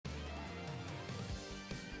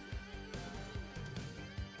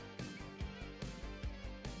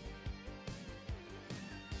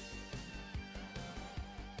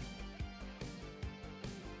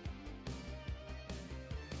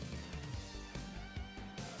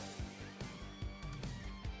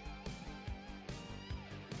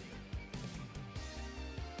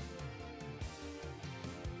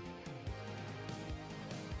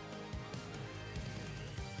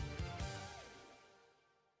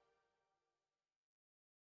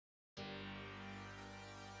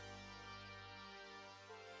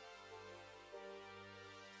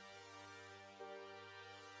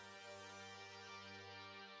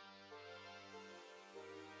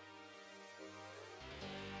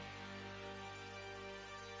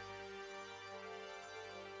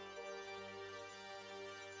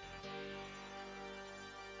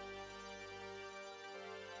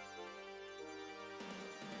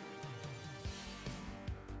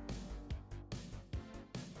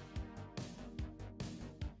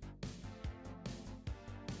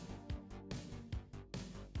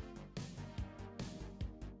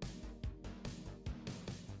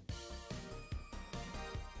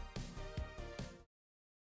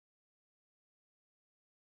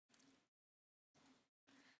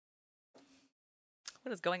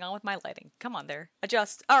What is going on with my lighting? Come on there.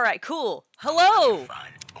 Adjust. All right, cool. Hello.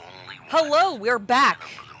 Hello, we're back.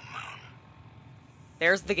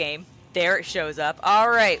 There's the game. There it shows up. All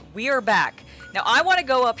right, we are back. Now, I want to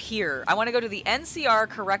go up here. I want to go to the NCR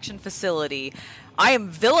Correction Facility. I am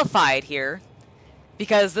vilified here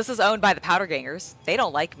because this is owned by the Powder Gangers. They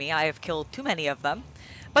don't like me. I have killed too many of them.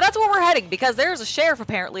 But that's where we're heading because there's a sheriff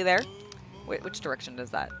apparently there. Wait, which direction is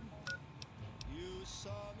that?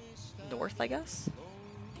 North, I guess?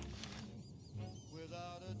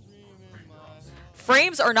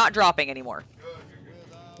 Frames are not dropping anymore.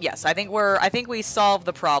 Yes, I think we solved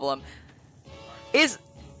the problem. I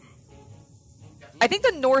think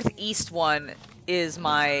the northeast one is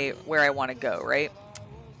where I want to go, right?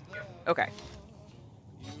 Okay.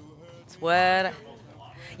 It's what?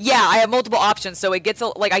 Yeah, I have multiple options, so it gets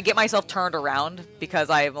like I get myself turned around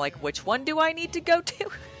because I'm like, which one do I need to go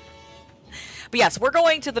to? But yes, we're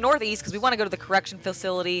going to the northeast because we want to go to the correction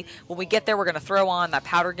facility. When we get there, we're going to throw on that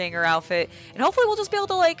Powder Ganger outfit, and hopefully we'll just be able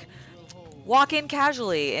to like walk in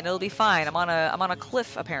casually, and it'll be fine. I'm on a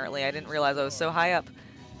cliff apparently. I didn't realize I was so high up.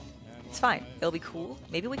 It's fine. It'll be cool.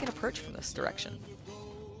 Maybe we can approach from this direction.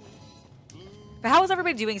 But how is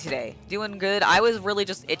everybody doing today? Doing good? I was really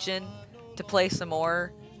just itching to play some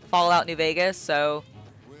more Fallout New Vegas, so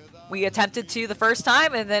we attempted to the first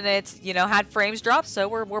time, and then it's, you know, had frames drop, so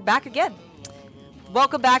we're back again.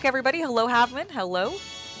 Welcome back, everybody. Hello, Havman. Hello.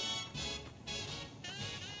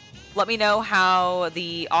 Let me know how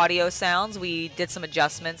the audio sounds. We did some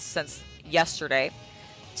adjustments since yesterday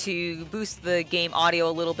to boost the game audio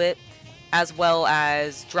a little bit, as well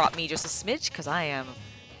as drop me just a smidge, because I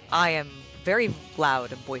am very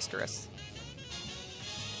loud and boisterous.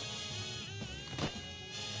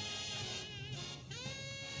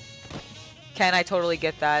 Ken, I totally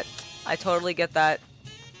get that. I totally get that.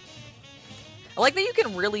 I like that you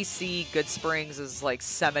can really see Good Springs as like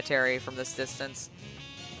cemetery from this distance.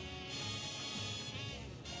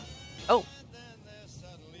 Oh.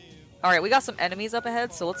 Alright, we got some enemies up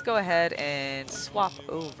ahead, so let's go ahead and swap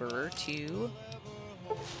over to...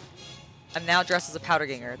 I'm now dressed as a Powder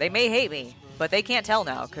Ganger. They may hate me, but they can't tell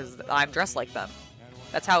now because I'm dressed like them.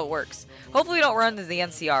 That's how it works. Hopefully we don't run into the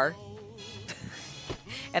NCR.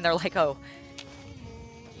 And they're like, oh,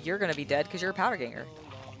 you're going to be dead because you're a Powder Ganger.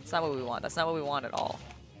 That's not what we want. That's not what we want at all.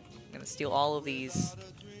 I'm going to steal all of these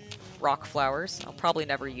rock flowers. I'll probably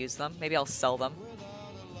never use them. Maybe I'll sell them.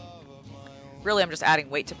 Really, I'm just adding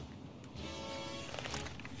weight to...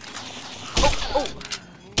 Oh!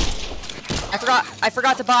 I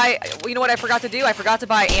forgot to buy... You know what I forgot to do? I forgot to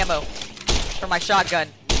buy ammo for my shotgun.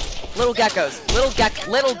 Little geckos. Little geckos.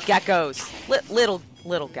 Little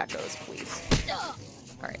geckos, please.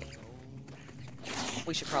 Alright.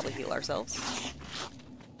 We should probably heal ourselves.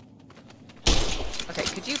 Okay,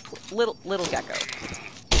 could you... Little gecko.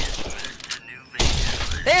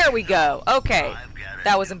 There we go! Okay.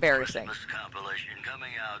 That was embarrassing.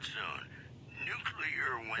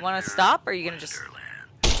 You want to stop, or are you going to just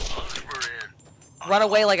run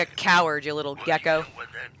away like a coward, you little gecko?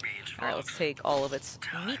 Alright, let's take all of its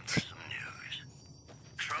meat.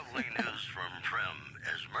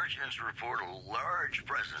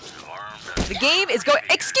 The game is going...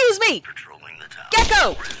 Excuse me!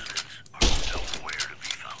 Gecko!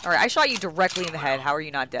 Alright, I shot you directly in the head. How are you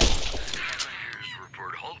not dead?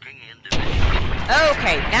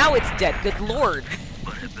 Okay, now it's dead. Good lord.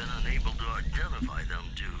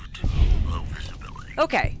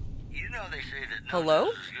 Okay. Hello?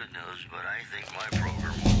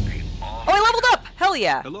 Oh, I leveled up! Hell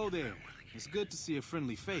yeah! Hello there. It's good to see a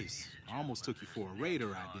friendly face. I almost took you for a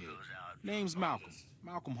raider, I did. Name's Malcolm.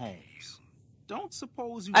 Malcolm Holmes. Don't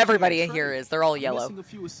suppose you... Everybody in here is. They're all yellow. Missing a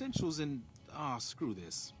few essentials and... Ah, screw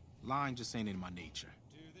this. Lying just ain't in my nature.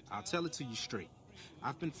 I'll tell it to you straight.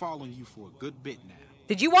 I've been following you for a good bit now.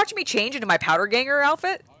 Did you watch me change into my Powder Ganger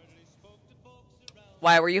outfit?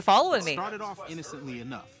 Why were you following me? It started off innocently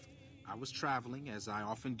enough. I was traveling, as I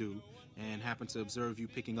often do, and happened to observe you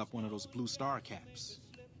picking up one of those blue star caps.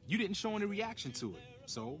 You didn't show any reaction to it,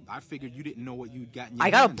 so I figured you didn't know what you'd gotten your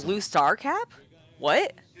hands on. I got a blue star cap?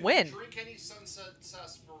 What? When? Did you drink any Sunset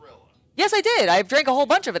Sarsaparilla? Yes, I did. I drank a whole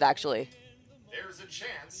bunch of it, actually. There's a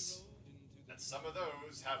chance that some of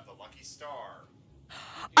those have the lucky star. And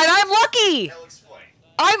I'm lucky! I'll explain.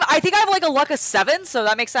 I think I have like a luck of 7, so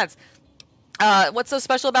that makes sense. What's so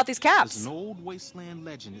special about these caps? There's an old wasteland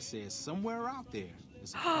legend that says somewhere out there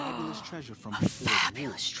is a fabulous treasure from before the war.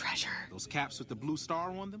 Fabulous treasure. Those caps with the blue star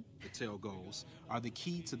on them, the tale goes, are the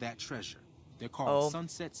key to that treasure. They're called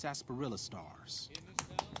Sunset Sarsaparilla stars.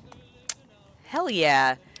 Hell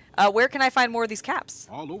yeah. Where can I find more of these caps?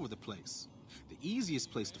 All over the place. The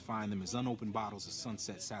easiest place to find them is unopened bottles of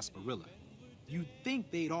Sunset Sarsaparilla. You'd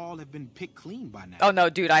think they'd all have been picked clean by now. Oh no,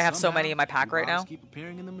 dude, I have so Somehow, many in my pack right now. keep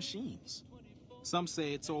appearing in the machines. Some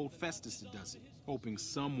say it's old Festus that does it, hoping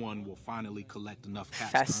someone will finally collect enough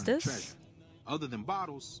caps to earn the Festus? treasure. Other than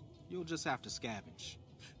bottles, you'll just have to scavenge.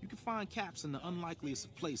 You can find caps in the unlikeliest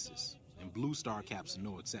of places, and Blue Star caps are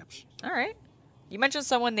no exception. All right. You mentioned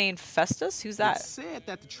someone named Festus. Who's that? It's said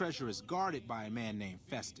that the treasure is guarded by a man named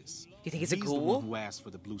Festus. You think he's a the ghoul? one who asked for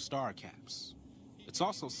the Blue Star caps. It's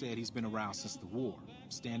also said he's been around since the war,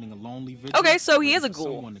 standing a lonely vigil. Okay, so he is a waiting for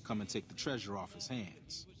ghoul. Someone to come and take the treasure off his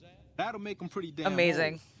hands. That'll make him pretty damn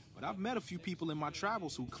amazing. old, but I've met a few people in my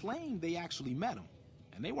travels who claim they actually met him,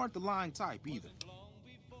 and they weren't the lying type either.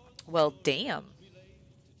 Well, damn.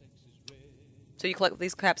 So you collect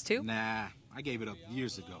these caps too? Nah, I gave it up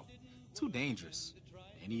years ago. Too dangerous.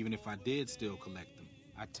 And even if I did still collect them,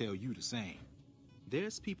 I'd tell you the same.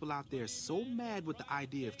 There's people out there so mad with the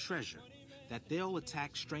idea of treasure that they'll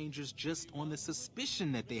attack strangers just on the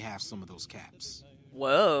suspicion that they have some of those caps.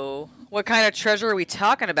 Whoa. What kind of treasure are we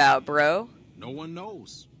talking about, bro? No one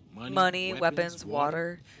knows. Money, weapons,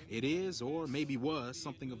 water. It is, or maybe was,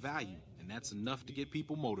 something of value, and that's enough to get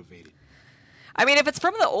people motivated. I mean, if it's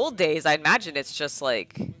from the old days, I imagine it's just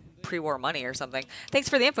like pre-war money or something. Thanks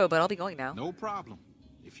for the info, but I'll be going now. No problem.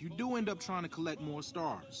 If you do end up trying to collect more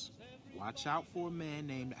stars, watch out for a man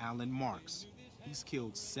named Alan Marks. He's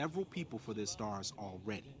killed several people for their stars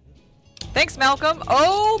already. Thanks, Malcolm.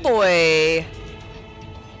 Oh, boy.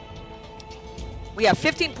 We have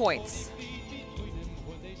 15 points.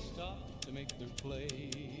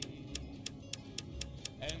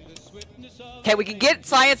 Okay, we can get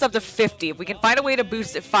science up to 50. If we can find a way to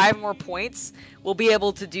boost it 5 more points, we'll be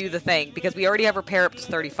able to do the thing, because we already have repair up to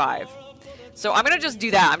 35. So I'm going to just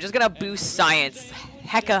do that. I'm just going to boost science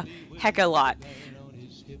hecka lot.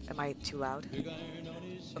 Am I too loud?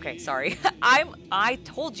 Okay, sorry. I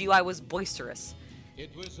told you I was boisterous.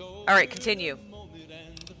 Alright, continue.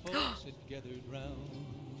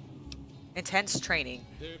 Intense training.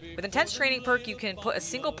 With intense training perk, you can put a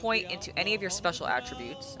single point into any of your special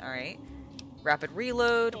attributes. Alright. Rapid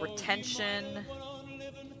reload, retention.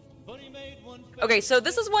 Okay, so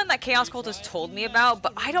this is one that Chaos Cultist told me about,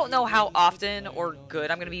 but I don't know how often or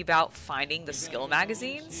good I'm going to be about finding the skill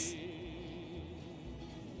magazines.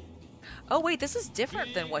 Oh wait, this is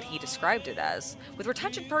different than what he described it as. With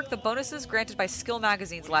retention perk, the bonuses granted by skill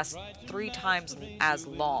magazines last 3 times as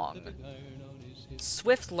long.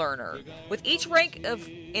 Swift Learner. With each rank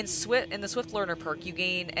in the Swift Learner perk, you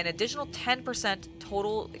gain an additional 10%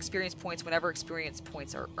 total experience points whenever experience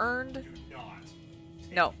points are earned.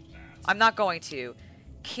 No, I'm not going to.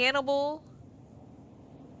 Cannibal.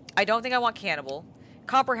 I don't think I want Cannibal.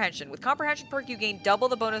 Comprehension. With Comprehension perk, you gain double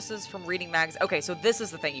the bonuses from reading mags. Okay, so this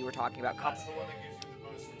is the thing you were talking about. That's the one that gives you the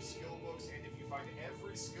bonus from skill books, and if you find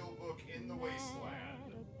every skill book in the Wasteland,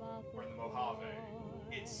 or in the Mojave,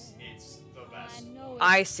 it's the best.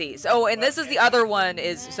 I see. So, and this is the other one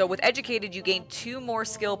is, so with Educated, you gain 2 more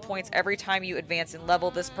skill points every time you advance in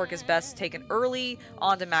level. This perk is best taken early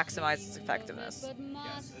on to maximize its effectiveness.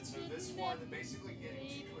 Yes, and so this one, basically getting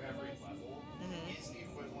to every level, is the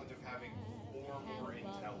equivalent of having more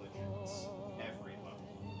intelligence every level.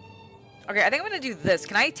 Okay, I think I'm going to do this.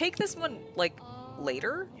 Can I take this one, like,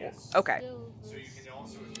 later? Yes. Okay. So you can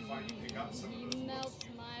also, if you find you pick up some of those books,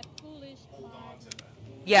 you can hold on to them.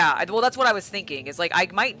 Yeah, well, that's what I was thinking. Is like, I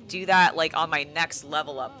might do that, like, on my next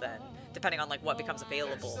level up then, depending on, like, what becomes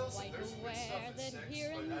available. There's some good stuff at 6, but as I sort of told you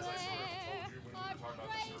when we were talking about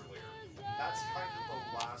this earlier, that's kind of the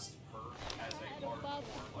last perk as a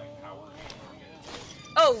hardcore, like, power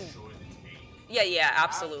game. Oh! Should take. Yeah,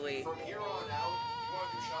 absolutely. From here on out, you want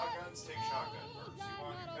to do shotguns, take shotgun perks. You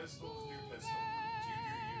want to do pistols, do pistol perks. You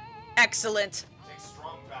do you. Excellent. Take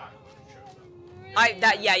strong back when you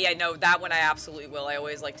chose them. No, that one I absolutely will. I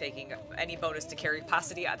always like taking any bonus to carry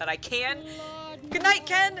capacity that I can. Good night,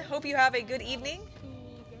 Ken. Hope you have a good evening.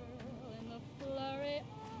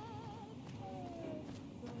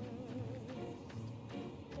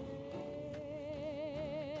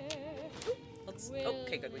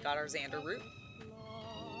 Okay, good. We got our Xander route.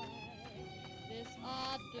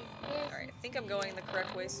 Alright, I think I'm going the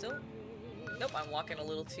correct way still. Nope, I'm walking a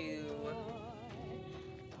little too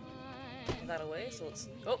that away, so let's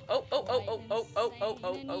hold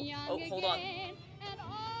on.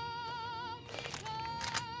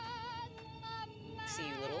 See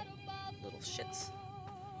you little shits.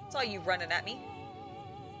 Saw you running at me.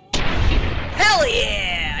 Hell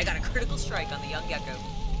yeah! I got a critical strike on the young gecko.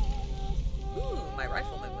 Ooh, my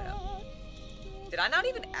rifleman went up. Did I not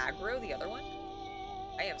even aggro the other one?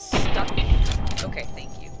 I am stuck. Okay,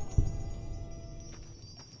 thank you.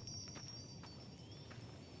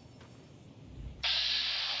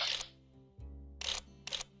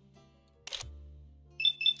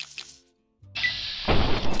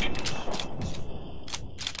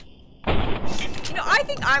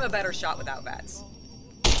 think I'm a better shot without bats.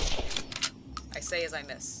 I say as I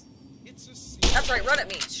miss. That's right, run at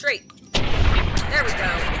me, straight. There we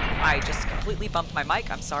go. I just completely bumped my mic,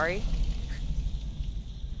 I'm sorry.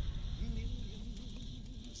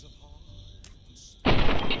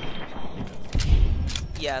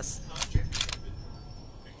 Yes.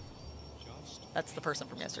 That's the person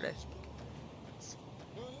from yesterday.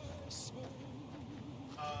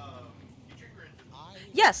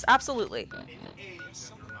 Yes, absolutely.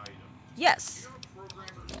 Yes.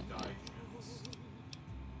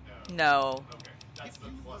 No. Okay, that's the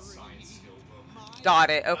plus science skill book. Got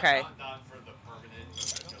it, okay. Not for the permanent, but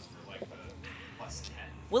just for like the plus 10.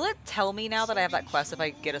 Will it tell me now that I have that quest if I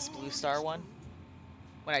get a blue star one?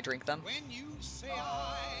 When I drink them? No,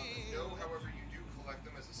 however, you do collect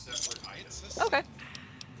them as a separate item. Okay. It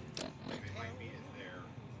might be in there.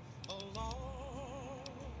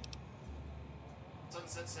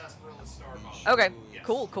 Sunset Sarsaparilla Star Bomb. Okay, Yes.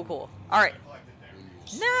 cool, cool, cool. Alright. Collected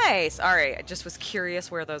there. Nice! Alright, I just was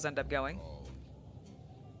curious where those end up going.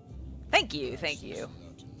 Thank you, thank you.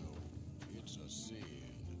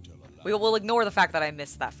 We will ignore the fact that I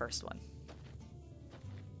missed that first one.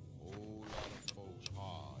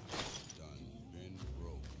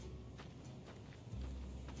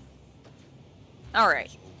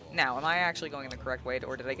 Alright. Now, am I actually going the correct way,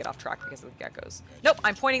 or did I get off track because of the geckos? Nope,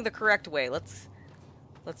 I'm pointing the correct way. Let's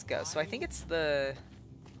go. So I think it's the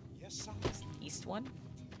east one?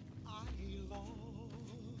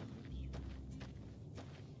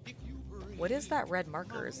 What is that red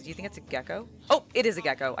marker? Do you think it's a gecko? Oh, it is a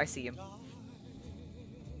gecko. I see him.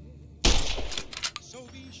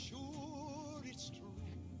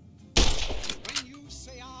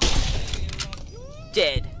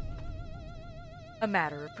 Dead. A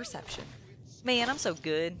matter of perception. Man, I'm so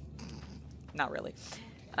good. Not really.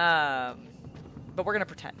 But we're gonna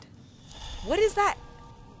pretend. What is that?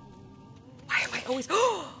 Why am I always...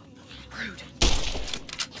 Rude.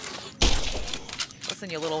 Listen,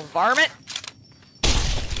 you little varmint.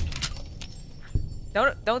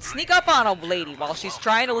 Don't sneak up on a lady while she's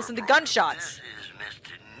trying to listen to gunshots. This is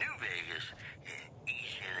Mr. New Vegas, and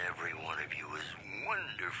each and every one of you is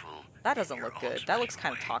wonderful. That doesn't look good. That looks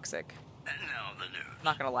kind of toxic. And now the news.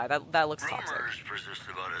 Not gonna lie, that looks toxic. Rumors persist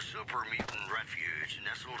about a super mutant refuge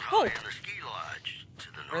nestled Oh. high in the ski lodge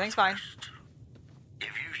to the Everything's fine. northwest.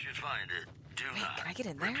 If you should find it, do Wait, not. can I get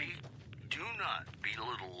in there? Repeat, do not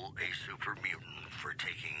belittle a super mutant for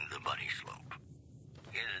taking the bunny slope.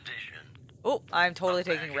 In addition, Oh, I'm totally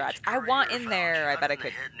taking rats. I want in there. I bet I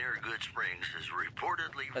could. Head near Good Springs has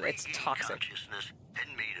reportedly But it's regained toxic. consciousness and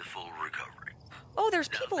made a full recovery. Oh, there's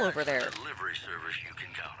Now people that's over there. a delivery service you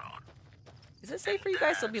can count on. Is it safe for you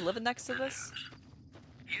guys to be living next to this?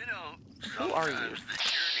 You know, Who are you? sometimes the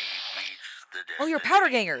journey beats the Oh, you're powder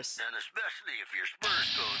destination, gangers. And especially if your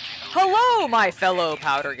spurs go jingle Hello, jingle, my jingle, fellow jingle,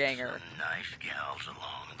 powder you ganger. some nice gals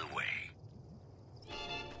along the way.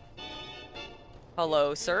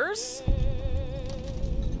 Hello, sirs.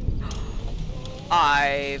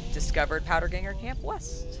 I've discovered Powder Ganger Camp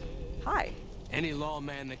West. Hi. Any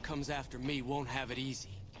lawman that comes after me won't have it easy.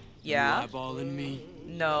 Yeah? You eyeballing me?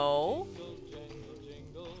 No.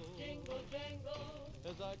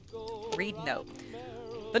 Read note.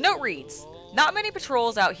 The note reads, not many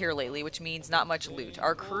patrols out here lately, which means not much loot.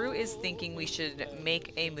 Our crew is thinking we should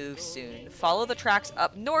make a move soon. Follow the tracks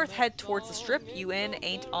up north, head towards the strip. UN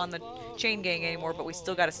ain't on the chain gang anymore, but we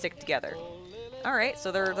still gotta stick together. Alright,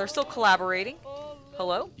 so they're still collaborating.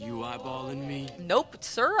 Hello? You eyeballing me? Nope,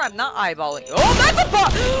 sir, I'm not eyeballing. Oh, that's a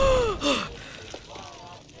bot!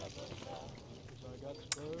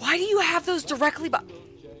 Why do you have those directly by...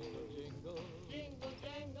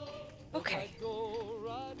 Okay.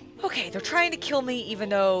 Okay, they're trying to kill me even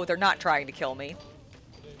though they're not trying to kill me.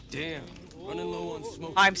 Damn, running low on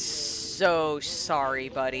smoke. I'm so sorry,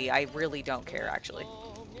 buddy. I really don't care, actually.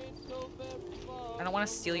 I don't want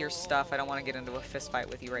to steal your stuff. I don't want to get into a fist fight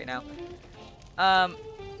with you right now.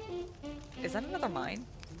 Is that another mine?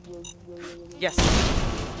 Yes.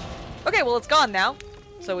 Okay, well, it's gone now,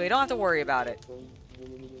 so we don't have to worry about it.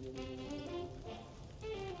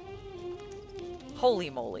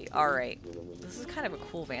 Holy moly. Alright. This is kind of a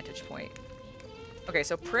cool vantage point. Okay,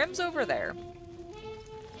 so Prim's over there.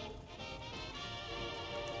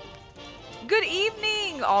 Good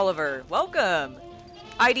evening, Oliver. Welcome.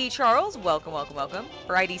 ID Charles, welcome, welcome, welcome.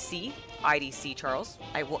 Or IDC. IDC Charles.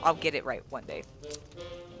 I'll get it right one day.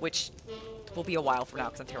 Which will be a while from now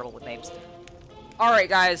because I'm terrible with names. Alright,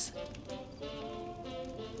 guys.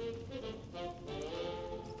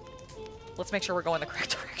 Let's make sure we're going the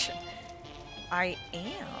correct direction. I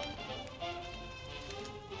am.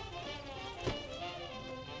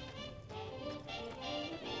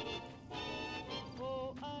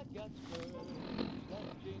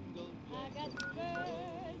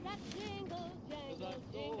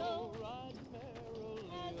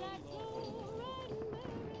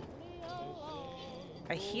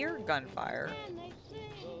 I hear gunfire.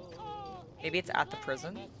 Maybe it's at the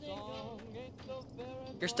prison.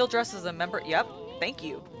 You're still dressed as a member? Yep. Thank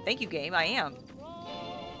you. Thank you, game. I am.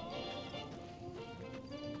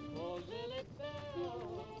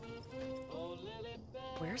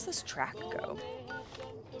 Where's this track go?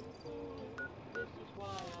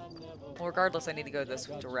 Well, regardless, I need to go this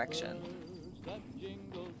direction.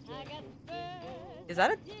 Is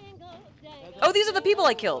that a... Oh, these are the people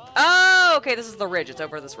I killed. Oh, okay, this is the ridge. It's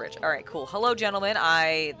over this ridge. All right, cool. Hello, gentlemen.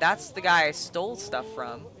 That's the guy I stole stuff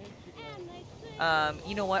from.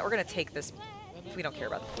 You know what? We're going to take this... We don't care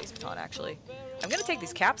about the police baton, actually. I'm going to take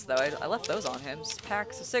these caps, though. I left those on him.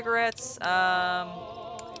 Packs of cigarettes. I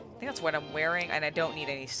think that's what I'm wearing, and I don't need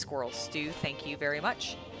any squirrel stew. Thank you very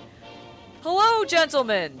much. Hello,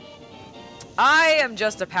 gentlemen. I am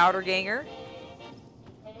just a powder ganger.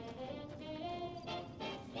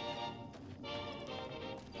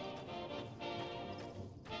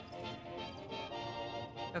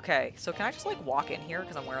 Okay, so can I just, like, walk in here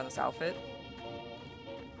because I'm wearing this outfit?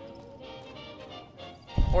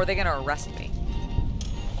 Or are they gonna arrest me?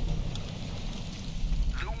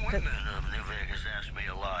 The women of New Vegas ask me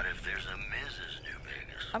a lot if there's a Mrs. New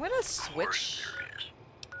Vegas. I'm gonna switch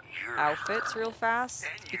outfits real fast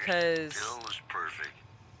because... Still as perfect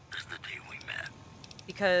as the day we met.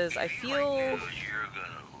 Because I feel... You're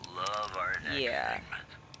gonna love our next segment.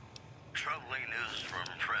 Troubling news from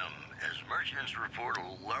Trim as merchants report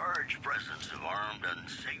a large presence of armed,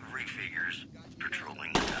 unsavory figures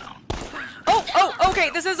patrolling the town. Oh, okay,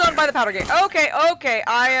 this is owned by the Powder Gang. Okay,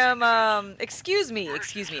 I am, excuse me,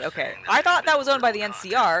 okay. I thought that was owned by the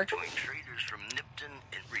NCR.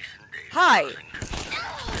 Hi!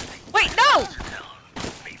 Wait, no!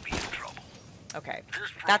 Okay,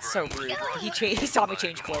 that's so rude. He saw me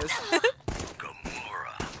change clothes.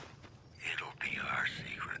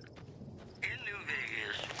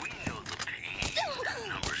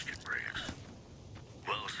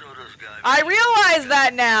 I realize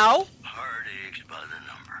that now. Heartaches by the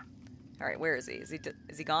number. All right, where is he? Is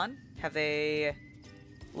he gone? Have they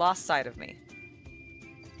lost sight of me?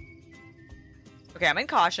 Okay, I'm in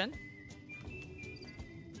caution.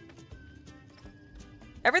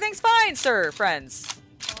 Everything's fine, sir, friends.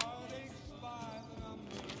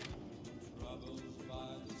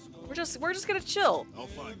 We're just gonna chill. I'll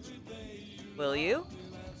find you. Will you?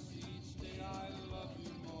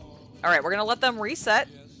 All right, we're gonna let them reset.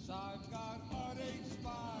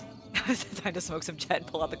 Time to smoke some jet and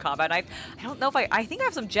pull out the combat knife. I don't know if I think I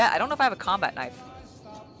have some jet. I don't know if I have a combat knife.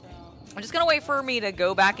 I'm just gonna wait for me to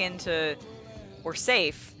go back into... We're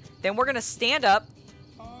safe. Then we're gonna stand up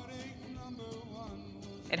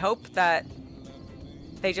and hope that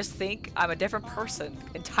they just think I'm a different person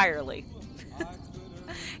entirely.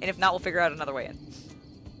 And if not, we'll figure out another way in.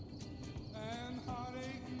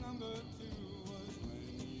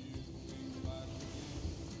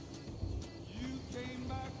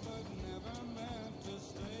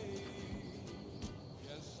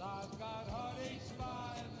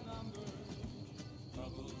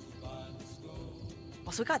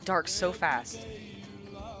 Also, it got dark so fast.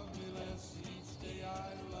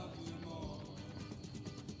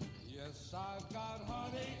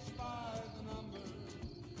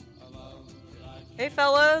 Hey,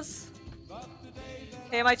 fellas.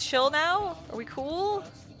 Hey, am I chill now? Are we cool?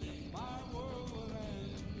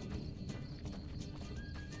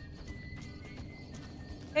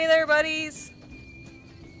 Hey there, buddies.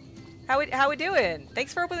 How we doing?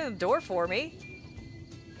 Thanks for opening the door for me.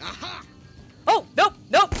 Aha! Oh, nope.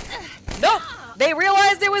 They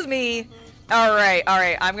realized it was me. All right.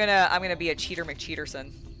 I'm gonna be a cheater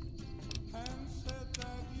McCheaterson.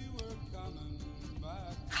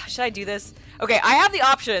 Should I do this? Okay, I have the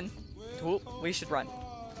option. Ooh, we should run.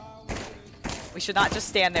 We should not just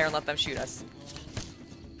stand there and let them shoot us.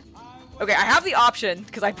 Okay, I have the option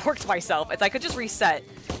because I porked myself. I could just reset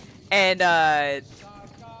and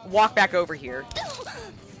walk back over here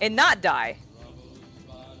and not die.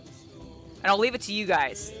 And I'll leave it to you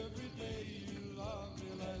guys.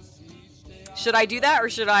 Should I do that or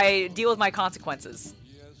should I deal with my consequences?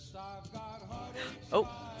 Oh.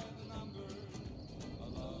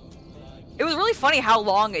 It was really funny how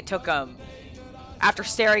long it took them after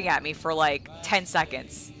staring at me for like 10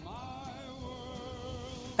 seconds.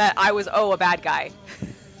 That I was, a bad guy.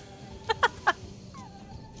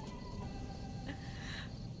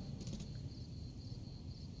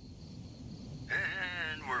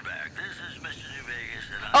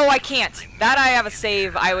 Oh, I can't. That I have a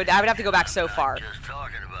save. I would have to go back so far.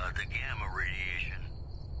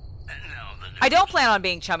 I don't plan on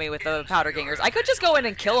being chummy with the powder gangers. I could just go in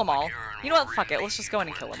and kill them all. You know what? Fuck it. Let's just go in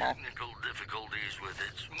and kill them all. difficulties with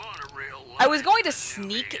its monorail line I was going to and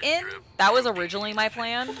sneak Nubia in. Strip That was protein originally my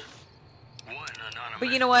plan. One anonymous But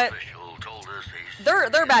you know what? official told us a They're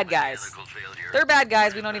serious bad guys. mechanical failure They're bad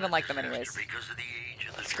guys. We don't even like them anyways. because of the age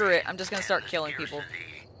of the Screw it. train I'm just gonna and start the killing people.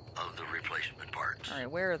 scarcity of the replacement parts. All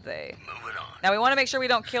right, where are they? Moving on. Now we want to make sure we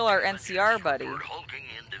don't kill our NCR buddy. Report hulking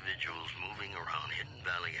individuals moving around Hidden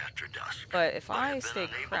Valley after dusk. But if But I have been stay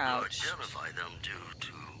unable crouched, to identify them due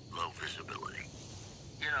to low visibility.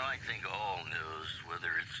 You know, I think all news,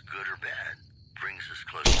 whether it's good or bad, brings us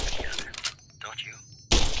closer together. Don't you?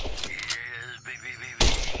 Yes, baby.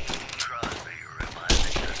 Crosby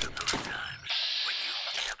reminding us of those times when you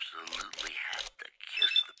absolutely had to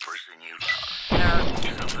kiss the person you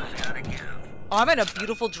love. Something's gotta give. oh, I'm in a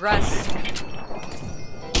beautiful dress.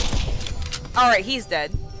 All right, he's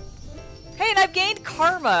dead. Hey, and I've gained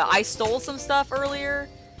karma. I stole some stuff earlier.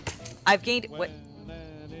 I've gained what?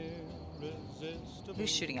 Who's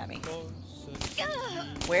shooting at me?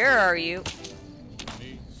 Where are you?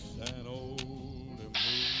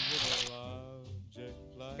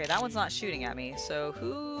 Okay, that one's not shooting at me. So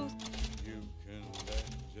who?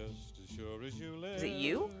 Is it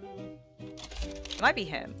you? It might be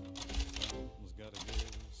him.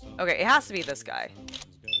 Okay, it has to be this guy.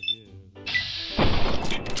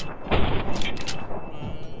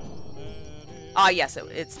 Ah, yes,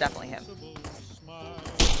 it's definitely him.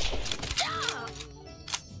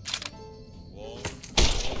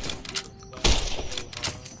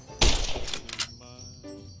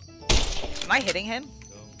 Am I hitting him?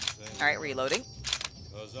 Alright, reloading.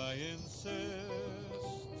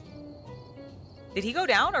 Did he go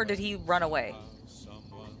down or did he run away?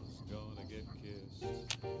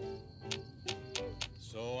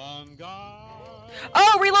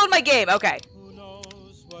 Oh, reload my game. Okay.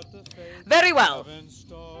 Very well.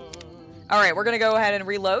 Alright, we're gonna go ahead and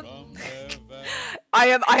reload. I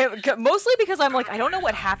am mostly because I'm like, I don't know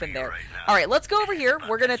what happened there. Alright, let's go over here.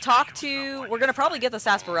 We're gonna talk to, we're gonna probably get the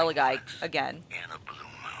sarsaparilla guy again. And a blue moon.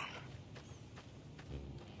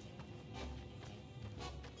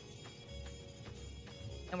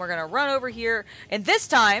 And we're gonna run over here. And this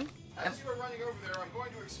time, As you are running over there, I'm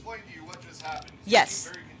going to explain to you what just happened. Yes.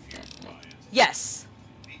 I'm very confused by it. yes.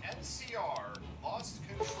 The NCR lost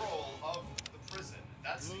control of the prison.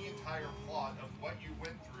 That's the entire plot of what you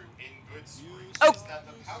went through in Good Springs. Oh. Is that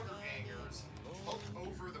the powder gangers took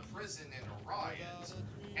over the prison in a riot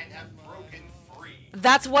and have broken free.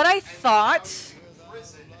 That's what I And thought. now the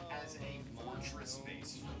prison as a fortress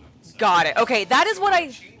base for themselves. Got it. Okay, that is what I...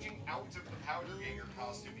 Changing out of the powder ganger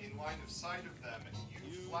costume in line of sight of them,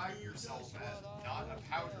 you flag yourself as not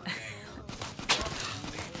a powder ganger.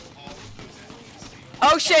 All of those NPCs.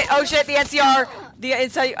 Oh shit, the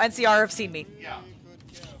NCR have seen me. Yeah.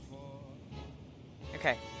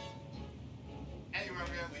 Okay. Anyway, I'm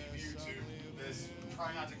gonna leave you to this.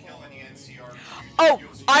 Try not to kill any NCR. Oh,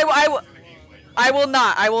 You'll see I for will. the game later.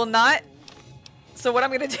 I will not. So what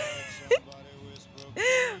I'm gonna do...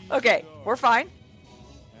 Okay, we're fine.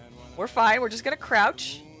 We're fine, we're just gonna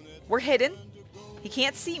crouch. We're hidden. He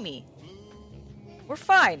can't see me. We're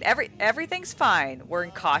fine. Everything's fine. We're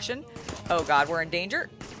in caution. Oh god, we're in danger.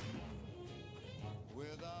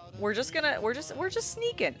 We're just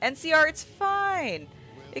sneaking. NCR, it's fine.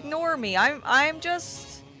 Ignore me. I'm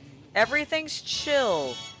just... Everything's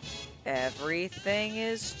chill. Everything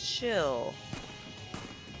is chill.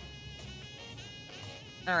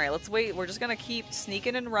 Alright, let's wait. We're just gonna keep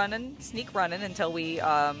sneaking and running, sneak running until we,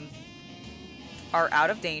 are out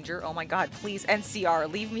of danger. Oh my god, please, NCR,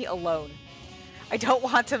 leave me alone. I don't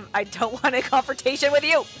want a confrontation with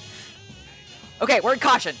you! Okay, we're in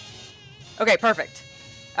caution. Okay, perfect.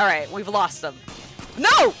 Alright, we've lost them. No!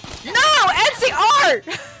 No! NCR!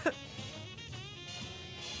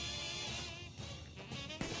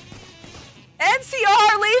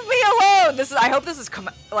 NCR, leave me alone! I hope this is,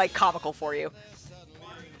 like, comical for you.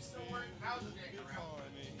 Why are you still wearing powder ganger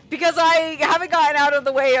outfit? Because I haven't gotten out of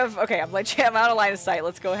the way of... Okay, I'm out of line of sight.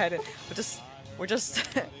 Let's go ahead and... We're just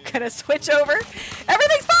gonna switch over.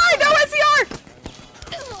 Everything's fine! No NCR!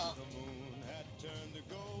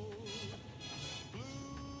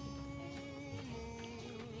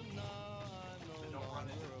 Don't run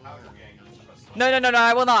into powder gangers. No,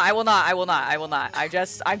 I will not.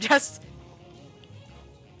 I'm just...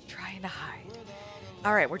 trying to hide.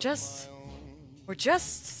 Alright, we're just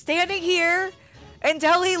standing here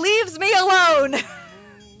until he leaves me alone!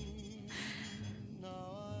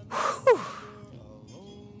 Whew.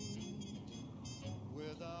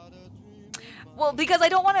 Well, because I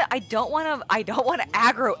don't want to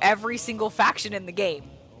aggro every single faction in the game.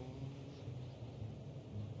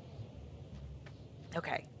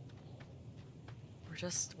 Okay.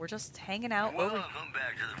 We're just hanging out over. Welcome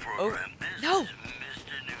back to the program. This No. is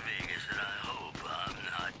Mr. New Vegas, and I hope I'm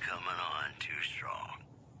not coming on too strong.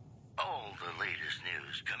 All the latest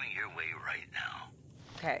news coming your way right now.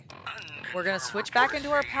 Okay. We're gonna switch back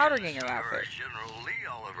into our powder ganger outfit. General Lee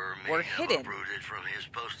Oliver We're hidden. uprooted from his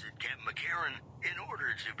post at Camp McCarran in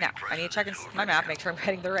order to be Now, I need to check my map, make sure I'm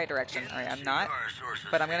heading the right direction. All right, I'm not,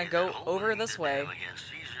 but I'm gonna go over this way. Against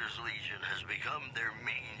Caesar's Legion has become their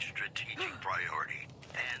main strategic priority,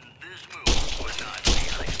 and this move would not be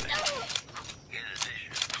unexpected. In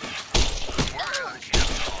addition, word on the camp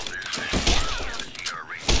all this and NCR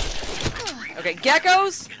Rangers. Okay,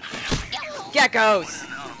 geckos. Geckos. An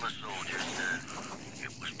anonymous soldier said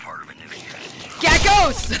it was part of an initiative.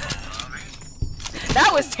 Geckos.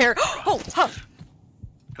 That was terrible. Oh, huh.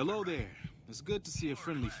 Hello there. It's good to see a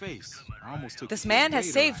friendly face. I almost took This you man for a has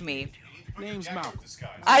gator saved ride. me. Name's Malcolm.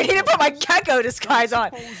 I need to put my gecko disguise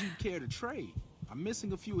on. Suppose you'd care to trade. I'm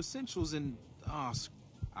missing a few essentials and I'll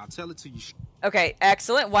tell it to you. Okay,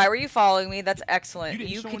 excellent. Why were you following me? That's excellent. You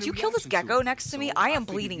didn't show Could any you kill this reaction to gecko it, next to me? so I I am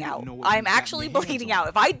figured bleeding you out. didn't know what I'm you got actually your hands bleeding on. out.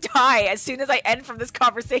 If I die as soon as I end from this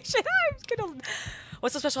conversation, I'm gonna.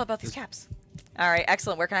 What's so special about these caps? All right,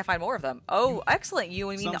 excellent. Where can I find more of them? Oh, excellent. You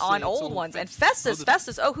mean Some on say old it's ones. old And Festus. Festus,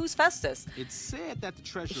 Festus. Oh, who's Festus? It's said that the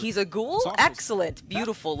treasure. He's a ghoul? It's also- Excellent.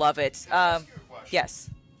 Beautiful. Love it. Can I ask you a question? Yes.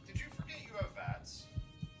 Did you forget you have VATS?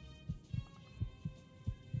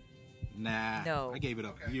 Nah. No. I gave it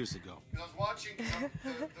up Okay. years ago. Because I was watching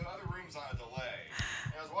the other room's on a delay,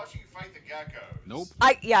 and I was watching you fight the geckos. Nope.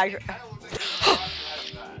 Yeah. It kind of looked like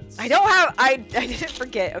you had VATS. I don't have. I didn't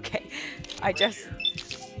forget. Okay. I just.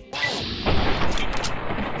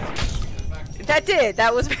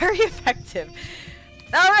 That was very effective.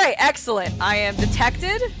 Alright, excellent. I am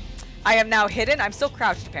detected. I am now hidden. I'm still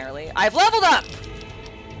crouched, apparently. I've leveled up!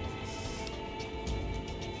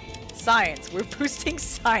 Science. We're boosting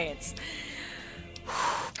science.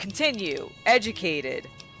 Continue. Educated.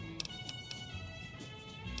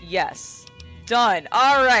 Yes. Done.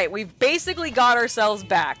 Alright, we've basically got ourselves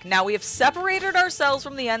back. Now, we have separated ourselves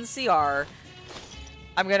from the NCR.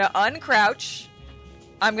 I'm gonna uncrouch.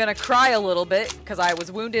 I'm gonna cry a little bit, because I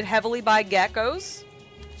was wounded heavily by geckos.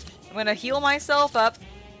 I'm gonna heal myself up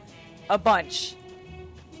a bunch.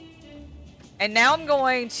 And now I'm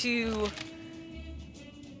going to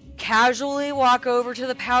casually walk over to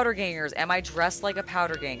the powder gangers. Am I dressed like a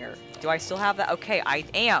powder ganger? Do I still have that? Okay, I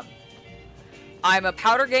am. I'm a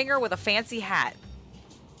powder ganger with a fancy hat.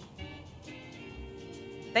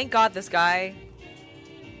 Thank God this guy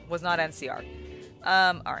was not NCR.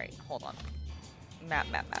 Alright, hold on. Map.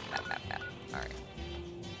 Alright.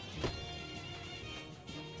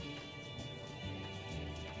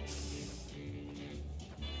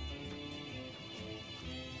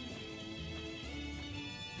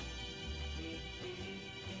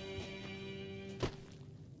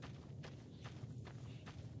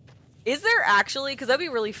 Is there actually? Because that'd be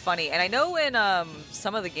really funny. And I know in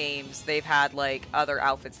some of the games they've had like other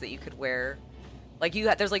outfits that you could wear. Like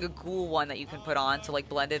there's like a ghoul one that you can put on to like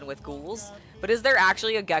blend in with ghouls. But is there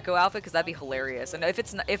actually a gecko outfit? Because that'd be hilarious. And if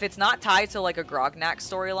it's not tied to like a Grognak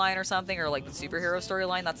storyline or something, or like the superhero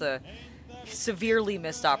storyline, that's a severely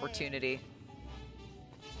missed opportunity.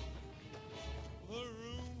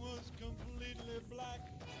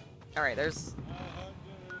 All right, there's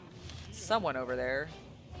someone over there.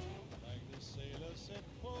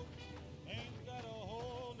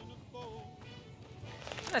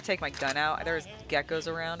 I'm gonna take my gun out. There's geckos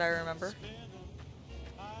around, I remember.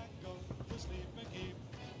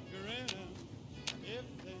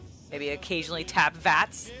 Maybe occasionally tap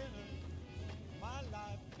VATS.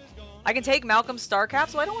 I can take Malcolm's star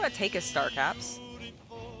caps, so I don't want to take his star caps.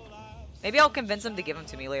 Maybe I'll convince him to give them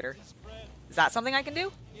to me later. Is that something I can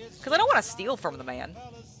do? Because I don't want to steal from the man.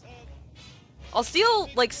 I'll steal,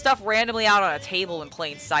 like, stuff randomly out on a table in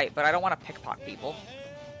plain sight, but I don't want to pickpocket people.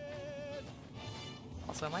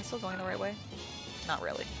 Also, am I still going the right way? Not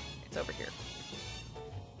really. It's over here.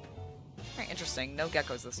 Alright, interesting. No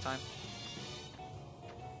geckos this time.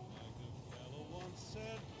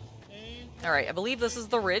 Alright, I believe this is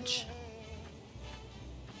the ridge.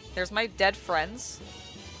 There's my dead friends.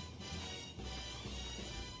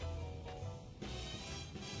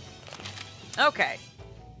 Okay.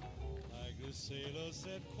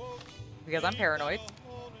 Because I'm paranoid.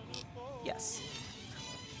 Yes.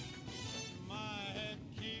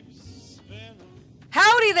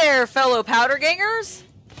 Howdy there, fellow powder gangers!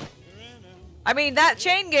 I mean, that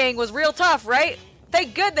chain gang was real tough, right?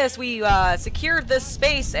 Thank goodness we secured this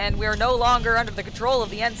space and we're no longer under the control of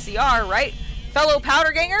the NCR, right? Fellow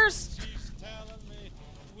powder gangers?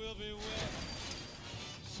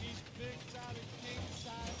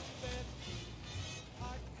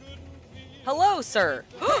 Hello, sir.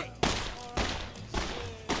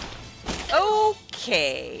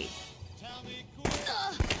 Okay.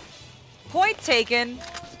 Point taken.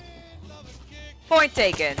 Point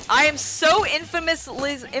taken. I am so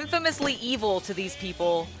infamously evil to these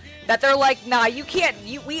people that they're like, nah, you can't.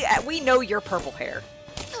 We know your purple hair.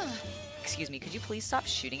 Excuse me. Could you please stop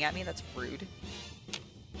shooting at me? That's rude.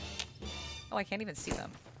 Oh, I can't even see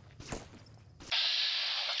them.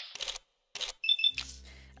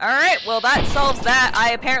 Alright, well that solves that.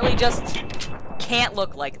 I apparently just can't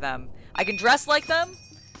look like them. I can dress like them,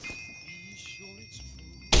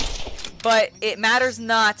 but it matters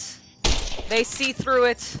not. They see through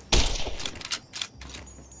it.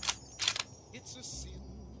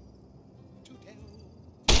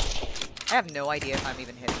 I have no idea if I'm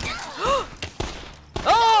even hitting him.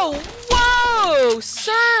 Oh, whoa,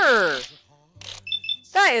 sir!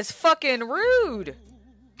 That is fucking rude.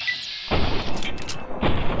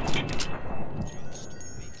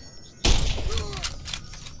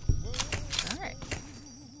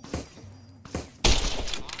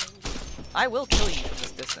 I will kill you from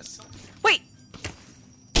this distance. Wait!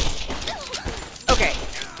 Okay.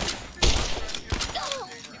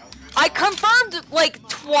 I confirmed, like,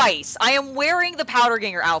 twice. I am wearing the Powder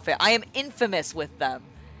Ganger outfit. I am infamous with them.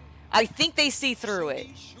 I think they see through it.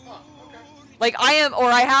 Like, I am, or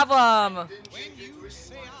I have, I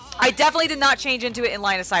definitely did not change into it in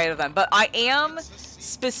line of sight of them, but I am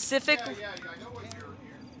specific. I know what you're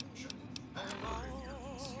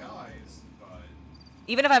disguised, but...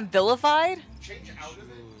 Even if I'm vilified? Change out of it,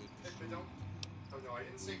 but don't... Oh no, I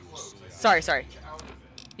didn't say clothes. Sorry. Change out of it.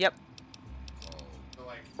 Yep. But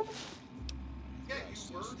like... Yeah,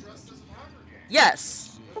 you were dressed as a Powder Ganger.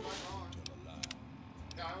 Yes.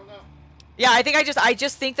 Yeah, I don't know. Yeah, I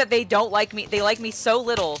just think that they don't like me. They like me so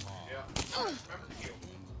little. Yeah. Remember to heal.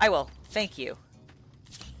 I will. Thank you.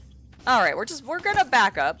 Alright, we're gonna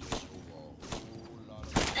back up.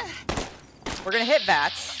 We're gonna hit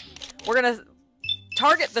VATS. We're gonna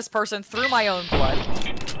target this person through my own blood.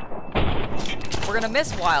 We're gonna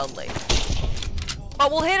miss wildly. But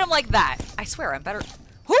we'll hit him like that. I swear, I'm better.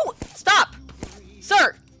 Who? Stop!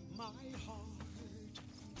 Sir!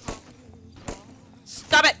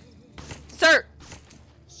 Stop it! Sir!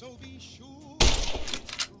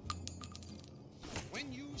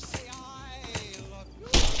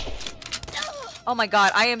 Oh my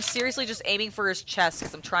god, I am seriously just aiming for his chest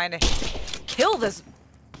because I'm trying to kill this.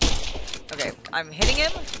 Okay, I'm hitting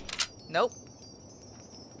him. Nope.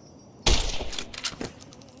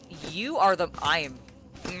 You are the... I am...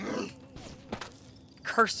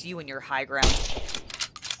 Curse you and your high ground.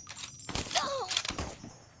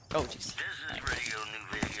 Oh, jeez. This is Radio New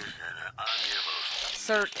Vegas, and I'm your host.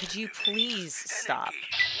 Sir, could you please stop?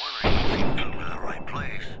 And in case you're wondering if you've come to the right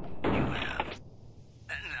place, you have.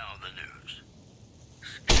 And now the news.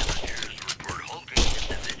 Scavengers report hulking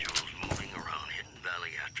individuals moving around Hidden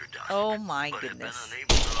Valley after dusk. Oh my but goodness. have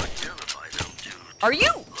been unable to identify them due to Are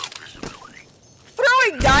you low visibility.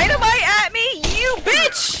 throwing dynamite at me, you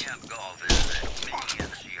bitch? Camp Golf is that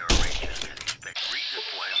many NCR Rangers can expect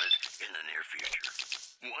redeployment in the near future.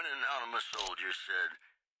 One anonymous soldier said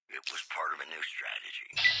it was part of a new strategy.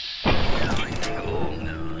 Now I think all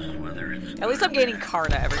knows whether it's At least I'm gaining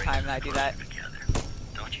Karna every time that I do that. together,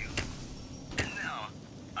 don't you? And now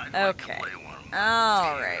I'd like to Okay. play one of my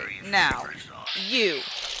Alright. very Now, favorite songs. you.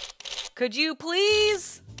 Could you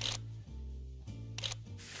please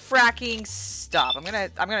fracking stop? I'm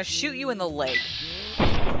gonna shoot you in the leg.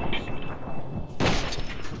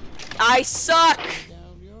 I suck!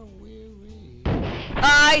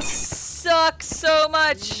 I suck so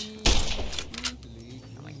much!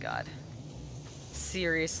 Oh my god.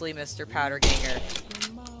 Seriously, Mr. Powder Ganger.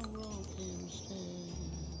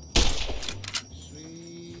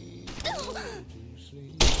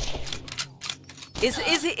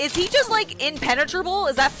 Is he just like impenetrable?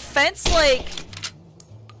 Is that fence like...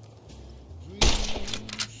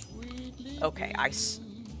 Okay,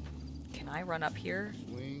 can I run up here?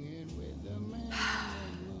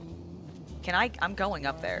 Can I? I'm going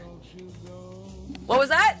up there. What was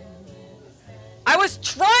that? I was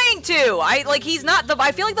trying to! He's not the...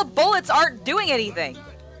 I feel like the bullets aren't doing anything.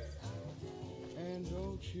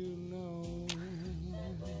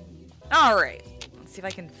 Alright. Let's see if I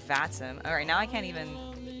can VATS him. Alright, now I can't even...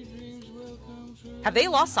 Have they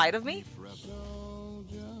lost sight of me?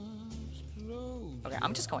 Okay,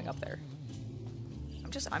 I'm just going up there.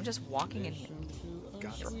 I'm just walking in here.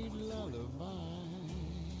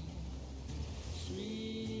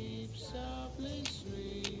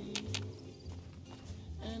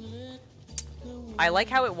 I like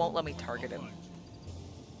how it won't let me target him.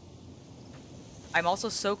 I'm also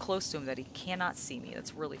so close to him that he cannot see me.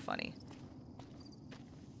 That's really funny.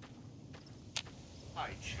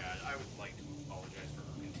 Hi, Chad. I would like to apologize for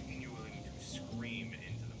continuing to scream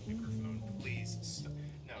into the microphone. Please,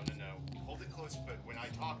 no. Hold it close, but when I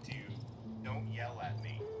talk to you, don't yell at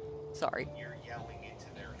me. Sorry. You're yelling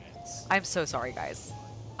into their heads. I'm so sorry, guys.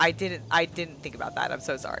 I didn't think about that. I'm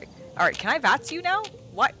so sorry. All right, can I VATS you now?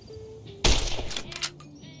 What?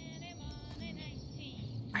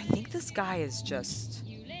 I think this guy is just...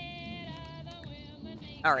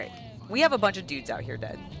 All right, we have a bunch of dudes out here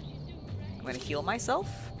dead. I'm gonna heal myself.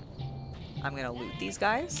 I'm gonna loot these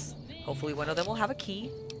guys. Hopefully one of them will have a key.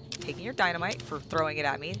 Taking your dynamite for throwing it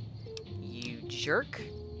at me. You jerk.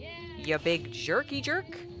 You big jerky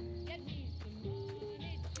jerk.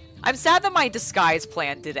 I'm sad that my disguise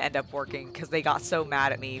plan did end up working because they got so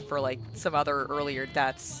mad at me for like some other earlier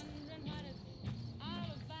deaths.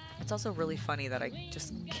 It's also really funny that I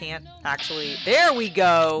just can't actually... There we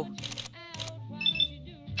go!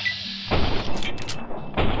 I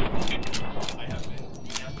have been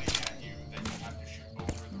yelling at you that you have to shoot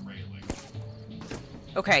over the railing.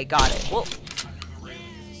 Okay, got it. Well, Under the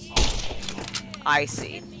railing is a solid. I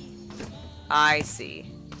see. I see.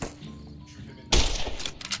 Shoot him in the head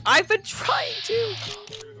I've been trying to!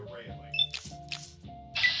 through the railing.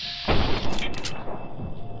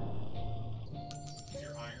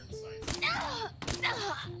 Your iron sights.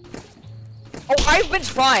 Oh, I've been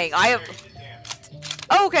trying. I have... Very good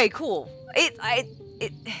damage. Okay, cool.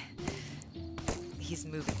 He's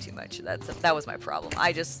moving too much. That was my problem.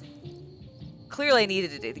 I just... Clearly I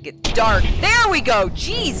needed it to get dark. There we go!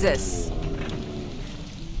 Jesus!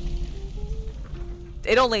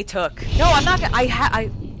 It only took... No, I'm not gonna...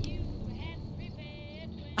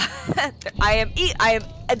 I am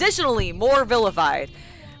additionally more vilified.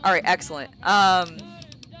 Alright, excellent. I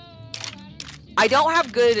don't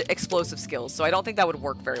have good explosive skills, so I don't think that would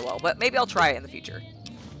work very well, but maybe I'll try it in the future.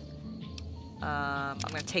 I'm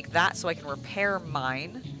gonna take that so I can repair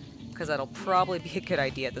mine, because that'll probably be a good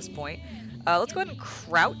idea at this point. Let's go ahead and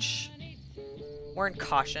crouch. We're in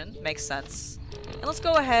caution, makes sense. And let's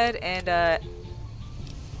go ahead and, am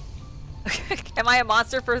I a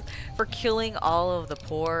monster for killing all of the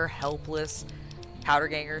poor, helpless powder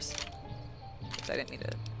gangers? Oops, I didn't mean to...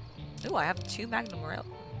 Ooh, I have 2 Magnum Rail.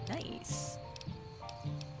 Nice.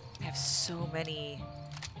 I have so many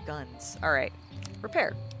guns. Alright.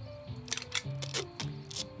 Repair.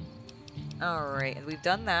 Alright, and we've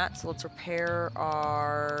done that, so let's repair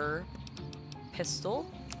our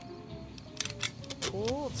pistol.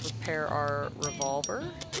 Cool, let's repair our revolver. One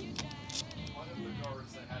of the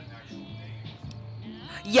guards that had an actual name.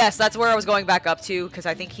 Yes, that's where I was going back up to, because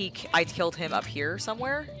I think I killed him up here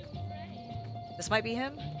somewhere. This might be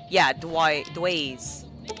him? Yeah, Dways.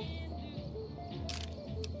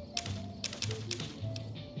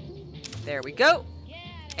 There we go.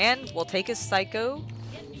 And we'll take his psycho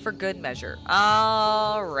for good measure.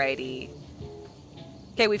 Alrighty.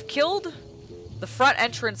 Okay, we've killed the front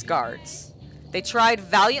entrance guards. They tried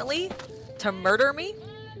valiantly to murder me.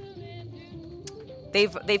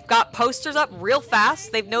 They've got posters up real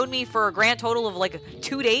fast. They've known me for a grand total of like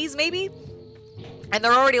 2 days, maybe. And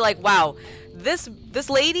they're already like, wow, this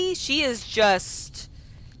lady, she is just...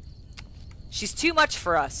 She's too much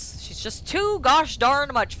for us. She's just too gosh darn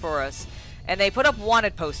much for us. And they put up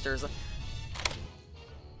wanted posters.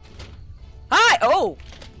 Hi! Oh!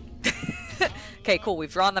 Okay, cool.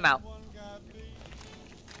 We've drawn them out.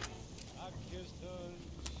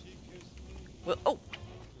 Well, oh!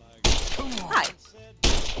 Hi!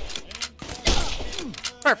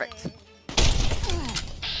 Perfect.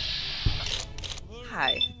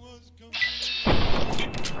 Hi.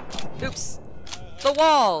 Oops. The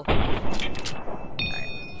wall! Alright.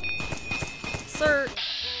 Sir,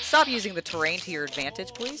 stop using the terrain to your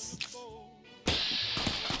advantage, please.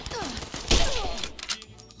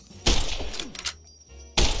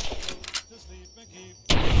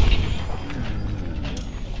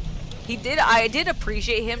 I did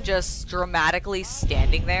appreciate him just dramatically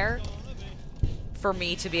standing there for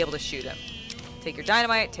me to be able to shoot him. Take your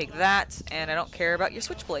dynamite, take that, and I don't care about your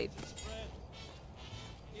switchblade.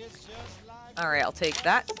 Alright, I'll take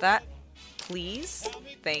that, please.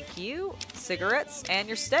 Thank you. Cigarettes, and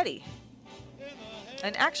your steady.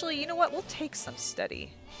 And actually, you know what? We'll take some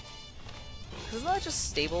steady. Doesn't that just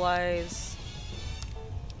stabilize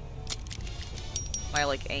my,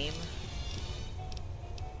 like, aim?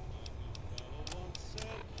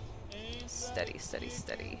 Steady, steady,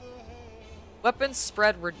 steady. Weapon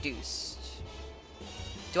spread reduced.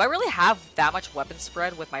 Do I really have that much weapon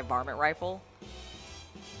spread with my varmint rifle?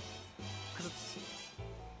 'Cause it's...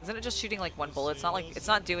 Isn't it just shooting like one bullet? It's not like, it's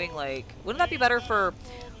not doing like, wouldn't that be better for,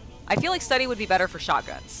 I feel like study would be better for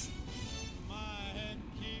shotguns.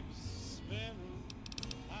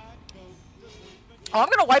 Oh, I'm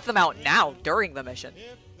gonna wipe them out now during the mission.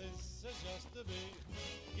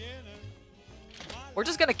 We're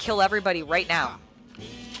just gonna kill everybody right now.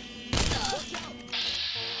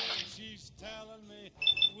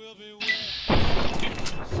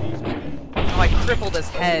 Oh, I crippled his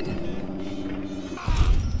head.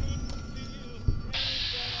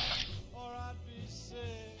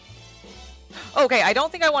 Okay, I don't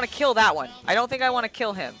think I want to kill that one. I don't think I want to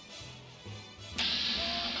kill him.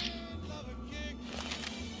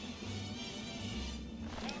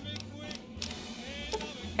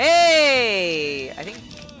 Hey! I think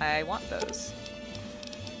I want those.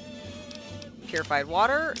 Purified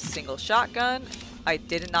water, single shotgun. I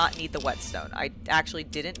did not need the whetstone. I actually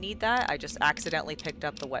didn't need that. I just accidentally picked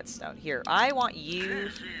up the whetstone. Here, I want you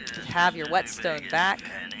to have your whetstone back.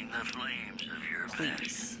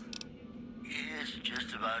 Please. It's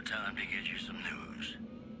just about time to get you some news.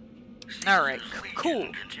 Alright, cool.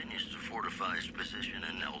 Continues to fortify its position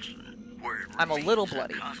in Nelson, where it I'm a little remains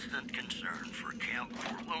bloody. Constant concern for Camp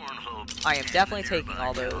Forlorn Hope. I am definitely taking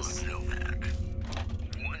all those.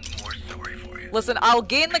 One more story for you. Listen, I'll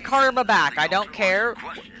gain the karma back. I don't care.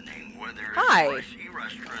 Hi.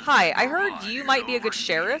 Hi, I heard you might be a good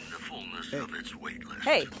sheriff.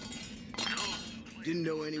 Hey. Didn't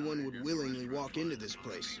know anyone would willingly walk into this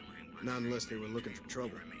place. Not unless they were looking for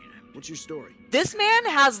trouble. What's your story? This man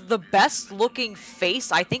has the best looking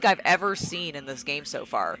face I think I've ever seen in this game so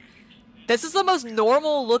far. This is the most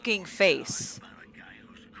normal looking face.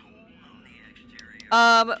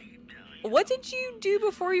 What did you do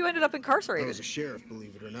before you ended up incarcerated? I was a sheriff,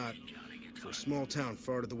 believe it or not, for a small town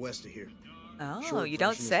far to the west of here. Oh, Short you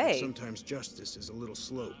don't version is that say. sometimes justice is a little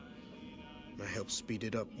slow. I helped speed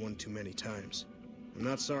it up one too many times. I'm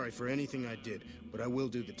not sorry for anything I did, but I will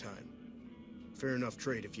do the time. Fair enough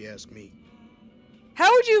trade if you ask me. How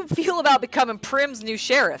would you feel about becoming Prim's new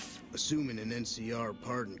sheriff? Assuming an NCR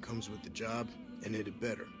pardon comes with the job, and it had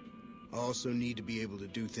better. I also need to be able to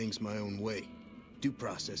do things my own way. Due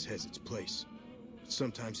process has its place. But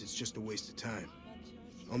sometimes it's just a waste of time.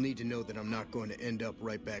 I'll need to know that I'm not going to end up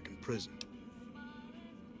right back in prison.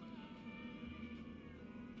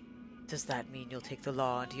 Does that mean you'll take the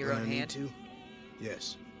law into your When own I need hand? to?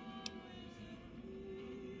 Yes.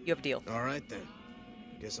 You have a deal. All right then.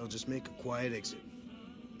 Guess I'll just make a quiet exit.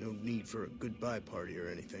 No need for a goodbye party or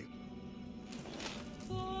anything.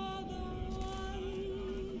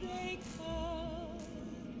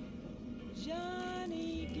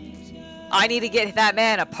 I need to get that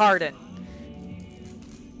man a pardon.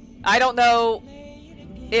 I don't know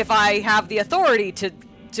if I have the authority to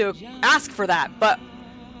ask for that, but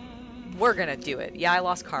we're gonna do it. Yeah, I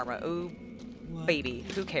lost karma. Ooh, baby,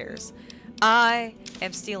 who cares? I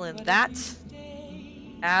am stealing that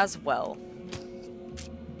as well.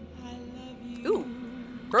 Ooh,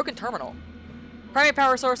 broken terminal. Primary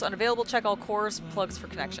power source unavailable. Check all cores, plugs for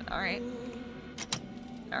connection. All right.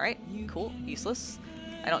 All right, cool, useless.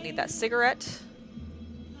 I don't need that cigarette.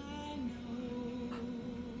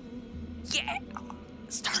 Yeah!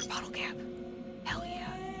 Start bottle cap. Hell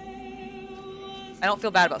yeah. I don't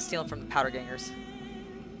feel bad about stealing from the powder gangers.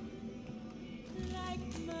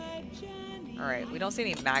 Alright, we don't see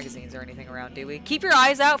any magazines or anything around, do we? Keep your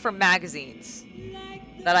eyes out for magazines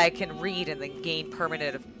that I can read and then gain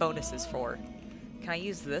permanent bonuses for. Can I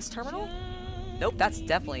use this terminal? Nope, that's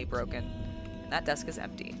definitely broken. And that desk is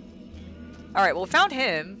empty. Alright, well, we found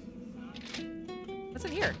him. What's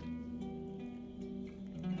in here?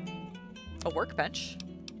 A workbench.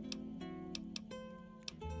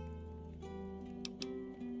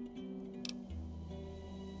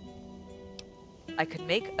 I could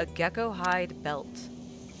make a gecko hide belt.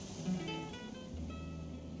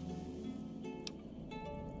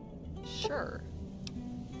 Sure.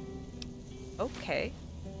 Okay.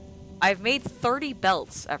 I've made 30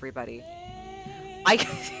 belts, everybody.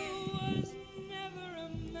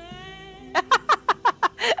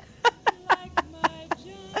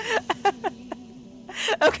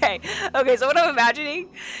 Okay, so what I'm imagining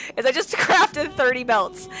is I just crafted 30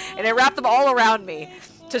 belts and I wrapped them all around me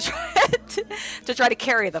to try to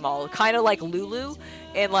carry them all, kind of like Lulu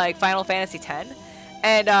in like Final Fantasy X,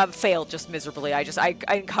 and failed just miserably. I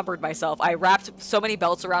encumbered myself. I wrapped so many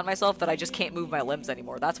belts around myself that I just can't move my limbs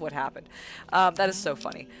anymore. That's what happened. That is so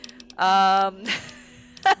funny.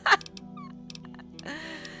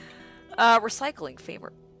 Recycling,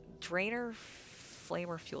 drainer,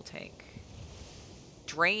 flamer, fuel tank.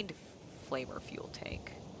 Drained flamer fuel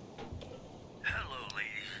tank. Hello,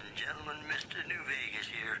 ladies and gentlemen. Mr. New Vegas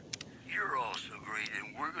here.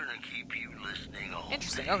 gonna keep you listening all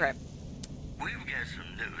Interesting. day. Okay. We've got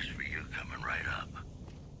some news for you coming right up.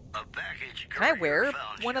 A package Can I wear courier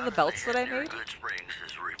found one of the shot belts in that I near made? Good Springs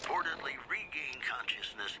has reportedly regained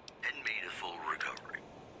consciousness and made a full recovery.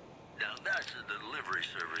 Now that's a delivery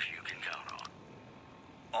service you can count on.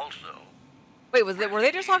 Also, Wait, were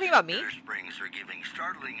they just talking about me? Good Springs are giving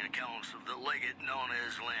startling accounts of the legate known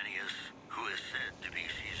as Lannius, who is said to be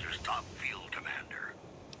Caesar's top field commander.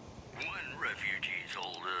 One refugee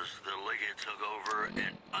told us the legate took over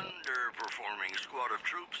an underperforming squad of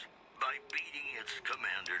troops by beating its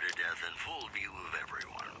commander to death in full view of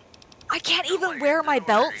everyone. I can't The even legate wear my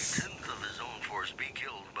then ordered belts. A tenth of his own force be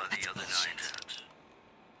killed by the other bullshit. 9/10.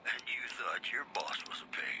 And you thought your boss was a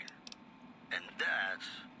pain. And that's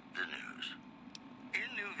the news. In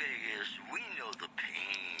New Vegas, we know the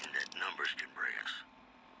pain that numbers can bring us.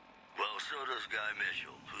 Well, so does Guy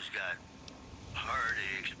Mitchell, who's got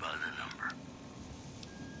heartaches by the number.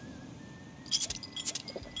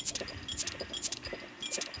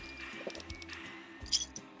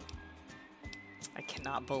 I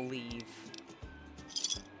cannot believe.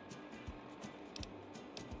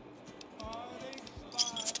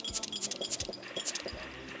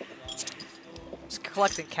 Just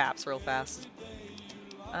collecting caps real fast.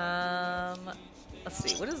 Let's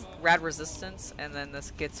see. What is rad resistance? And then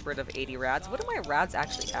this gets rid of 80 rads. What are my rads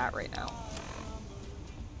actually at right now?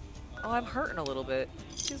 Oh, I'm hurting a little bit.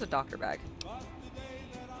 Here's a doctor bag.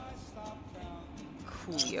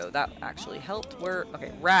 Coolio. That actually helped. Where?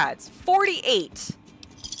 Okay, rads. 48.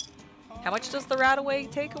 How much does the rad away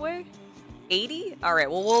take away? 80? All right.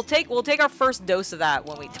 Well, we'll take our first dose of that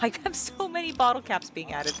when we. I have so many bottle caps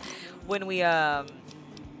being added. When we I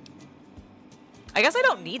guess I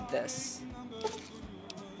don't need this.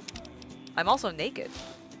 I'm also naked.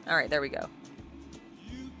 All right, there we go.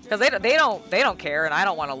 Because they don't care, and I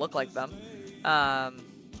don't want to look like them. Aha!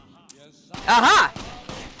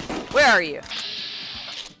 Where are you?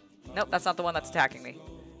 Nope, that's not the one that's attacking me.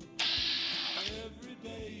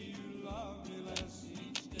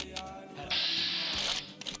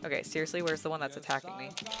 Okay, seriously, where's the one that's attacking me?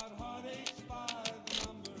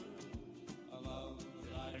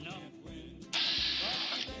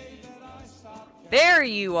 There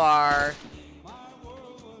you are.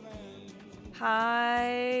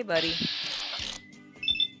 Hi, buddy.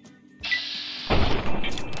 I'm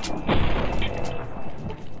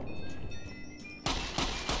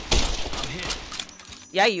hit.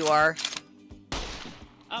 Yeah, you are.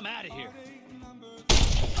 I'm out of here.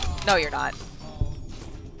 No, you're not.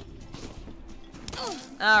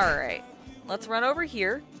 Alright. Let's run over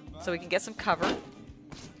here so we can get some cover.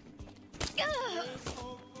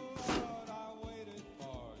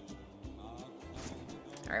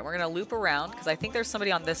 Alright, we're gonna loop around because I think there's somebody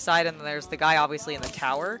on this side and then there's the guy obviously in the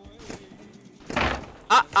tower.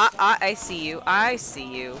 I see you. I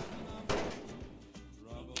see you.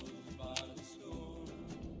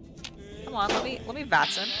 Come on, let me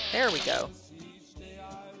vats him. There we go.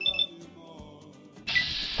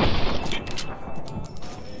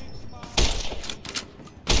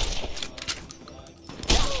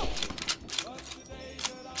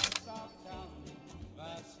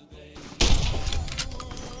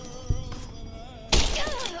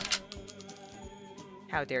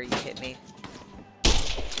 How dare you hit me?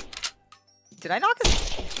 Did I knock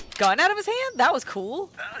his gun out of his hand? That was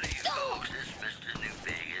cool. Howdy, folks. It's Mr. New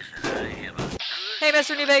Vegas, and I have a good Hey,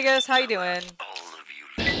 Mr. New Vegas, how you doing? all of you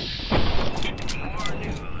listening. More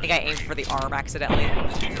news. I think I aimed for the arm accidentally.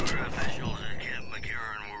 Secure officials at Camp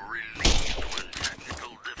McCarran were relieved when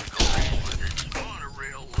technical difficulties with its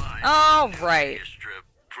monorail line. All right. Strip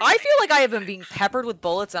I feel like I have been being peppered with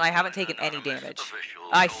bullets and I haven't taken any damage.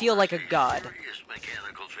 I feel like a god. serious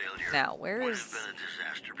mechanical failure Now, where would is... have been a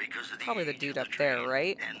disaster because of the Probably the age dude of up there, train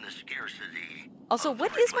right? and the scarcity Also, of what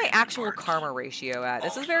is my replacement actual parts. karma ratio at?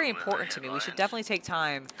 This is very important to me. We should definitely take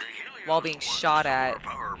time The Helios while being 1 shot at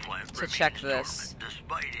solar power plant to remains check this. dormant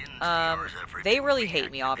despite NCR's effort They to really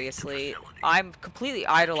hate me, reactivate the obviously. facility. I'm completely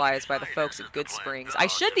idolized by the folks at Good Springs. I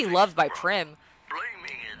should be loved by Prim.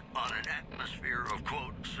 Blaming it on an atmosphere of,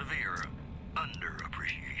 quote, severe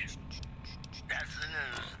underappreciation. That's the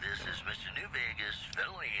news. This is Mr. New Vegas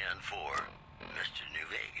filling in for Mr. New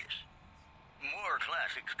Vegas. More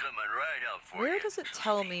classics coming right up for you. Where does it so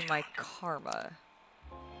tell stay me my tuned. karma?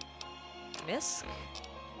 Misk?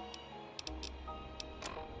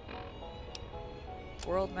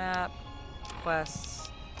 World map, quests,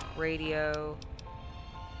 radio.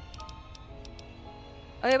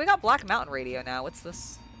 Oh yeah, we got Black Mountain Radio now. What's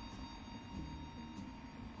this?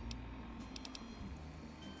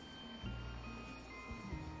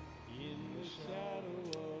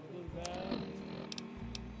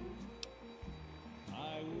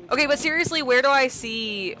 Okay, but seriously, where do I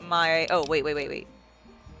see my... Oh, wait.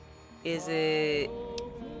 Is it...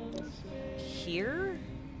 here?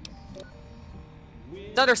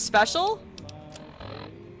 It's under special?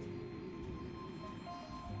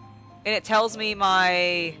 And it tells me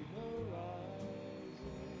my...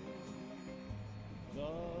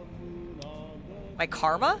 my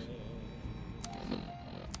karma?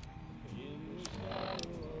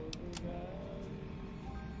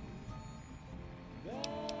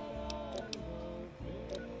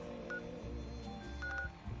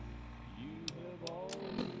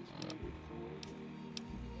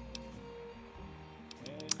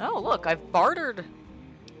 Oh, look, I've bartered.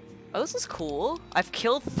 Oh, this is cool. I've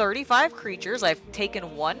killed 35 creatures. I've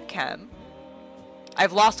taken 1 chem.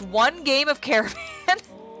 I've lost 1 game of caravan. Yeah,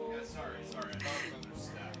 sorry. I thought it was under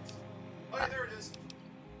stats. Oh, yeah, there it is.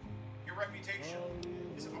 Your reputation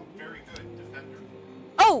is a very good defender.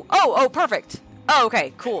 Oh, perfect. Oh,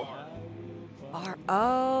 okay, cool.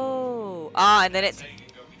 And then it's... So you can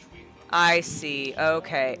go between them. I see.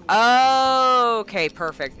 Okay. Okay,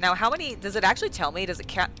 perfect. Now, how many... Does it actually tell me? Does it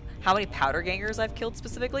count how many powder gangers I've killed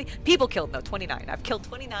specifically? People killed. No, 29. I've killed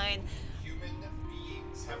 29. Human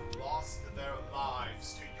beings have lost their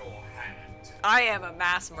lives to your hand. I am a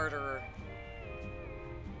mass murderer.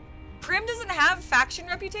 Prim doesn't have faction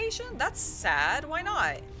reputation? That's sad. Why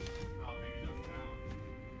not? Not big enough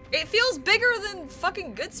now. It feels bigger than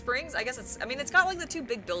fucking Good Springs. I guess it's... I mean, it's got like the 2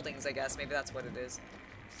 big buildings, I guess. Maybe that's what it is.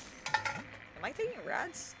 Am I taking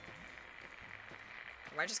rads?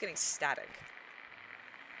 Or am I just getting static?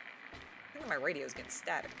 I think my radio's getting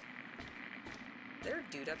static. Is there a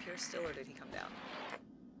dude up here still, or did he come down?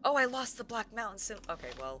 Oh, I lost the Black Mountain sim.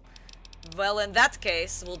 Okay, well... Well, in that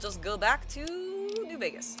case, we'll just go back to New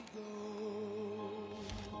Vegas.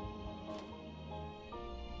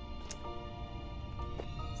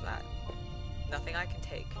 What's that? Nothing I can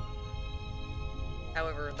take.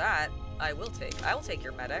 However, that I will take. I will take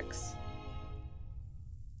your Med-X.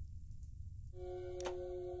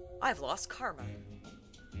 I've lost karma.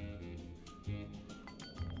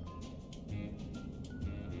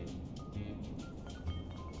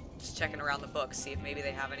 Just checking around the books, see if maybe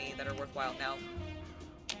they have any that are worthwhile. Now, are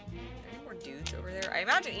there any more dudes over there? I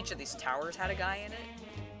imagine each of these towers had a guy in it.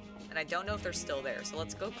 And I don't know if they're still there, so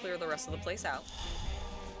let's go clear the rest of the place out.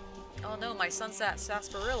 Oh no, my Sunset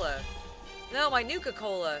Sarsaparilla. No, my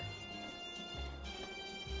Nuka-Cola.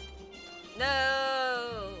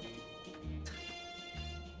 No!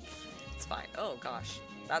 It's fine. Oh gosh.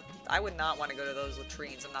 I would not want to go to those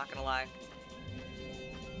latrines, I'm not gonna lie.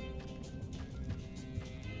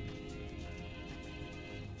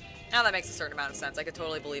 Now that makes a certain amount of sense. I could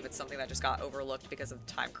totally believe it's something that just got overlooked because of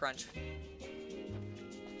time crunch.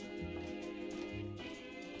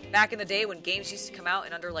 Back in the day when games used to come out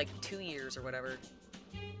in under like 2 years or whatever.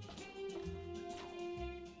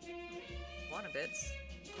 Bits.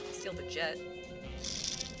 Steal the jet.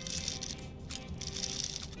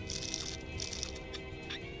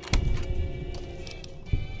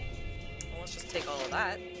 Well, let's just take all of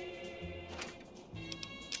that.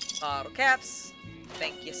 Bottle caps.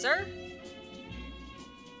 Thank you, sir.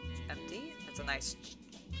 It's empty. That's a nice,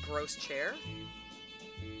 gross chair.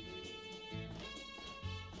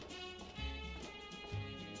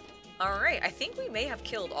 Alright, I think we may have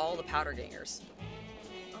killed all the powder gangers.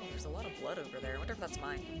 Oh, there's a lot of blood over there. I wonder if that's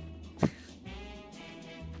mine.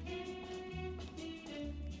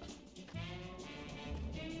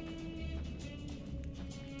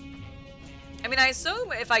 I mean, I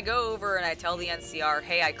assume if I go over and I tell the NCR,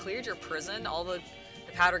 hey, I cleared your prison, all the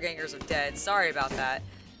powder gangers are dead. Sorry about that.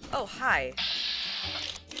 Oh, hi.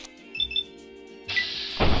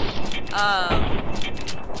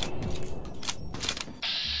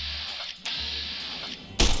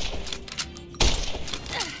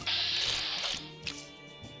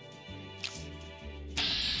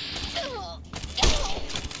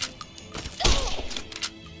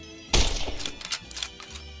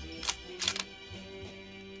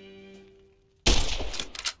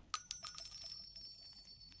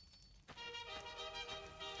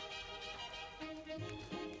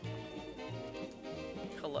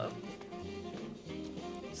 Hello?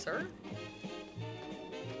 Sir?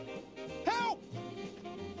 Help!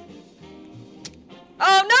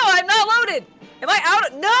 Oh no, I'm not loaded! Am I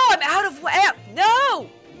out of- No, I'm out of- No!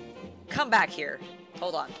 Come back here.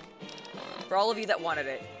 Hold on. For all of you that wanted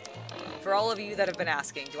it. For all of you that have been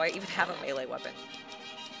asking, do I even have a melee weapon?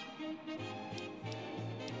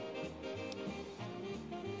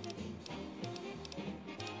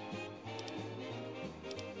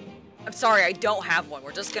 I'm sorry, I don't have one.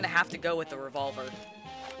 We're just gonna have to go with the revolver.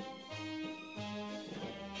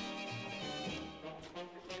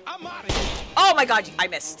 I'm out of here. Oh my god, I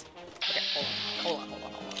missed. Okay, hold on.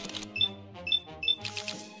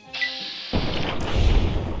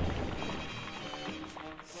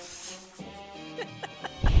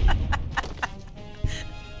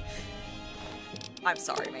 I'm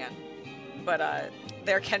sorry, man. But,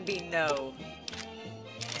 there can be no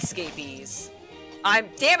escapees.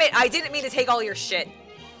 Damn it! I didn't mean to take all your shit.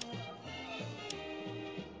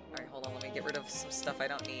 Alright, hold on. Let me get rid of some stuff I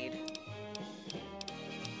don't need.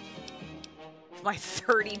 My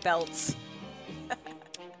 30 belts. No,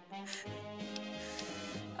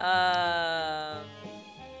 I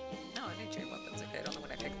need chain weapons. Okay, I don't know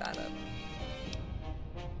when I picked that up.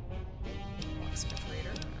 Locksmith Raider.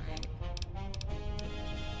 Alright.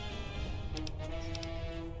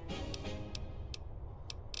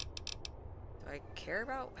 Do I care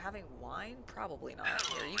about having wine? Probably not.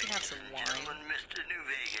 Here, you can have some wine. Gentlemen, Mr. New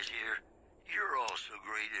Vegas here. You're all so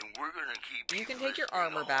great, and we're gonna keep You can take your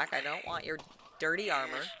armor back. I don't want your dirty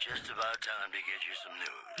armor. It's just about time to get you some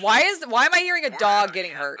news. Why am I hearing a dog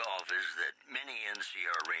getting hurt? Golf is that many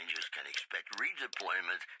NCR rangers can expect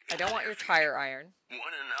redeployment. I don't want your tire iron.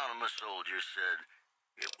 One anonymous soldier said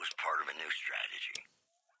it was part of a new strategy.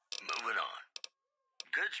 Moving on.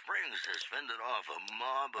 Good Springs has fended off a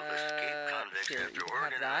mob of escaped convicts here, after you can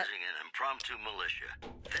have that. organizing an impromptu militia.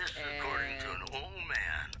 This, according to an old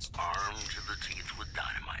man armed to the teeth with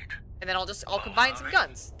dynamite. And then I'll combine some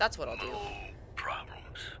guns. That's what I'll do. No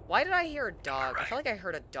problems. Why did I hear a dog? I felt like I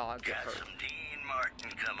heard a dog get Got hurt. some Dean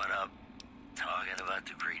Martin coming up, talking about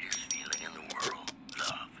the greatest feeling in the world,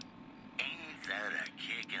 love. Ain't that a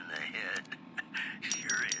kick in the head?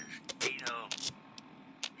 Sure is. You know,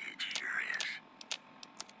 it sure is.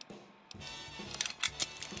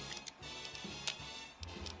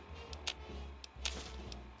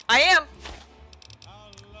 I am!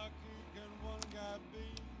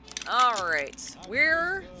 Alright,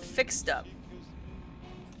 we're fixed up.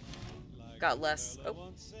 Got less. Oh.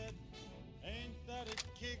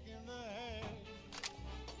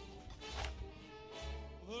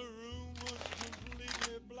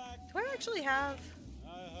 Do I actually have...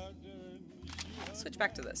 Switch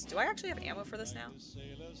back to this. Do I actually have ammo for this now?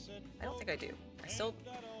 I don't think I do. I still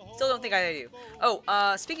don't think I do.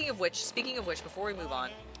 Oh, speaking of which, before we move on,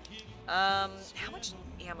 how much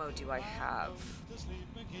ammo do I have?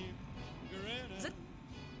 Does it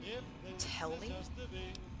tell me?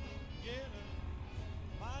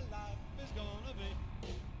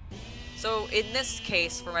 So in this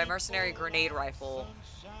case, for my mercenary grenade rifle,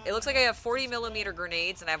 it looks like I have 40mm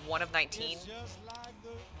grenades and I have one of 19.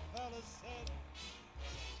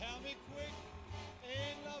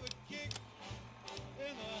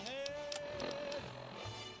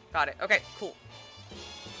 Got it. Okay, cool.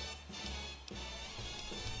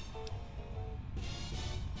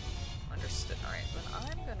 Understood. Alright, then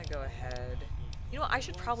I'm gonna go ahead. You know what? I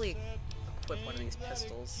should probably equip one of these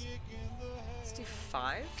pistols. Let's do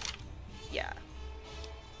 5? Yeah.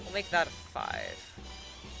 We'll make that a 5.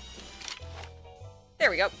 There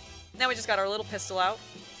we go. Now we just got our little pistol out.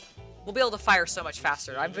 We'll be able to fire so much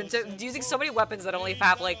faster. I've been using so many weapons that only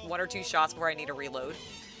have like 1 or 2 shots before I need to reload.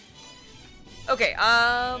 Okay,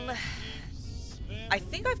 I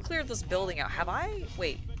think I've cleared this building out. Have I?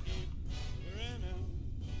 Wait.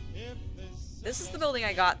 This is the building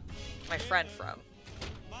I got my friend from.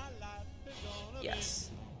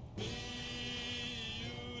 Yes.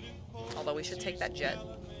 Although we should take that jet.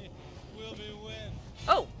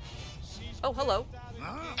 Oh! Oh, hello.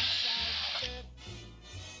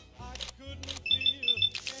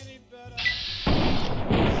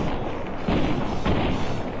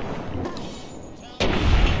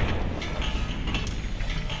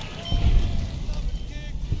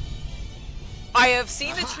 I have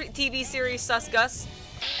seen the TV series Sus Gus,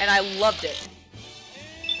 and I loved it.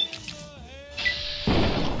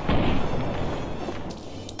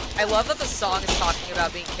 I love that the song is talking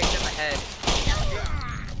about being kicked in the head.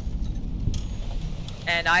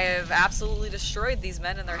 And I have absolutely destroyed these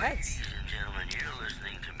men in their heads. Ladies and gentlemen, you're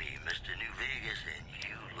listening to me, Mr. New Vegas, and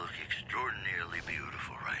you look extraordinarily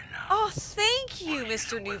beautiful right now. Oh, thank you,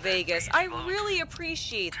 Mr. New Vegas. I really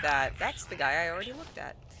appreciate that. That's the guy I already looked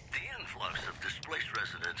at. The influx of displaced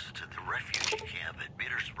residents to the refugee camp at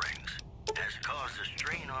Bitter Springs has caused a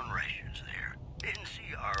strain on rations there.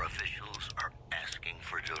 NCR officials are asking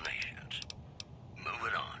for donations.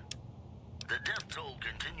 Moving on. The death toll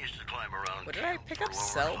continues to climb around. What did I pick up?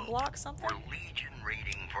 Cell block something? Where Legion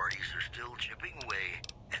raiding parties are still chipping away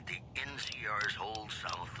at the NCR's hold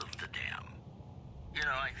south of the dam. You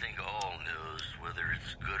know, I think all news, whether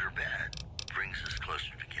it's good or bad, brings us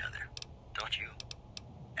closer together. Don't you?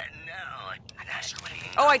 And now,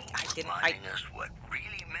 Oh, I didn't. reminding us what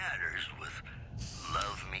really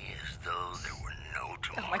love me as though there were no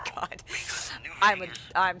tomorrow. Oh my god. Because New Vegas,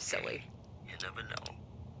 I'm silly. you never know.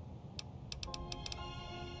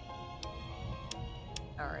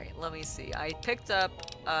 Alright, let me see. I picked up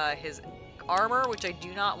his armor, which I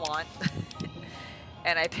do not want.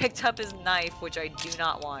 And I picked up his knife, which I do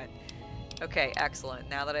not want. Okay, excellent.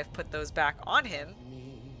 Now that I've put those back on him,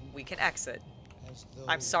 we can exit.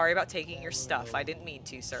 I'm sorry about taking your stuff. I didn't mean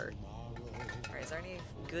to, sir. Alright, is there any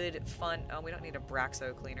good, fun... Oh, we don't need a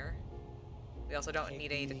Braxo cleaner. We also don't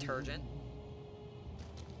need any detergent.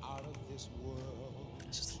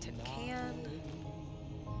 It's just a tin can.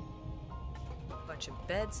 A bunch of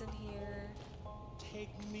beds in here.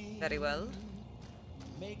 Very well.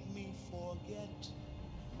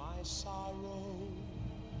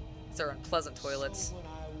 These are unpleasant toilets.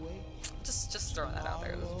 Just throwing that out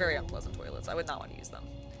there. Those very unpleasant toilets. I would not want to use them.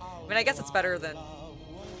 I mean, I guess it's better than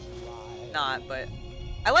not, but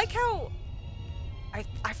I like how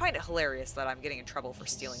I find it hilarious that I'm getting in trouble for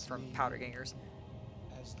stealing from powder gangers.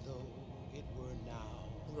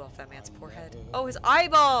 Ooh, off that man's poor head. Oh, his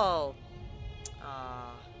eyeball!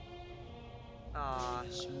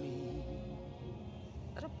 Is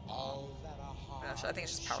that a bomb? Gosh, I think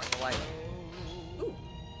it's just powering the light. Ooh,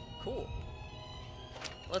 cool.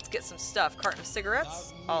 Let's get some stuff. Carton of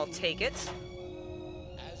cigarettes. I'll take it.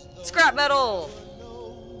 Scrap metal!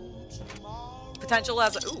 Potential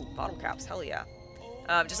as a... Ooh, bottle caps. Hell yeah.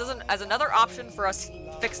 Just as another option for us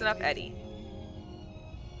fixing up Eddie.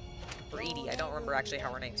 Or Edie. I don't remember actually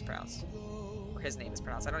how her name's pronounced. Or his name is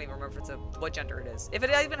pronounced. I don't even remember if it's what gender it is. If it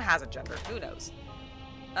even has a gender. Who knows?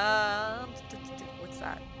 What's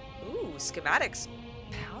that? Ooh, schematics.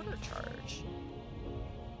 Powder charge.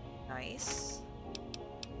 Nice.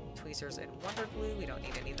 Tweezers and wonder glue. We don't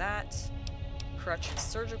need any of that. Crutch and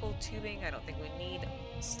surgical tubing. I don't think we need.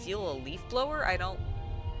 Steal a leaf blower? I don't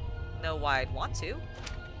know why I'd want to.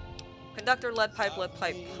 Conductor, lead pipe,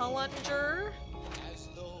 plunger.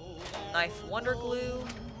 Knife, wonder glue.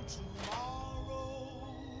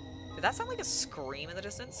 Did that sound like a scream in the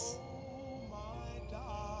distance?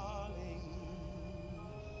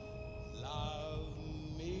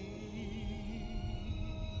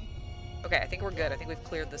 Okay, I think we're good. I think we've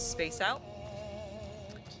cleared this space out.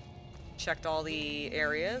 Checked all the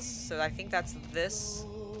areas. So I think that's this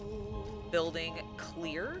building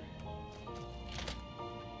clear.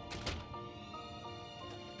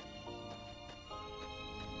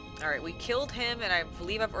 Alright, we killed him, and I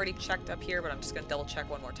believe I've already checked up here, but I'm just going to double check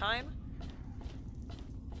one more time.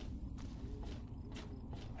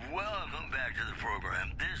 Welcome back to the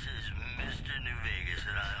program. This is Mr. New Vegas,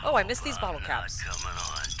 and I missed these bottle caps. Coming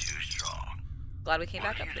on too strong. Glad we came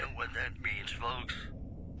back up You here. know what that means, folks?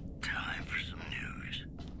 Time for some news.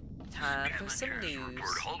 Time for some Scavengers news.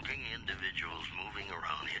 report hulking individuals moving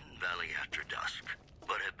around Hidden Valley after dusk,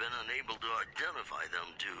 but have been unable to identify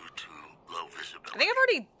them due to low visibility. I think I've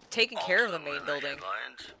already taken care of the main building.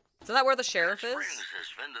 Isn't that where the sheriff is? Springs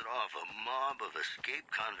has fended off a mob of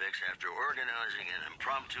escaped convicts after organizing an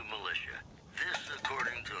impromptu militia. This,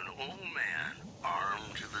 according to an old man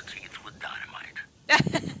armed to the teeth with dynamite.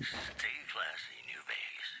 Stay classy, New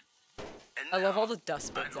Vegas. And I love now, all the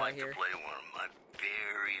dustbins I'd like out here. to play one of my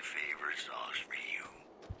very favorite songs for you.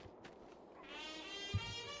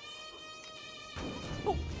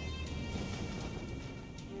 Oh.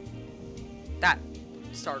 That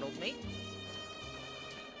startled me.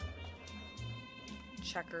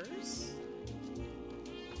 Checkers.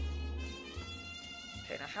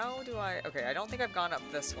 Okay, now how do I... Okay, I don't think I've gone up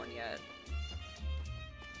this one yet.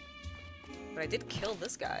 But I did kill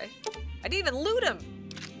this guy. I didn't even loot him!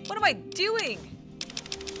 What am I doing?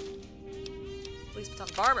 Police baton,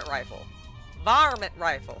 varmint rifle. Varmint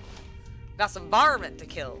rifle. Got some varmint to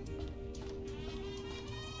kill.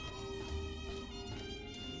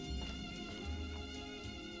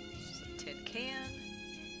 Some tin can.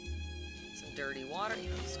 Some dirty water.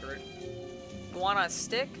 Screw it. Go on a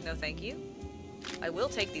stick? No, thank you. I will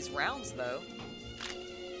take these rounds, though.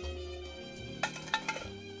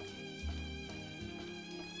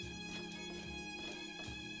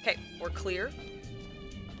 Okay, we're clear.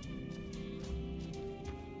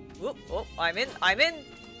 Whoop, oh, I'm in. I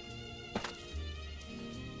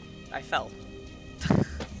fell. Have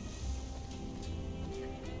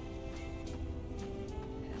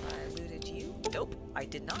I looted you? Nope, I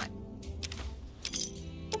did not.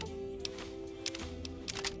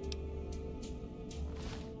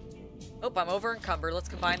 Oh, I'm over encumbered. Let's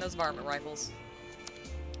combine those varmint rifles.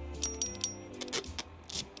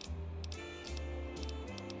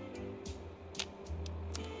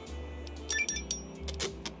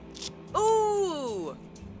 Ooh!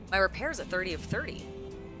 My repair's at 30 of 30.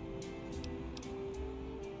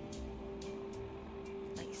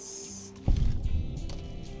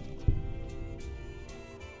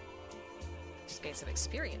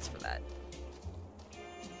 experience for that.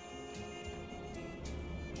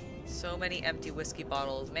 So many empty whiskey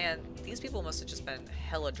bottles. Man, these people must have just been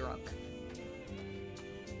hella drunk.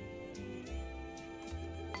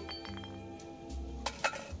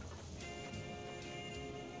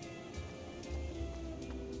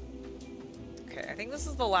 Okay, I think this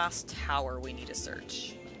is the last tower we need to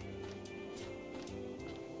search.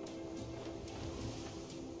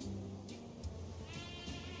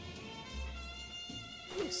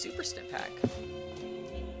 Ooh, super stim pack.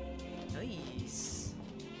 Nice.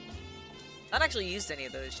 Not actually used any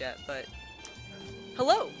of those yet, but...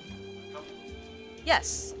 Hello!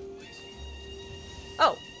 Yes.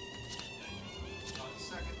 Oh.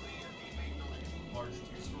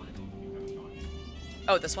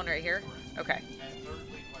 Oh, this one right here? Okay. And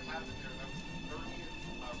thirdly, what happened there, that was the 30th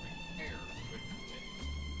repair equipment.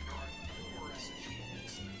 There are numerous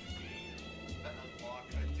achievements in the game that unlock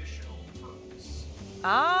additional perks.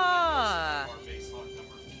 Ah! Are based on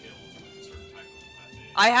number of kills with a certain type of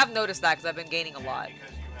weapon. I have noticed that because I've been gaining a lot. And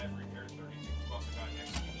because you have repaired 30 things, you've also got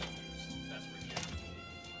XP boost. That's where you get.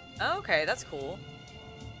 Oh, okay, that's cool.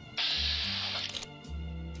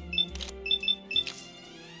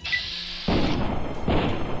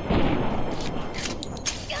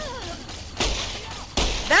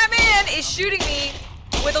 That man is shooting me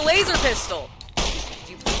with a laser pistol. Could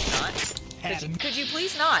you please not? Could you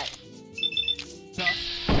please not?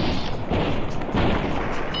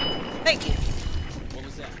 Thank you. What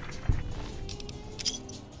was that?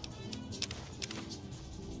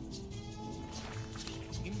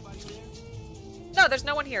 No, there's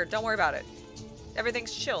no one here. Don't worry about it.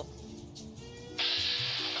 Everything's chill.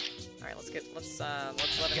 All right, let's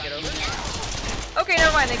let him get over. Okay,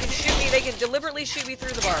 never mind. They can shoot me. They can deliberately shoot me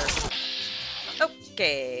through the bars.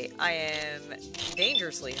 Okay, I am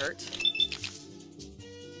dangerously hurt.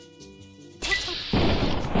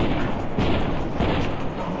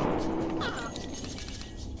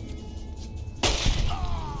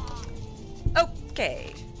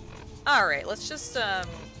 Okay. All right, let's just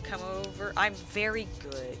come over. I'm very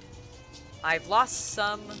good. I've lost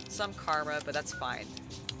some karma, but that's fine.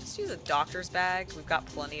 Let's use a doctor's bag. We've got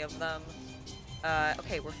plenty of them.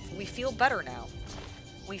 Okay, we feel better now.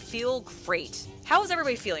 We feel great. How is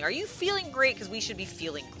everybody feeling? Are you feeling great? Because we should be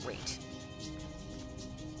feeling great.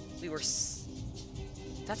 We were...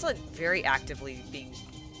 That's a very actively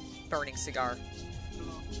burning cigar.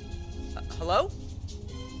 Hello?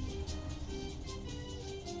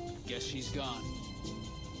 Guess she's gone.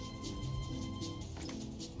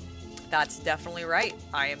 That's definitely right.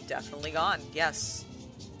 I am definitely gone. Yes.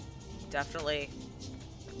 Definitely.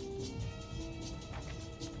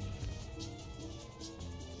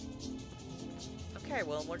 Okay,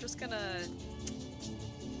 well, we're just gonna...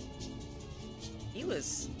 He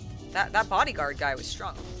was... That bodyguard guy was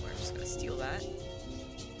strong. We're just gonna steal that.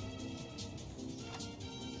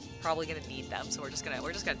 Probably gonna need them, so we're just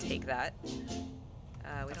gonna take that.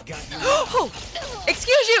 We don't... Oh!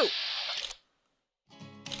 Excuse you!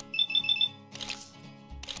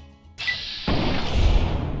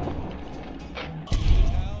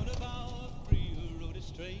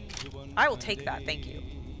 I will take that, thank you.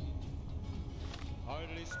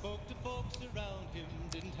 Hardly spoke to folks around him,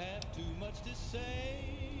 didn't have too much to say.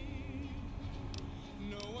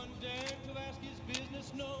 No one dared to ask his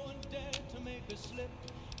business, no one dared to make a slip.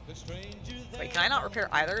 The stranger there. Wait, can I not repair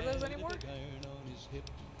either of those anymore? Big iron on his hip,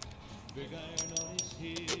 big iron on his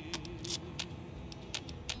hip.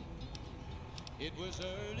 It was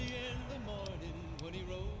early in the morning when he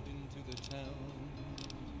rode into the town.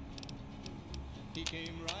 He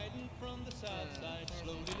came riding from the south side,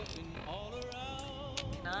 slowly looking all around.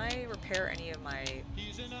 Can I repair any of my...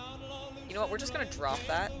 You know what, we're just gonna drop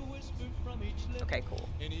that. Okay, cool.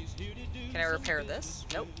 Can I repair this?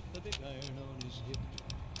 Nope.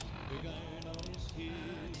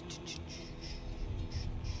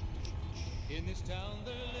 In this town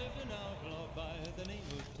there lived an outlaw by the name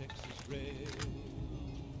of Texas Red.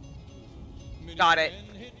 Got it.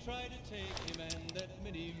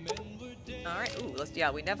 Alright, ooh,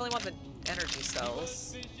 we definitely want the energy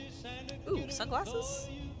cells. Ooh, sunglasses?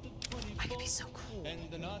 I could be so cool.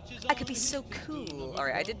 I could be so cool.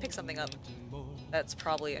 Alright, I did pick something up that's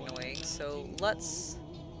probably annoying, so let's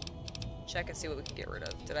check and see what we can get rid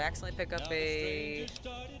of. Did I accidentally pick up a...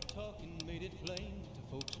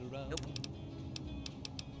 Nope.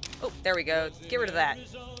 Oh, there we go. Get rid of that.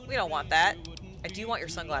 We don't want that. I do want your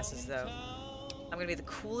sunglasses, though. I'm gonna be the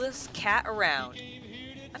coolest cat around.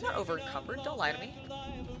 I'm not over encumbered, don't lie to me.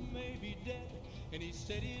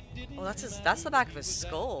 Oh, that's the back of his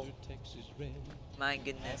skull. My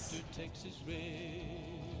goodness.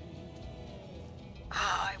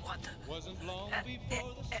 I want the... Wasn't long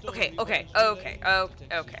before the Okay, story okay, was okay, to let okay,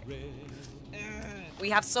 the okay. text read. We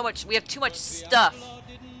have so much, we have too much But the stuff. outlaw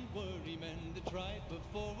didn't worry men that tried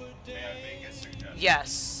before a May I day. make a suggestion?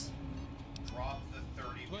 Yes. Drop the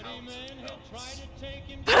 30 20 pounds men of had tried belts. to take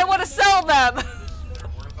him But I want to sell them! They're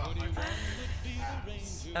worth 100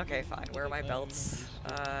 pounds. Okay, fine. Where are my belts?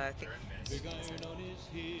 I think... They're in Big this. iron on his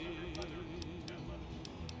hip.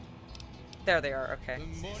 There they are, okay.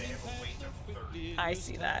 They have a weight of 30. I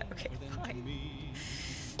see that. Okay, fine.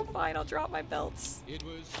 Fine, I'll drop my belts. It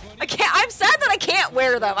was I can't, I'm sad that I can't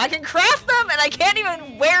wear them. I can craft them and I can't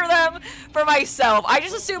even wear them for myself. I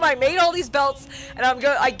just assume I made all these belts and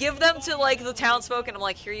I give them to like the townsfolk and I'm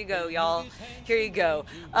like, here you go, y'all. Here you go.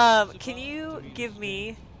 Can you give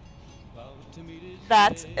me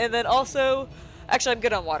that? And then also, actually I'm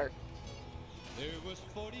good on water. There was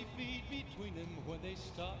 40 feet between them when they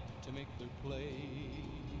stopped to make their play.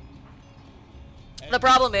 The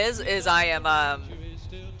problem is I am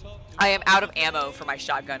out of ammo for my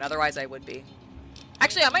shotgun. Otherwise, I would be.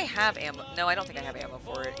 Actually, I might have ammo. No, I don't think I have ammo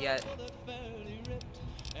for it yet.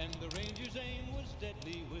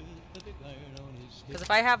 Because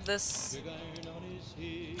if I have this,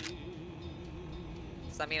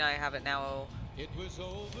 does that mean I have it now?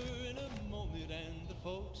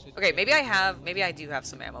 Okay, maybe I do have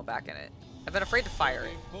some ammo back in it. I've been afraid to fire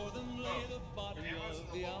it.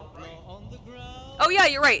 Oh yeah,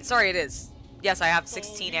 you're right. Sorry, it is. Yes, I have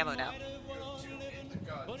 16 ammo now.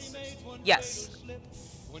 Yes.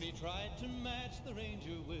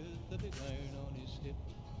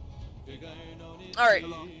 Alright.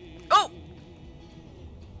 Oh!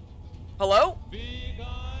 Hello?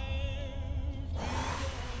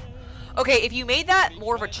 Okay, if you made that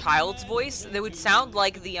more of a child's voice, that would sound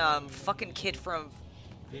like the fucking kid from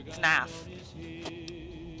FNAF.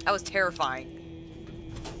 That was terrifying.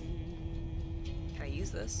 Can I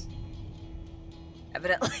use this?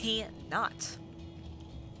 Evidently not.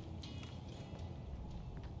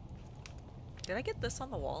 Did I get this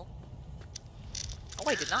on the wall? Oh,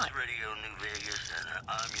 I did not. This is Radio New Vegas, and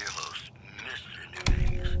I'm your host, Mr. New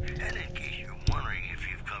Vegas. And in case you're wondering if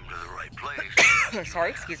you've come to the right place, Sorry,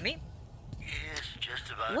 excuse me. it's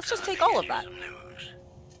just about Let's just time take to all give of that. you some news.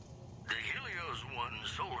 The Helios 1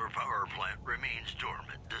 solar power plant remains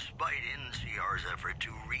dormant despite NCR's effort to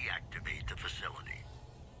reactivate the facility.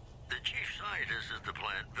 The chief scientist at the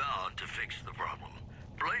plant vowed to fix the problem,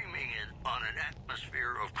 blaming it on an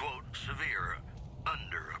atmosphere of, quote, severe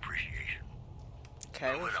underappreciation.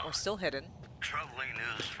 Okay, we're still hidden. Troubling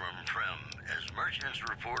news from Prem as merchants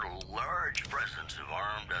report a large presence of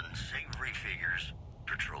armed, unsavory figures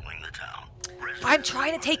patrolling the town. I'm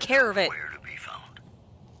trying to take care of it. Where to be found.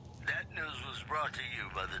 That news was brought to you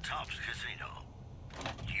by the Tops Casino.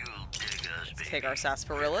 You'll dig us, baby. Take our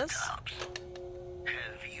sarsaparillas. Tops.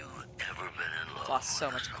 Have you ever been in love Lost so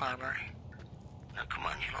with a much karma. celebrity? Now come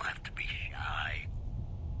on, you don't have to be shy.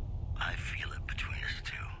 I feel it between us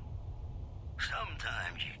two.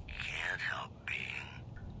 Sometimes you can't help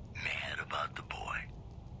being mad about the boy.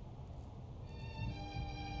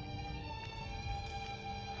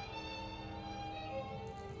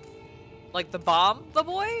 Like the bomb, the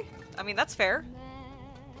boy? I mean, that's fair.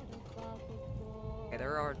 Okay,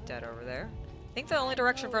 there are dead over there. I think the only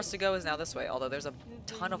direction for us to go is now this way, although there's a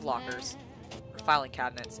ton of lockers. Or filing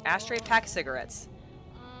cabinets. Ashtray, pack of cigarettes.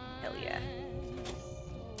 Hell yeah.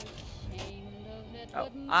 Oh,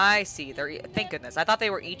 I see. They're thank goodness. I thought they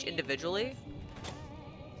were each individually.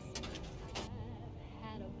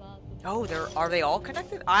 Oh, are they all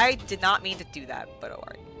connected? I did not mean to do that, but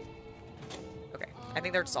alright. Okay, I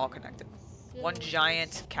think they're just all connected. One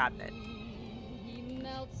giant cabinet.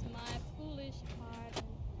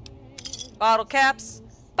 Bottle caps!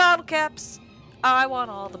 Bottle caps! I want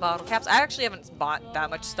all the bottle caps. I actually haven't bought that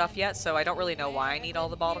much stuff yet, so I don't really know why I need all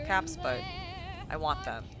the bottle caps, but I want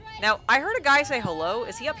them. Now, I heard a guy say hello.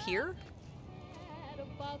 Is he up here?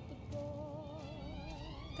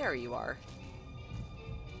 There you are.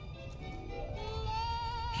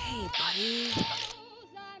 Hey, buddy.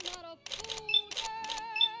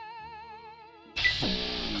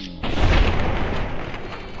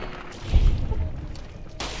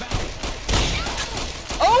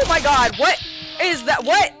 Oh my god, what is that?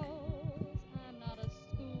 What?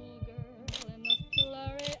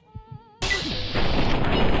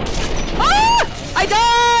 Ah! I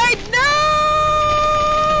died!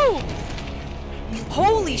 No!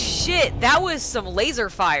 Holy shit, that was some laser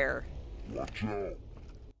fire. Watch out.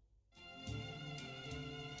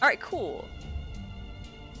 Alright, cool.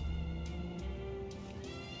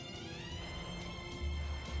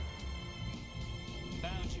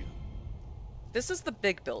 Found you. This is the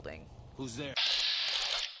big building. Who's there?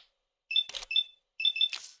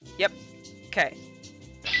 Yep. Okay.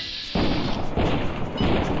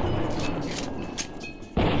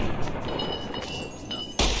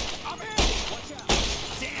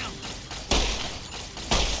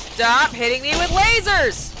 Stop hitting me with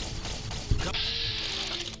lasers!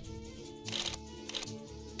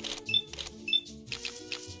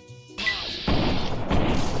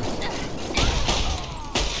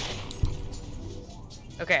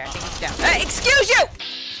 Okay, I think he's down. Excuse you!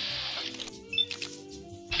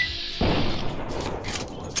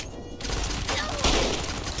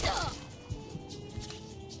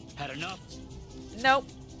 Had enough? Nope.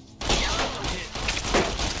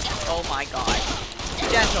 Oh my god.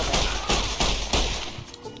 Gentlemen.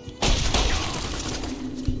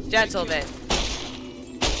 Gentlemen.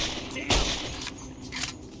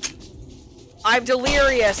 I'm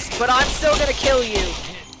delirious, but I'm still gonna kill you.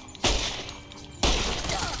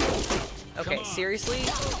 Okay, seriously?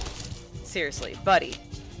 Seriously, buddy.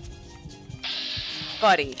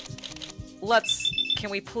 Buddy. Can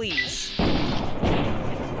we please?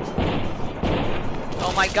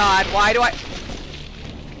 Oh my god, why do I...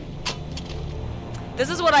 This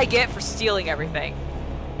is what I get for stealing everything.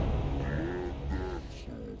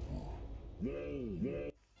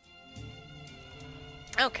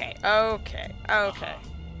 Okay, okay, okay.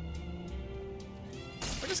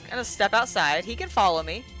 We're just gonna step outside. He can follow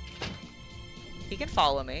me. He can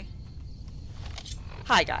follow me.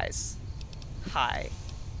 Hi, guys. Hi.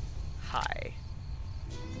 Hi.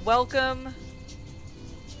 Welcome.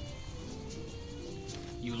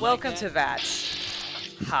 Welcome to VATS.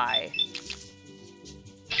 Hi.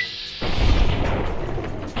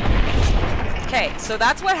 Okay, so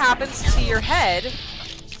that's what happens to your head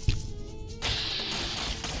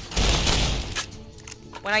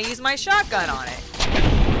when I use my shotgun on it.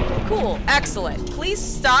 Cool, excellent. Please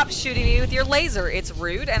stop shooting me with your laser. It's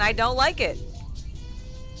rude and I don't like it.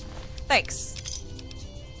 Thanks.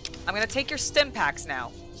 I'm gonna take your stim packs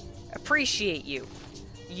now. Appreciate you.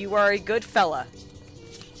 You are a good fella.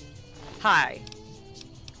 Hi.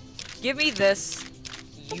 Give me this,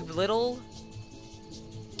 you little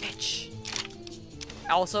bitch.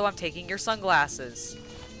 Also, I'm taking your sunglasses.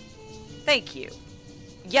 Thank you.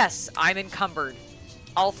 Yes, I'm encumbered.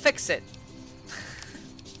 I'll fix it.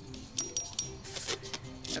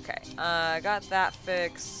 Okay, I got that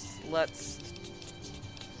fixed. Let's...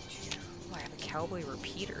 Oh, I have a cowboy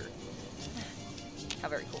repeater. How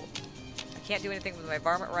very cool. I can't do anything with my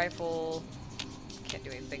varmint rifle. Can't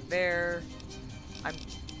do anything there.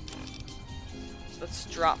 Let's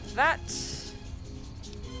drop that.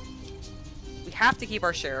 We have to keep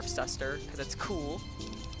our sheriff's duster, because it's cool.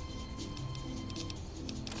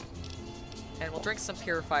 And we'll drink some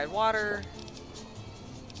purified water.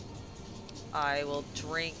 I will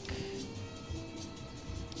drink...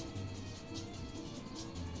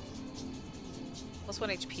 Plus 1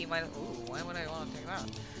 HP minus... Ooh, why would I want to take that?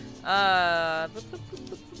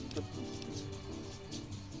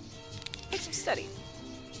 Make some steady.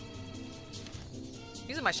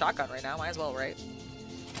 Using my shotgun right now, might as well, right?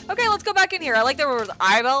 Okay, let's go back in here. I like there were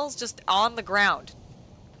eyeballs just on the ground.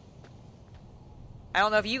 I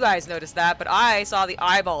don't know if you guys noticed that, but I saw the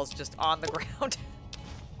eyeballs just on the ground.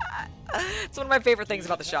 It's one of my favorite things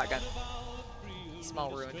about the shotgun.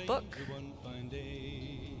 Small ruined book.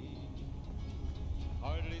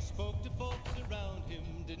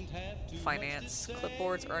 Finance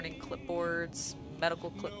clipboards, earning clipboards,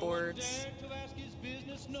 medical clipboards.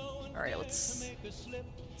 Alright, let's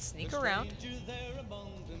sneak around.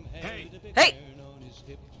 Hey! Hey!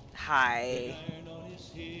 Hi.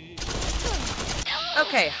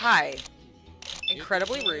 Okay, hi.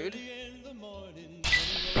 Incredibly rude.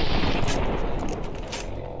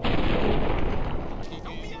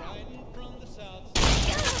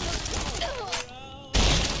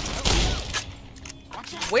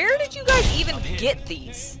 Where did you guys even get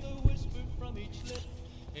these?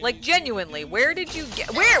 Like, genuinely, where did you get...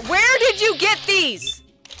 Where did you get these?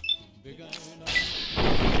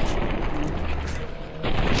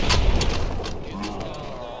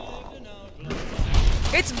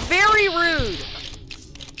 It's very rude.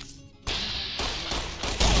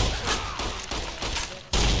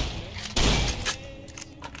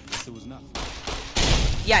 It was nothing.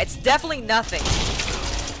 Yeah, it's definitely nothing.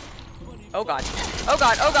 Oh god. Oh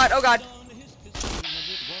god, oh god, oh god.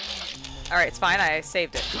 Alright, it's fine, I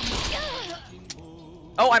saved it.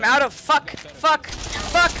 Oh, I'm out of fuck.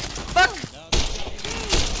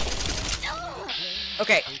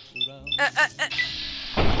 Okay.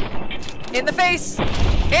 In the face!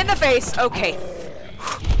 In the face! Okay.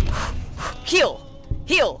 Heal!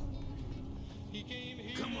 Heal!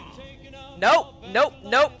 Nope!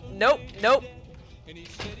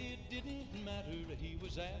 didn't matter, he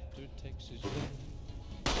was after Texas.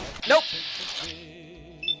 Nope.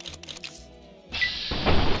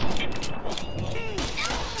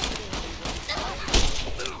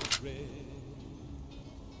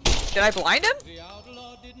 Did I blind him?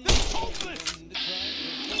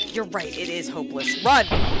 You're right, it is hopeless. Run!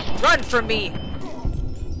 Run from me!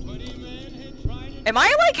 Am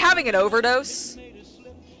I, like, having an overdose?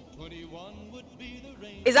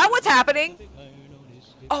 Is that what's happening?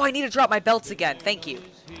 Oh, I need to drop my belts again. Thank you.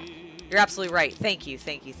 You're absolutely right. Thank you,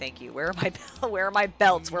 thank you, thank you. Where are my where are my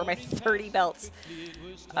belts? Where are my 30 belts?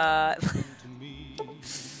 All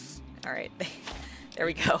right. There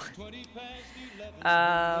we go.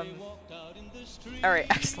 All right,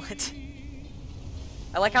 excellent.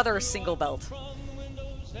 I like how they're a single belt.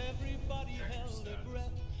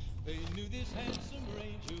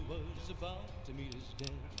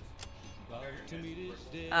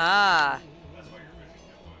 Ah.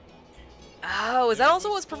 Oh, is that also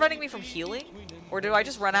what's preventing me from healing? Or do I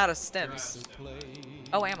just run out of stims?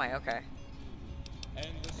 Oh, am I? Okay.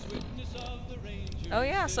 Oh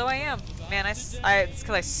yeah, so I am. Man, it's because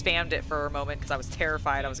I spammed it for a moment because I was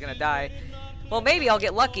terrified I was gonna die. Well, maybe I'll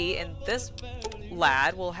get lucky and this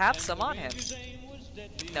lad will have some on him.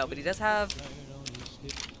 No, but he does have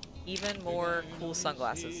even more cool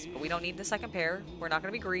sunglasses. But we don't need the second pair. We're not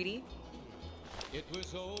gonna be greedy.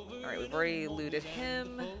 Alright, we've already looted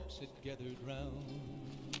him.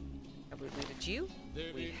 Have we looted you?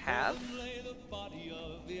 We have.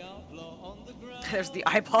 There's the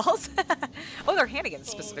eyeballs. Oh, they're Hannigan's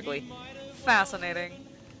specifically. Fascinating.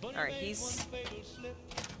 Alright, he's...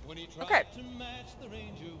 Okay.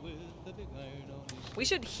 We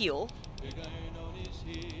should heal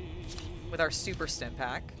with our super stim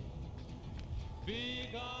pack.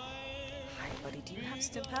 Hi, buddy. Do you have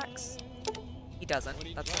stim packs? He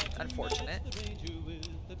doesn't. That's unfortunate.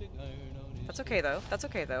 That's okay, though. That's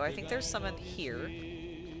okay, though. I think there's some in here.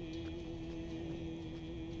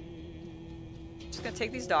 Just gonna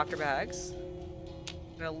take these doctor bags.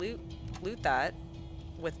 I'm gonna loot that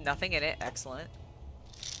with nothing in it. Excellent.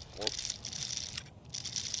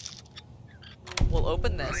 We'll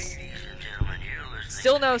open this.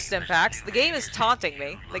 Still no stim packs. The game is taunting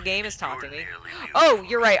me. The game is taunting me. Oh,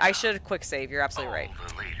 you're right. I should quick save. You're absolutely right.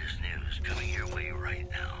 The latest news coming your way right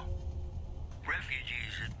now.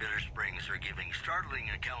 Refugees at Bitter Springs are giving startling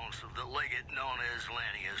accounts of the legate known as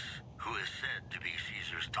Lanius, who is said to be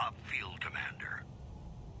Caesar's top field commander.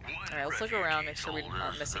 Alright, let's look around, make sure we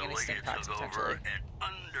aren't missing any stim packs potentially. An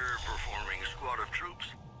underperforming squad of troops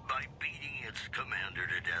by beating its commander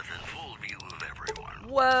to death in full view of everyone.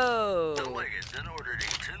 Whoa! The legate then ordered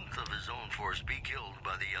a tenth of his own force be killed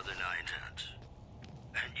by the other 9/10.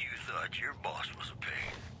 And you thought your boss was a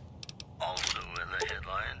pig. Also in the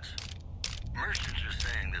headlines, merchants are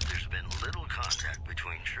saying that there's been little contact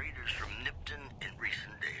between traders from Nipton in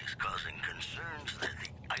recent days, causing concerns that the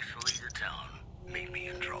isolated town may be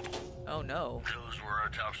in trouble. Oh no. Those were our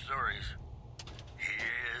top stories.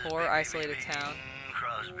 Here's Poor isolated town.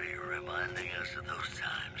 Crosby reminding us of those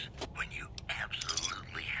times when you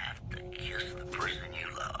absolutely have to kiss the person you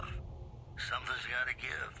love. Something's gotta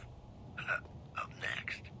give. Up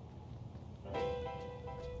next.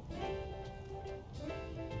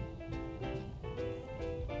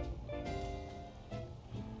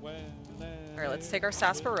 Alright, let's take our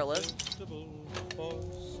sarsaparillas.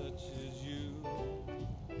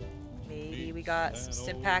 Maybe we got some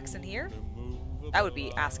stim packs in here? That would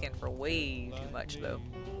be asking for way too much, though.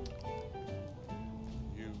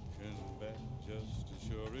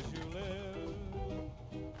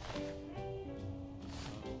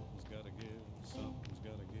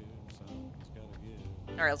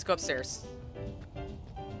 Alright, let's go upstairs.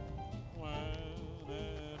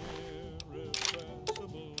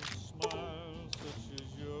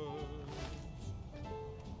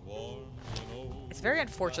 It's very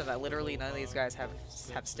unfortunate that literally none of these guys have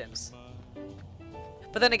stims.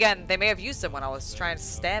 But then again, they may have used them when I was trying to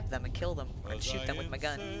stab them and kill them, or shoot them with my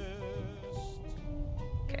gun.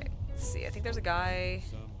 Okay, let's see. I think there's a guy.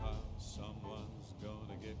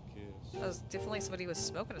 That was definitely somebody who was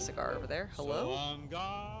smoking a cigar over there. Hello?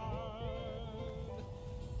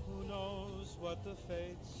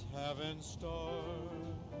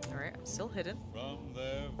 Alright, I'm still hidden.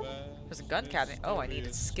 There's a gun cabinet. Oh, I need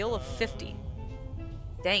a skill of 50.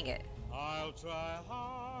 Dang it.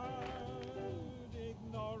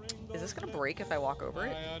 Is this gonna break if I walk over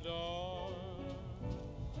it?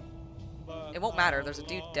 It won't matter. There's a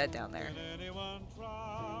dude dead down there.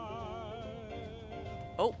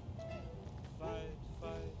 Oh.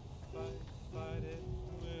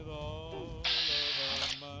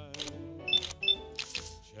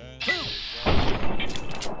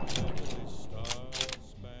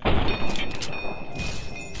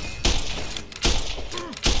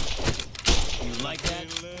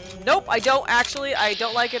 I don't actually. I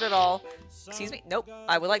don't like it at all. Excuse me. Nope.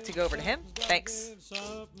 I would like to go over to him. Thanks.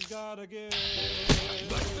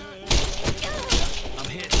 I'm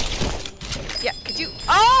hit. Yeah, could you?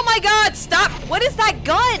 Oh my god, stop! What is that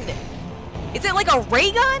gun? Is it like a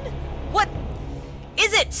ray gun? What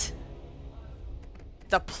is it?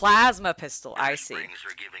 The plasma pistol, I see.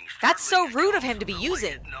 That's so rude of him to be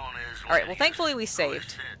using. Alright, well thankfully we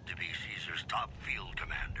saved.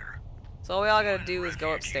 So all we all gotta do is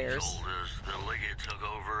go upstairs.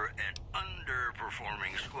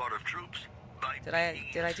 Did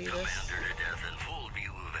I do this?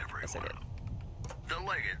 Yes, I did. The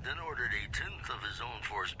legate then ordered a tenth of his own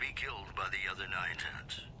force be killed by the other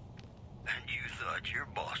 9/10. And you thought your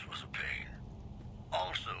boss was a pain.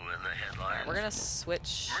 Also in the headlines, we're gonna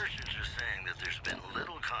switch. Merchants are saying that there's been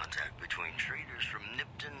little contact between traders from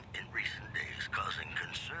Nipton in recent days, causing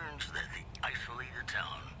concerns that the isolated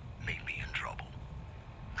town may be in trouble.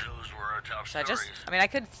 Those were our top stories. I mean, I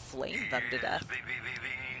could flame them to death.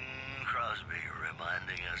 Bing Crosby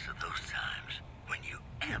reminding us of those times when you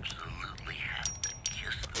absolutely have to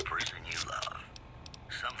kiss the person you love.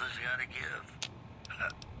 Something's gotta give.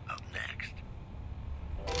 Up next.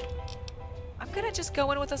 I'm gonna just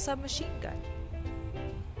go in with a submachine gun.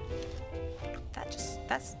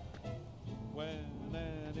 That's...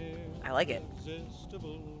 I like it.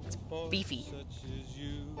 It's beefy.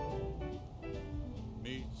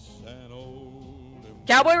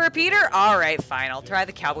 Cowboy repeater? Alright, fine. I'll try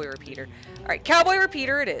the cowboy repeater. Alright, cowboy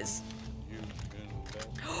repeater it is.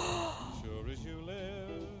 Oh,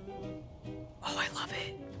 I love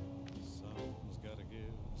it.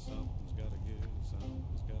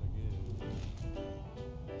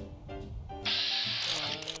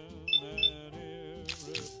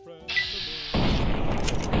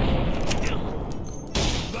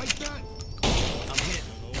 Like that? I'm hit.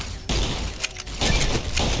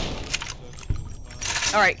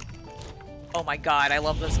 Alright. Oh my god, I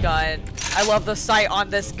love this gun. I love the sight on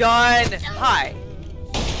this gun. Hi.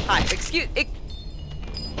 Hi. Excuse...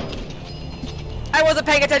 I wasn't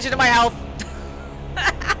paying attention to my health.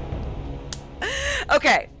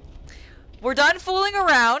 Okay. We're done fooling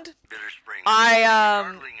around.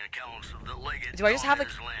 Do I just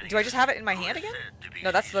have it in my hand again?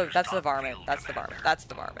 No, that's the varmint. That's the varmint. That's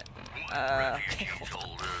the varmint. Okay, hold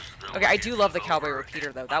on. Okay, I do love the cowboy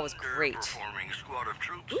repeater though. That was great.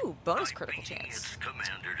 Ooh, bonus critical chance.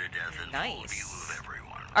 Nice.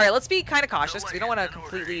 Alright, let's be kind of cautious because we don't want to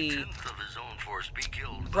completely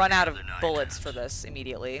run out of bullets for this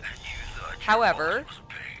immediately. However,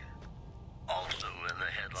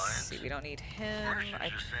 let's see, we don't need him. I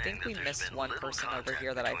think we missed one person over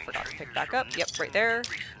here that I forgot to pick back up. Yep, right there.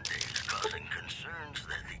 Causing concerns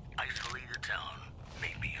that the isolated town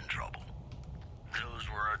may be in trouble. Those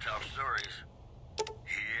were our top stories.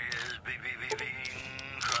 Here's Bing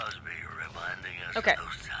Crosby reminding us of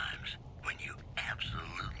those times when you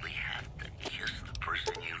absolutely have to kiss the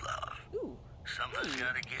person you love. Ooh. Something's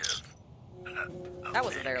gotta give. That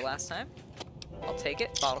wasn't there last time. I'll take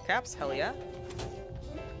it. Bottle caps, hell yeah.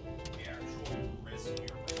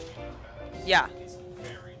 Yeah.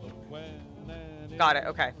 Got it,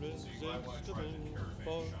 okay.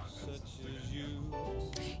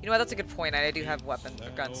 You know what, that's a good point. I do have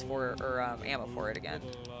guns for, or ammo for it again.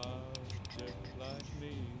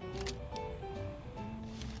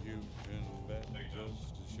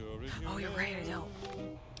 Oh, you're right, I don't.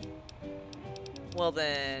 Well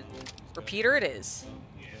then, repeater it is.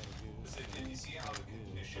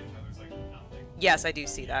 Yes, I do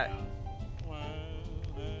see that.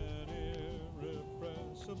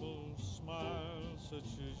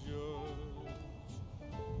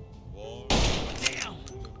 Damn.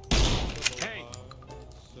 Hey.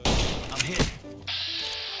 I'm hit.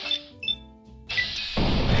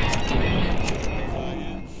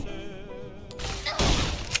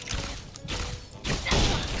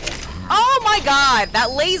 Oh my god!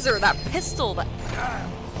 That laser, that pistol, that...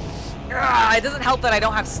 it doesn't help that I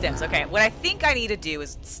don't have stims. Okay, what I think I need to do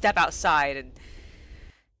is step outside and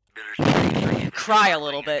cry a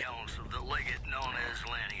little bit.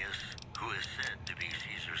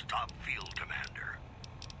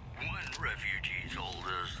 Refugee told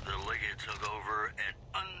us the legate took over an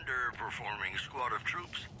underperforming squad of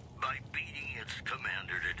troops by beating its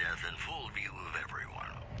commander to death in full view of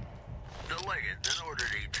everyone. The legate then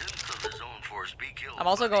ordered a tenth of his own force be killed. I'm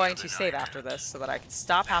also going to save after this so that I can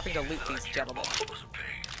stop having to loot these gentlemen.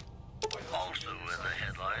 Also in the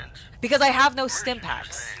headlines, because I have no stim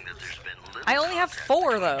packs. I only have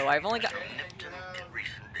 4 though. I've only got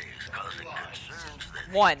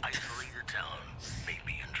one.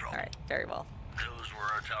 Alright, very well.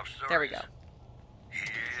 There we go.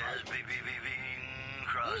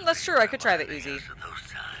 That's true. I could try the Uzi.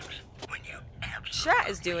 Chat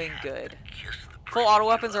is doing good. Full auto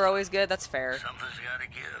weapons are always good. That's fair. Something's gotta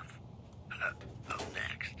give. Up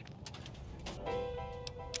next.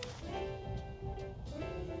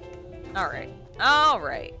 Alright.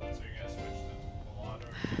 Alright. So you're gonna switch to the lot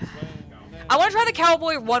I want to try the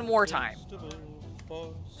cowboy one more time.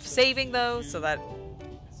 Saving those so that...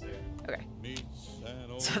 Okay.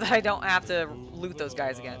 So that I don't have to loot those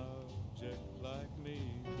guys again.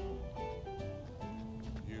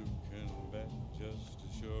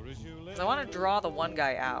 So I want to draw the one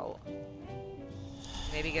guy out.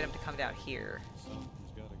 Maybe get him to come down here.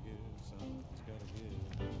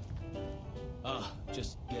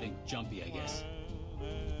 Just getting jumpy, I guess.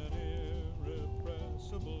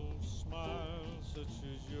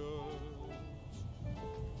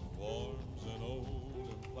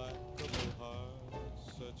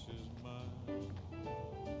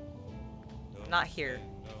 I'm not here.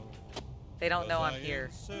 They don't know I'm here.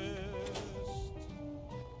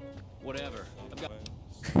 Whatever. I've got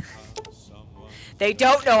They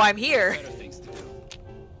don't know I'm here. better things to do.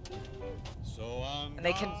 And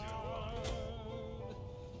they can...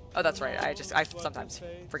 Oh, that's right. I sometimes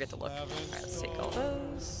forget to look. Alright, let's take all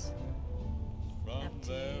those.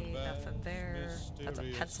 Empty. Nothing there. That's a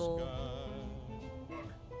pencil.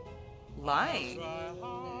 Lying.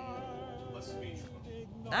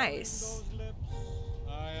 Nice.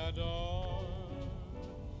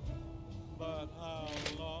 But how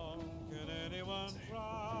long can anyone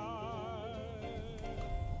try?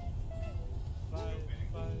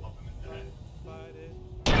 Fight it.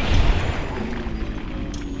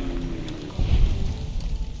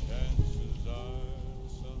 Chances are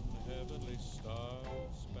some heavenly star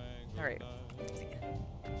spangled Alright.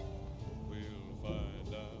 we'll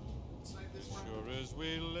find out as sure as we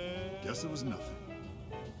live. Guess it was nothing.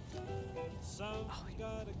 Something's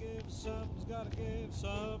gotta give, something's gotta give,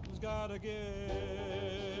 something's gotta give.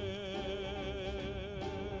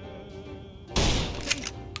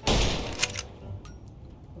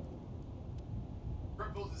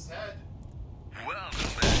 Crippled his head. Welcome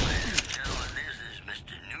back, ladies and gentlemen. This is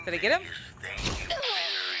Mr. New Did I get him? Vegas. Thank you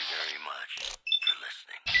very, very much for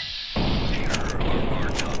listening. Here are our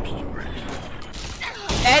top stories.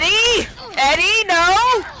 Eddie! Eddie, no!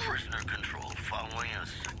 Prisoner control following a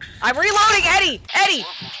success. I'm reloading, Eddie! Eddie!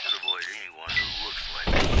 Locals should avoid anyone who looks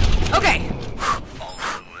like Okay.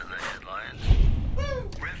 also with the headlines.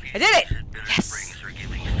 I did it! Refugees at Bitter Yes! Springs are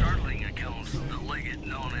giving startling accounts of the legate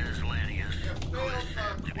known as Lannius, who is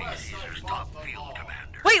said to be Caesar's top field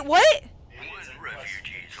commander. Wait, what? When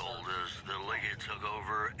refugees told us the legate took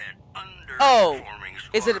over an Oh. underperforming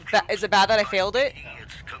squad Is it of troops, is it bad that I failed it?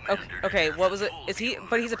 its Okay, commander okay, to what was it? Is he?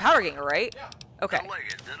 But he's a powder ganger, right? Okay. The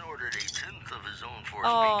legate then ordered a tenth of his own force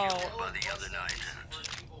Oh. be killed by the other 9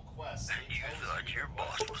 tenths. Evil quest. And you thought your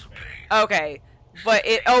boss was a pain. Okay. But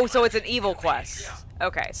it... Oh, so it's an evil quest.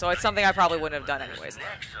 Okay, so it's something I probably wouldn't have done anyways.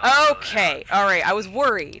 Okay, alright, I was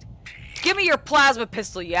worried. Give me your plasma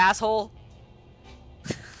pistol, you asshole.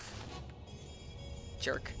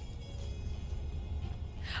 Jerk.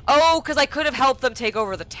 Oh, because I could have helped them take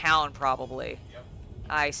over the town, probably.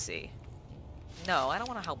 I see. No, I don't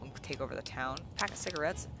want to help them take over the town. Pack of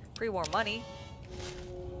cigarettes. Pre-war money.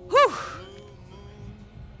 Whew!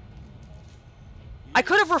 I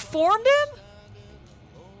could have reformed him?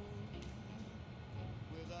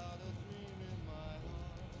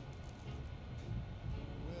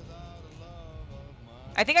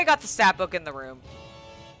 I think I got the stat book in the room.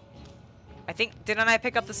 I think... Didn't I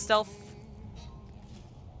pick up the stealth?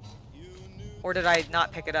 Or did I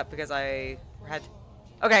not pick it up because I had...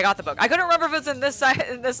 Okay, I got the book. I couldn't remember if it was in this side,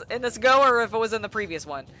 in this go, or if it was in the previous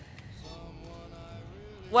one.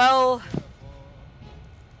 Well...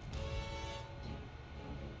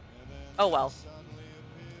 Oh well.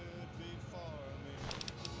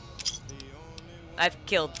 I've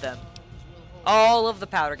killed them. All of the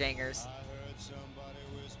powder gangers.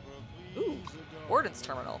 Ooh, Warden's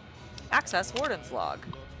terminal. Access Warden's log.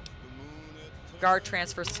 Guard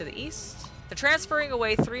transfers to the east. They're transferring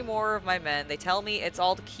away 3 more of my men. They tell me it's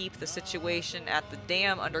all to keep the situation at the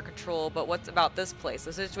dam under control, but what's about this place?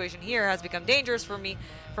 The situation here has become dangerous for me,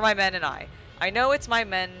 for my men and I. I know it's my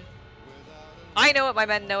men. I know it, my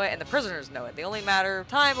men know it, and the prisoners know it. The only matter of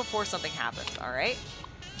time before something happens, alright?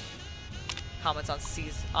 Comments on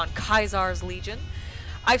Kaisar's Legion.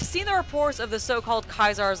 I've seen the reports of the so-called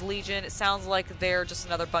Kaisar's Legion. It sounds like they're just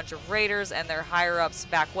another bunch of raiders, and their higher-ups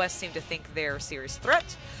back west seem to think they're a serious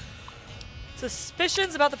threat.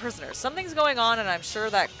 Suspicions about the prisoners. Something's going on, and I'm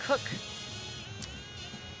sure that Cook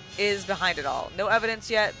is behind it all. No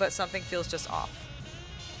evidence yet, but something feels just off.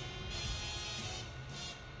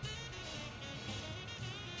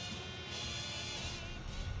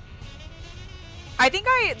 I think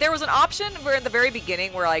there was an option where in the very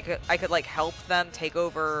beginning where I could like help them take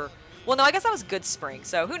over. Well, no, I guess that was Good Spring,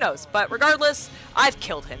 so who knows? But regardless, I've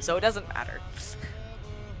killed him, so it doesn't matter.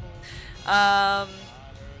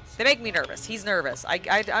 They make me nervous. He's nervous. I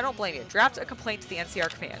don't blame you. Draft a complaint to the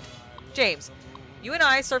NCR command. James, you and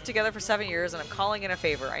I served together for 7 years, and I'm calling in a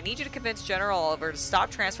favor. I need you to convince General Oliver to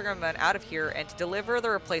stop transferring my men out of here and to deliver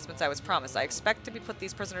the replacements I was promised. I expect to put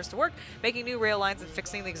these prisoners to work, making new rail lines and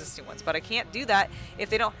fixing the existing ones, but I can't do that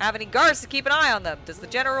if they don't have any guards to keep an eye on them. Does the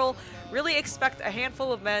General really expect a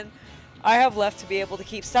handful of men I have left to be able to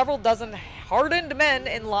keep several dozen hardened men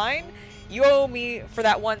in line? You owe me for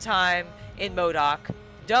that one time in MODOK.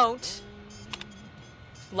 Don't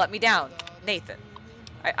let me down. Nathan.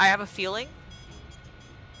 I have a feeling.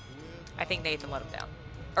 I think Nathan let him down.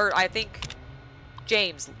 Or I think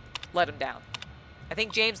James let him down. I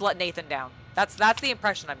think James let Nathan down. That's the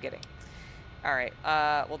impression I'm getting. Alright,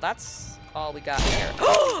 well that's all we got here.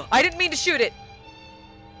 I didn't mean to shoot it!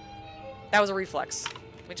 That was a reflex.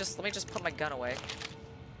 Let me just put my gun away.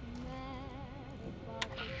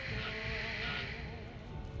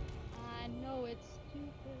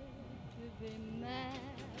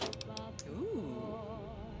 Ooh.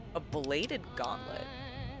 A bladed gauntlet.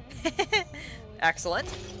 Excellent.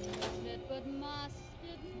 Can't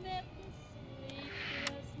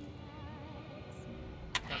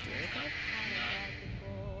do anything?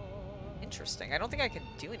 Interesting. I don't think I can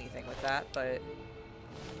do anything with that, but...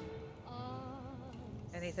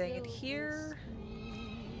 Anything in here?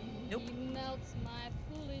 Nope.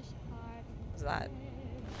 What's that?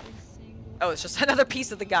 Oh, it's just another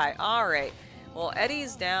piece of the guy. Alright. Well,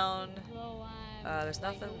 Eddie's down. There's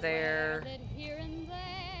nothing there.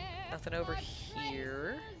 Nothing over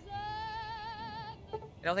here. I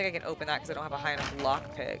don't think I can open that because I don't have a high enough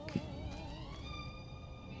lockpick.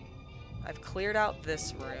 I've cleared out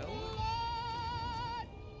this room.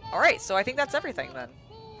 Alright, so I think that's everything then.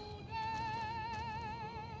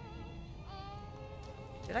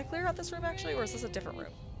 Did I clear out this room actually, or is this a different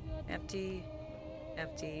room? Empty.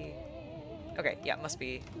 Empty. Okay, yeah, it must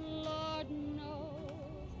be.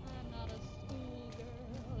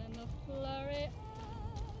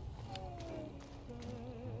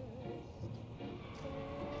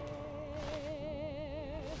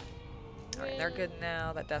 Alright, they're good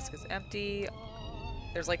now. That desk is empty.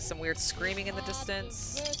 There's like some weird screaming in the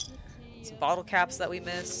distance. Some bottle caps that we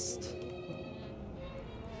missed.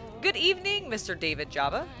 Good evening, Mr. David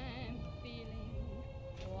Jabba.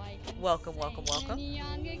 Welcome, welcome, welcome.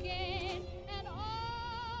 Okay,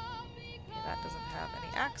 that doesn't have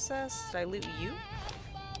any access. Did I loot you?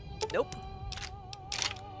 Nope.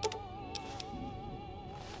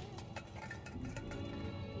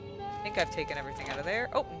 I think I've taken everything out of there.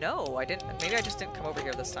 Oh, no, I didn't. Maybe I just didn't come over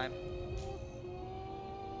here this time.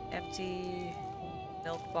 Empty.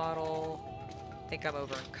 Milk bottle. I think I'm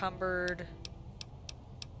over encumbered.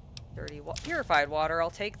 Dirty purified water. I'll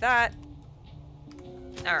take that.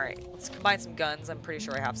 Alright, let's combine some guns. I'm pretty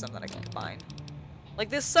sure I have some that I can combine. Like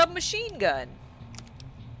this submachine gun.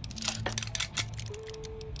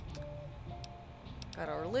 Got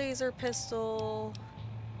our laser pistol.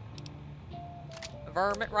 A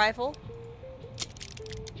varmint rifle.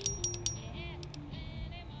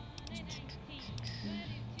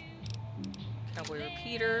 Cowboy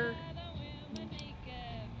repeater.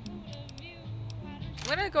 I'm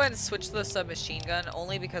gonna go ahead and switch to the submachine gun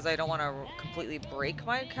only because I don't want to completely break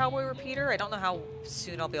my cowboy repeater. I don't know how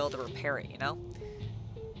soon I'll be able to repair it, you know?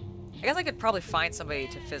 I guess I could probably find somebody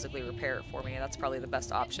to physically repair it for me. That's probably the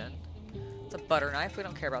best option. It's a butter knife. We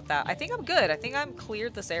don't care about that. I think I'm good. I think I'm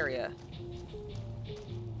cleared this area.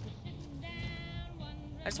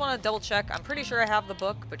 I just want to double check. I'm pretty sure I have the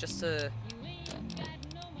book, but just to...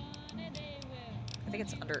 I think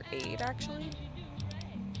it's under aid, actually.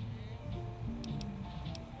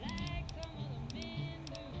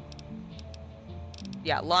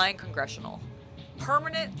 Yeah, line congressional.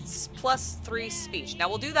 Permanent +3 speech. Now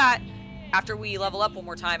we'll do that after we level up one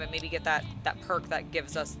more time and maybe get that perk that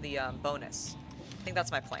gives us the bonus. I think that's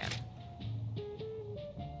my plan.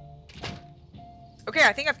 Okay,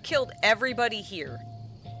 I think I've killed everybody here.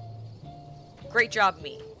 Great job,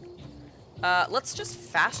 me. Let's just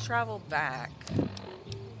fast travel back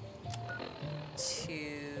to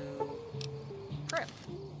Prim.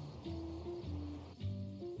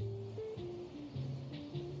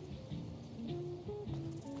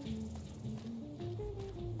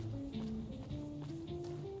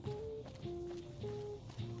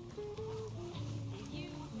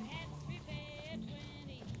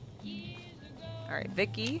 Alright,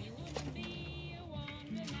 Vicky.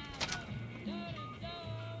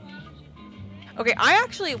 Okay, I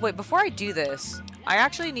actually... Wait, before I do this, I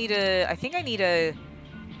actually need a... I think I need a...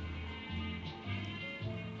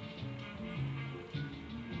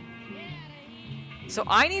 So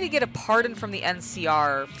I need to get a pardon from the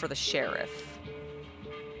NCR for the sheriff.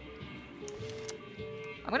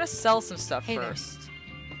 I'm gonna sell some stuff first.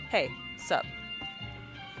 Hey, sup?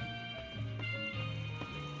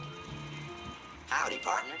 Howdy,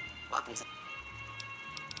 partner. Welcome to...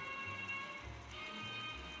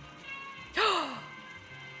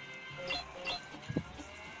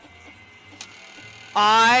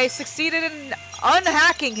 I succeeded in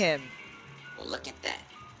unhacking him. Well, look at that.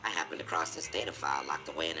 I happened across this data file locked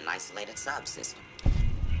away in an isolated subsystem.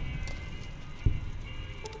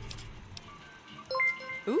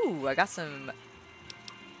 Ooh, I got some,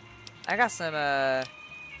 a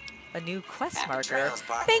new quest Happy marker. trails,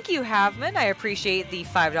 partner. Thank you, Havman. I appreciate the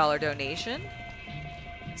 $5 donation.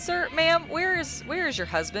 Sir, ma'am, where is your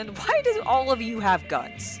husband? Why do all of you have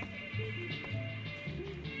guns?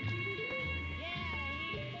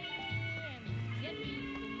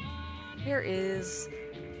 Where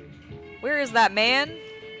is that man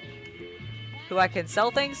who I can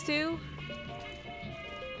sell things to?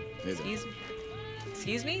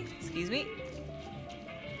 Excuse me?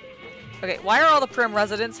 Okay, why are all the Prim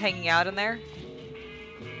residents hanging out in there?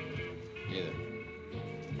 Hey there.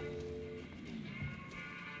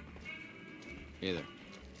 Hey there.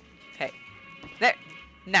 Hey. There.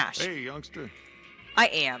 Nash. Hey, youngster. I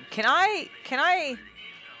am. Can I...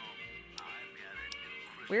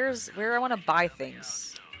 Where I want to buy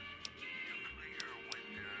things?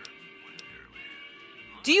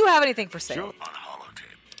 Do you have anything for sale?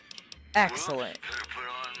 Excellent.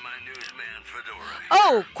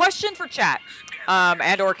 Oh, question for chat,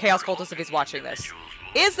 and or Chaos Cultist if he's watching this.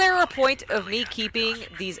 Is there a point of me keeping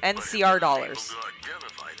these NCR dollars?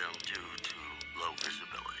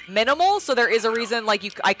 Minimal, so there is a reason,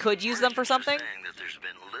 like, I could use them for something?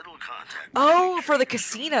 Oh, for the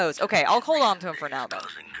casinos. Okay, I'll hold on to them for now, then.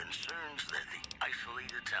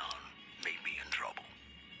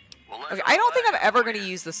 Okay, I don't think I'm ever going to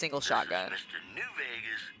use the single shotgun.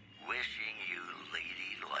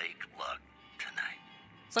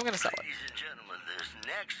 So I'm going to sell it. Ladies and gentlemen, this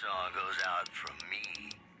next song goes out from me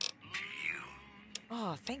to you.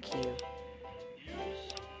 Oh, thank you.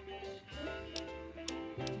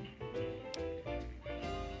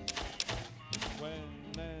 When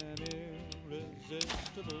an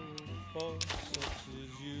irresistible force such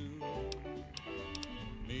as you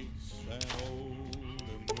meets an old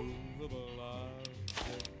immovable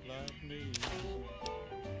object like me,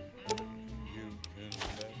 you can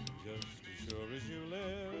bet just as sure as you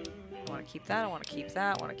live. I want to keep that, I want to keep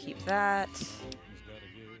that, I want to keep that.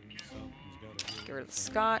 Get rid of the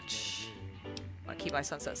scotch. I want to keep my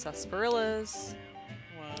Sunset Sarsaparillas.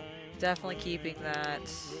 Definitely keeping that.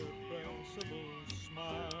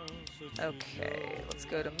 Okay, let's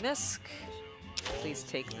go to Misk. Please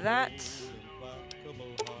take that.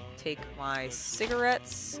 Take my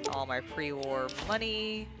cigarettes, all my pre-war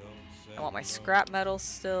money. I want my scrap metal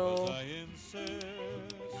still.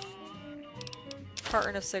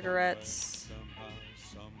 Carton of cigarettes.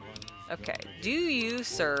 Okay, do you,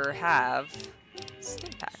 sir, have stim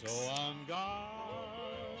packs?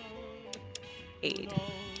 Aid.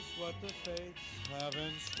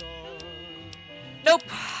 Nope,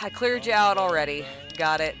 I cleared you out already.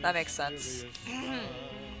 Got it, that makes sense.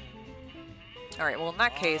 Alright, well in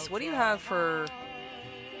that case, what do you have for...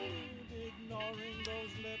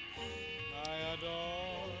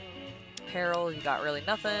 Apparel, you got really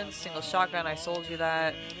nothing. Single shotgun, I sold you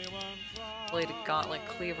that. Bladed gauntlet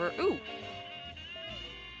cleaver. Ooh!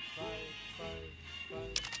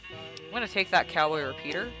 I'm gonna take that cowboy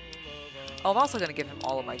repeater. Oh, I'm also gonna give him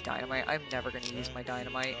all of my dynamite. I'm never gonna use my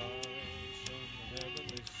dynamite.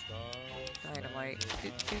 Dynamite.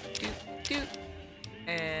 Doot, doot, doot, doot.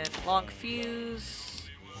 And long fuse.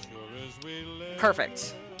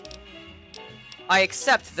 Perfect. I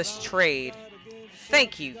accept this trade.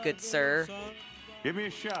 Thank you, good sir. Give me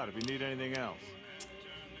a shout if you need anything else.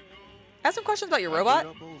 I have some questions about your robot.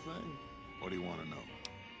 What do you want to know?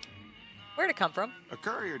 Where'd it come from? A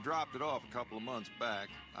courier dropped it off a couple of months back.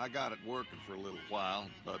 I got it working for a little while,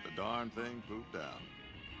 but the darn thing pooped out.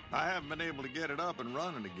 I haven't been able to get it up and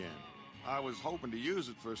running again. I was hoping to use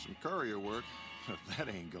it for some courier work, but that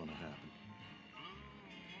ain't gonna happen.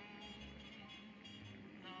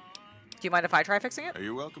 Do you mind if I try fixing it?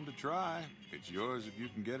 You're welcome to try. It's yours if you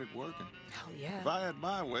can get it working. Hell yeah. If I had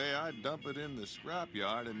my way, I'd dump it in the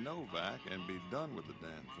scrapyard in Novak and be done with the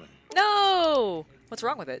damn thing. No! What's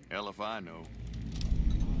wrong with it? Hell if I know.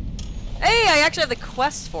 Hey, I actually have the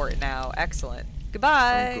quest for it now. Excellent.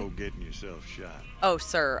 Goodbye. Don't go getting yourself shot. Oh,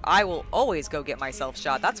 sir, I will always go get myself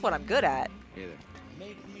shot. That's what I'm good at. Hey there.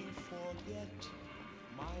 Make me forget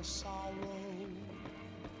my sorrow.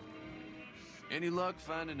 Any luck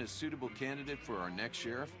finding a suitable candidate for our next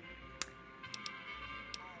sheriff?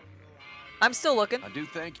 I'm still looking. I do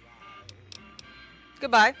thank you.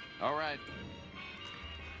 Goodbye. All right.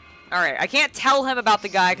 Alright, I can't tell him about the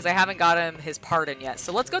guy because I haven't got him his pardon yet.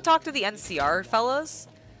 So let's go talk to the NCR fellas.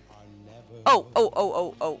 Oh.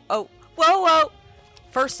 Whoa, whoa.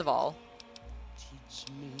 First of all. Teach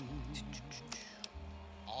me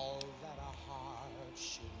all that a heart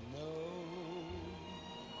should know.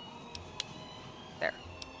 There.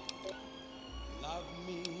 Love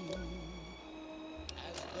me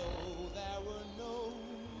as though there were no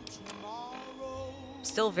tomorrow.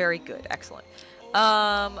 Still very good. Excellent.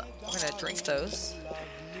 I'm gonna drink those.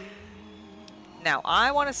 Now,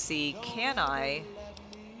 I want to see, can I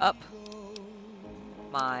up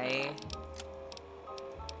my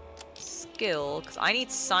skill? Because I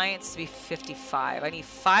need science to be 55. I need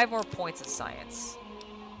 5 more points in science.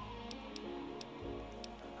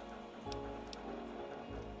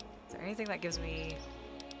 Is there anything that gives me...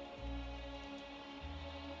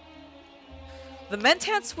 The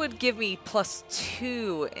Mentance would give me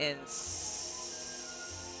 +2 in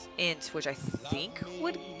int, which I think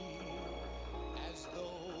would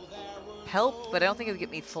help, but I don't think it would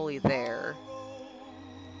get me fully there.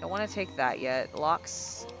 Don't want to take that yet.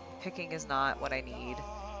 Locks picking is not what I need.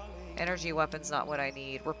 Energy weapons not what I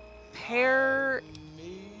need. Repair...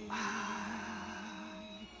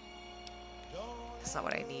 That's not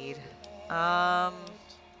what I need.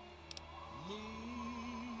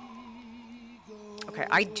 Okay,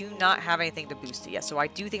 I do not have anything to boost it yet, so I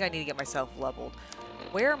do think I need to get myself leveled.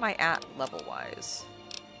 Where am I at level-wise?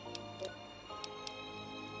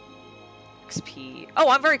 XP. Oh,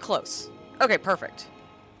 I'm very close. Okay, perfect.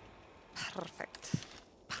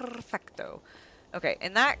 Perfecto. Okay,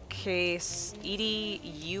 in that case, Edie,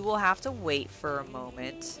 you will have to wait for a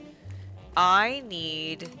moment. I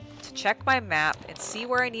need to check my map and see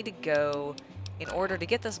where I need to go in order to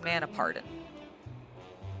get this man a pardon.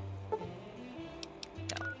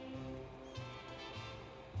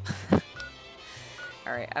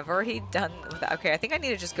 Alright, I've already done with that. Okay, I think I need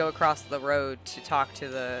to just go across the road to talk to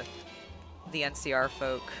the NCR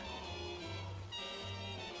folk.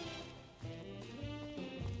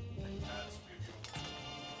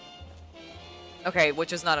 Okay,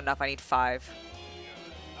 which is not enough. I need 5.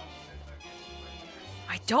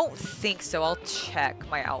 I don't think so. I'll check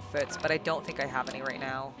my outfits, but I don't think I have any right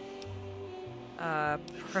now.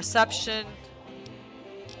 Perception.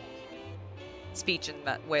 Speech and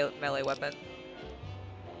melee weapon.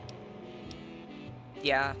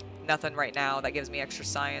 Yeah, nothing right now that gives me extra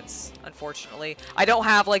science, unfortunately. I don't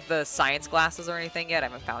have, like, the science glasses or anything yet. I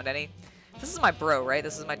haven't found any. This is my bro, right?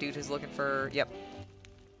 This is my dude who's looking for... Yep.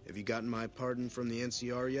 Have you gotten my pardon from the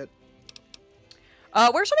NCR yet?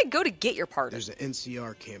 Where should I go to get your pardon? There's an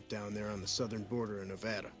NCR camp down there on the southern border of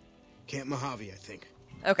Nevada. Camp Mojave, I think.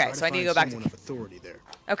 Okay, so I need to go back to... someone of authority there.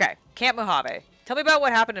 Okay, Camp Mojave. Tell me about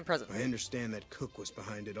what happened in prison. I understand that Cook was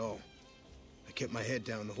behind it all. I kept my head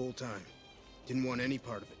down the whole time. Didn't want any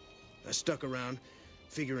part of it. I stuck around,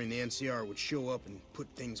 figuring the NCR would show up and put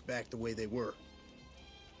things back the way they were.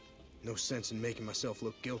 No sense in making myself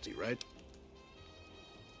look guilty, right?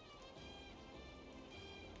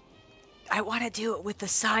 I want to do it with the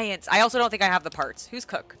science. I also don't think I have the parts. Who's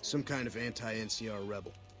Cook? Some kind of anti-NCR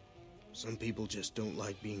rebel. Some people just don't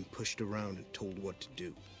like being pushed around and told what to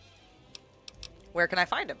do. Where can I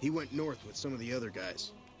find him? He went north with some of the other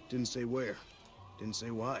guys. Didn't say where. Didn't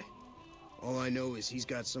say why. All I know is he's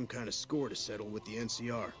got some kind of score to settle with the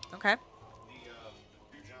NCR. Okay. The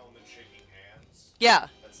two gentlemen shaking hands. Yeah.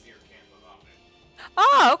 That's near Camp Mojave.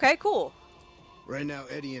 Oh, okay, cool. Right now,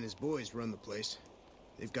 Eddie and his boys run the place.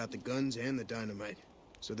 They've got the guns and the dynamite,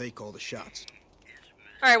 so they call the shots.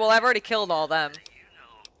 Alright, well, I've already killed all them.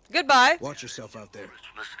 Goodbye. Watch yourself out there.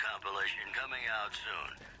 Christmas compilation coming out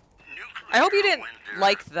soon. I hope you didn't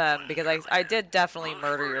like them, because I did definitely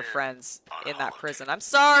murder your friends in that prison. I'm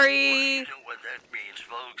sorry! You know what that means,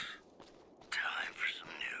 folks? Time for some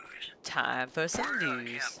news. Time for some Word on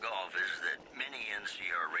news. Camp Golf is that many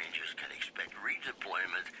NCR Rangers can expect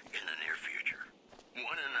redeployment in the near future.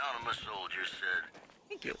 One anonymous soldier said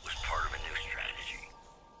it was part of a new strategy.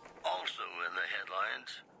 Also in the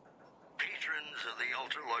headlines, patrons of the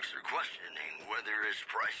Ultralux are questioning whether its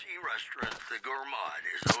pricey restaurant, the Gourmand,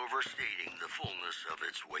 is overstating the fullness of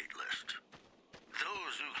its wait list.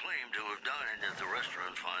 Those who claim to have dined at the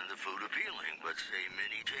restaurant find the food appealing, but say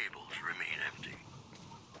many tables remain empty.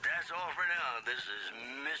 That's all for now. This is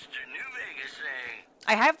Mr.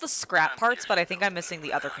 I have the scrap parts, but I think I'm missing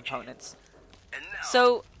the other components.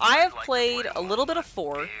 So I have played a little bit of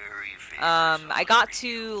 4. I got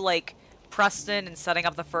to like Preston and setting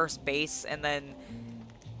up the first base, and then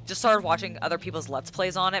just started watching other people's Let's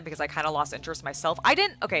Plays on it because I kind of lost interest myself.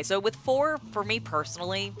 Okay, so with 4, for me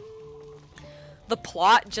personally, the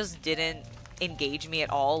plot just didn't engage me at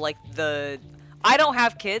all. Like, I don't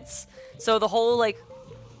have kids, so the whole, like,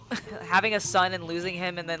 having a son and losing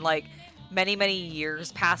him and then, like, many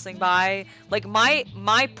years passing by, like,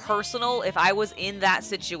 my personal, if I was in that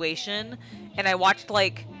situation and I watched,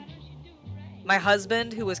 like, my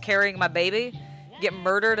husband who was carrying my baby get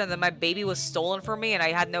murdered and then my baby was stolen from me and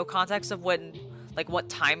I had no context of what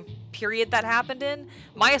time period that happened in,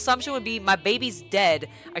 my assumption would be my baby's dead.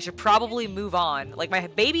 I should probably move on. Like, my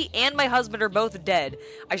baby and my husband are both dead.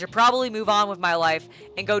 I should probably move on with my life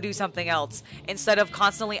and go do something else instead of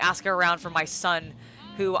constantly asking around for my son,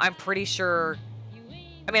 who I'm pretty sure,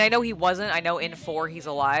 I mean, I know he wasn't. I know in 4 he's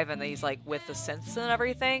alive and he's like with the synths and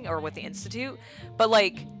everything, or with the Institute, but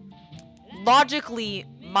like logically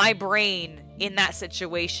my brain in that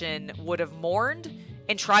situation would have mourned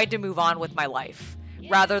and tried to move on with my life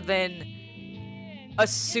rather than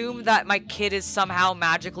assume that my kid is somehow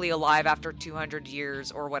magically alive after 200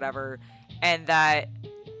 years or whatever and that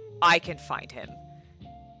I can find him.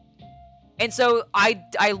 And so I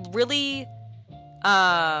really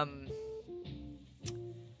I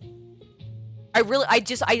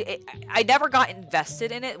never got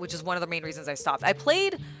invested in it, which is one of the main reasons I stopped. I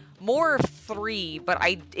played more 3, but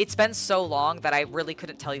it's been so long that I really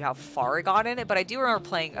couldn't tell you how far I got in it, but I do remember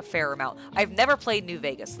playing a fair amount. I've never played New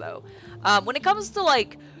Vegas, though. When it comes to,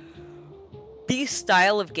 like, these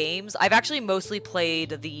style of games, I've actually mostly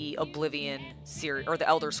played the Oblivion series, or the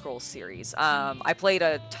Elder Scrolls series. I played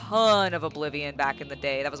a ton of Oblivion back in the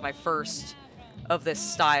day. That was my first of this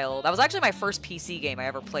style. That was actually my first PC game I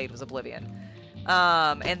ever played, was Oblivion.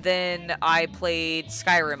 And then I played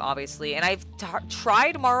Skyrim, obviously, and I've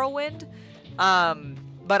tried Morrowind,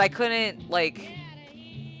 but I couldn't, like,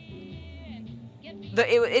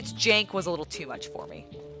 its jank was a little too much for me,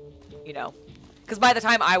 you know, because by the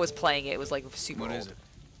time I was playing it, it was like super old. What is it?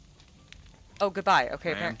 Oh, goodbye.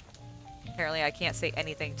 Okay, apparently I can't say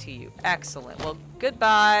anything to you. Excellent. Well,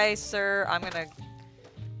 goodbye, sir. I'm gonna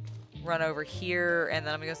run over here, and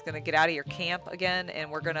then I'm just gonna get out of your camp again, and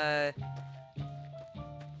we're gonna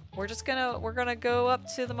go up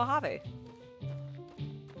to the Mojave.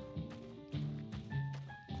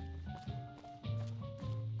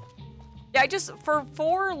 Yeah,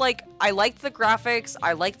 for like, I liked the graphics,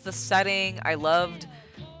 I liked the setting, I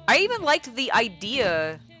even liked the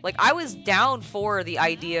idea, like, I was down for the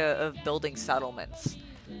idea of building settlements.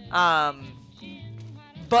 But,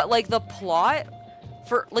 like, the plot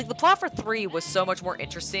for 3 was so much more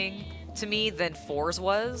interesting to me than 4's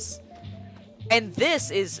was. And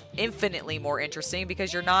this is infinitely more interesting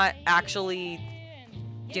because you're not actually,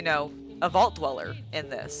 you know, a vault dweller in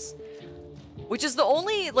this. Which is the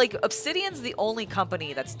only, like, Obsidian's the only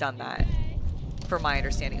company that's done that, from my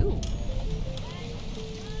understanding. Ooh.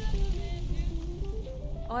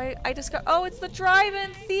 Oh, I just got, oh, it's the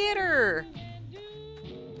drive-in theater!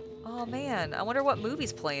 Oh, man. I wonder what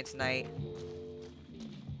movie's playing tonight.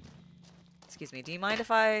 Excuse me, do you mind if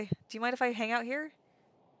I hang out here?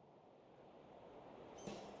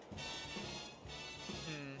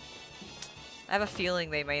 I have a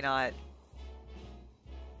feeling they may not.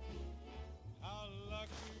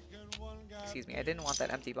 Excuse me, I didn't want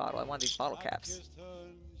that empty bottle. I want these bottle caps.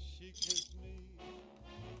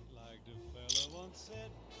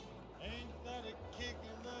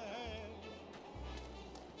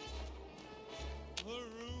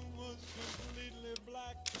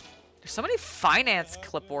 There's so many finance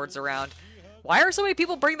clipboards around. Why are so many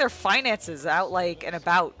people bringing their finances out, like, and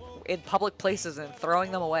about in public places and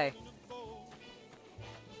throwing them away?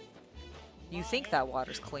 You think that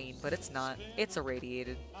water's clean, but it's not. It's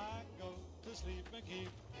irradiated.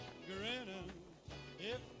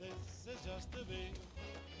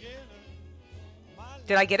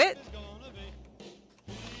 Did I get it?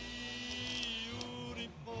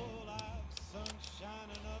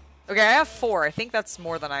 Okay, I have 4. I think that's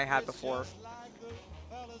more than I had before.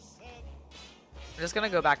 I'm just gonna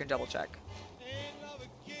go back and double check.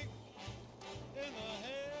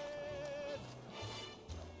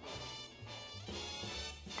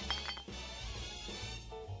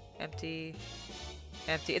 Empty.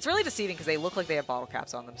 Empty. It's really deceiving because they look like they have bottle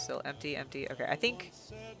caps on them still. Empty, empty. Okay, I think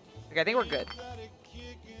we're good.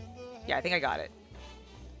 Yeah, I think I got it.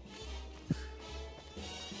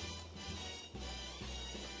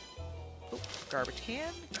 Oh, garbage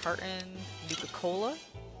can, carton, Nuka-Cola.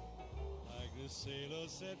 sailor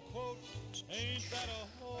said, quote, ain't that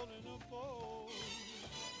a hole in a boat?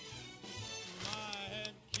 My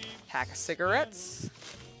head keeps Pack of cigarettes.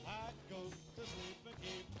 I'd go to sleep and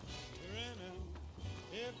keep grinning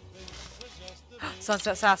if this was just a day.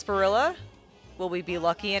 Sunset Sarsaparilla. Will we be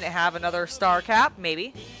lucky and have another star cap?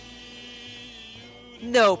 Maybe.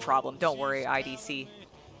 No problem. Don't worry, IDC.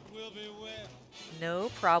 No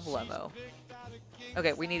problemo.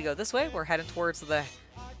 Okay, we need to go this way. We're heading towards the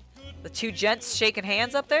two gents shaking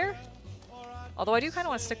hands up there. Although I do kind of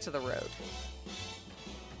want to stick to the road.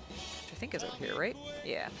 Which I think is over here, right?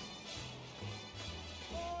 Yeah.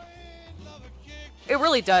 It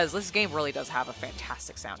really does. This game really does have a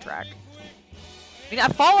fantastic soundtrack. I mean,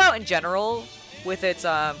 Fallout in general, with its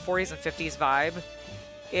 40s and 50s vibe,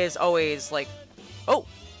 is always like, oh.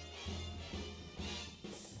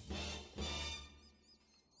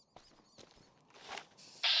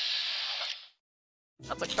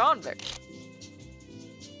 That's a convict.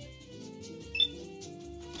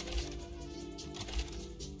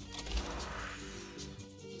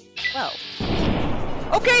 Well.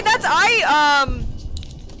 Okay, that's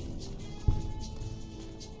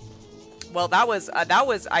well, that was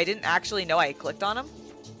I didn't actually know I clicked on him.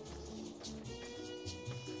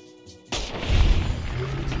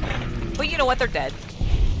 But you know what? They're dead.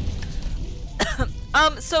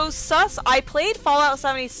 So sus, I played Fallout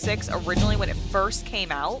 76 originally when it first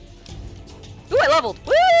came out. Ooh, I leveled.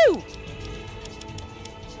 Woo!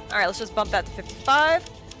 Alright, let's just bump that to 55.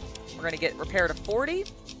 We're gonna get repair to 40.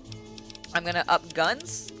 I'm gonna up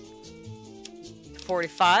guns to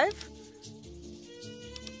 45.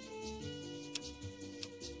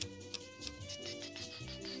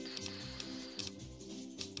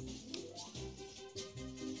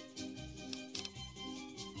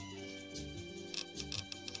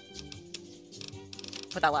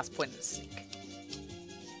 Put that last point in the sneak.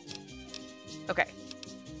 Okay.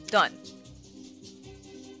 Done.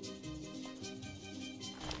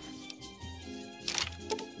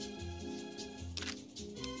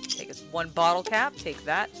 Take his one bottle cap. Take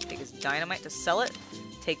that. Take his dynamite to sell it.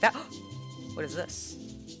 Take that. What is this?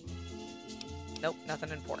 Nope, nothing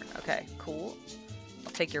important. Okay, cool.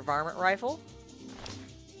 I'll take your varmint rifle.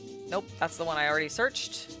 Nope, that's the one I already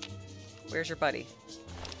searched. Where's your buddy?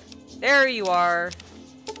 There you are.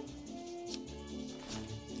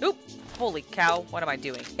 Oop! Holy cow, what am I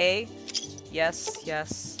doing? A. Yes,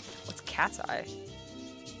 yes. What's cat's eye?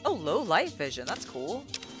 Oh, low light vision. That's cool.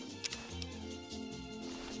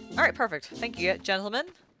 Alright, perfect. Thank you, gentlemen.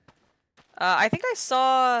 I think I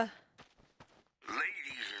saw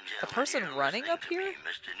a person running up here.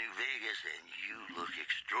 Mr. New Vegas, and you look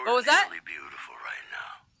What was that? extraordinarily beautiful right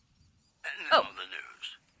now. And Oh. now the news.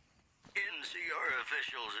 NCR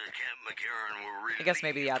officials at Camp McCarran were I guess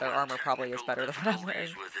maybe, yeah, their armor probably is better than what I'm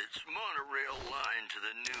wearing. with its monorail line to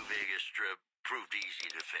the New Vegas Strip proved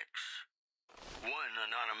easy to fix. One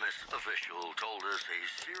anonymous official told us a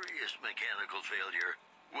serious mechanical failure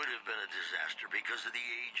would have been a disaster because of the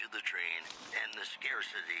age of the train and the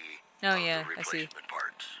scarcity Oh, of yeah, the I see. replacement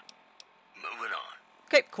parts. Moving on.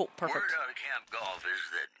 Okay, cool, perfect. Word out of Camp Golf is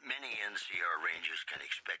that many NCR Rangers can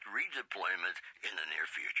expect redeployment in the near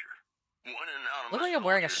future. One anonymous Look like I'm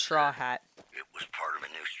wearing a soldier straw said hat. it was part of a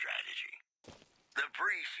new strategy. The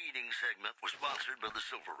preceding segment was sponsored by the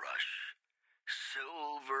Silver Rush.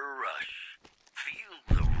 Silver Rush. Feel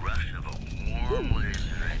the rush of a warm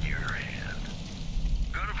laser in your hand.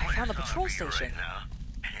 I found the patrol station. Right now,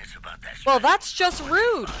 and it's about that Well, that's just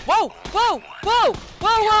rude. Whoa, whoa, whoa, whoa,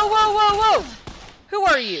 whoa, whoa, whoa, whoa. Who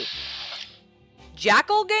are you?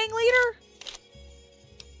 Jackal gang leader?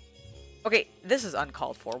 Okay, this is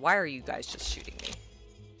uncalled for. Why are you guys just shooting me?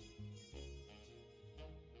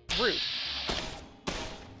 Rude.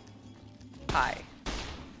 Hi.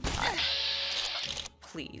 Hi.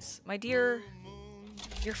 Please. My dear,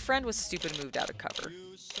 your friend was stupid and moved out of cover.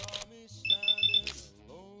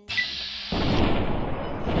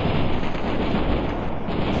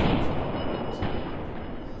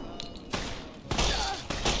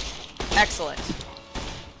 Excellent.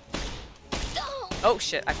 Oh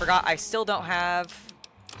shit, I forgot I still don't have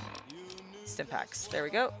stim packs. There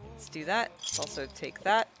we go. Let's do that. Let's also take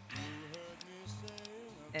that.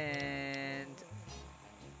 And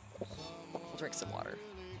we'll drink some water.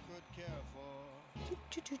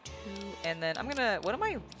 And then I'm gonna, what am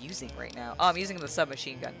I using right now? Oh, I'm using the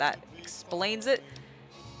submachine gun. That explains it.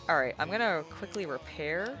 Alright, I'm gonna quickly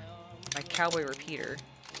repair my cowboy repeater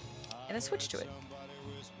and then switch to it.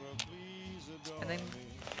 And then,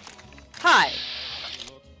 hi!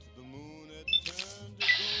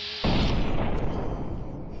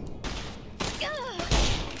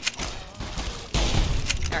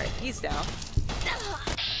 Alright, he's down.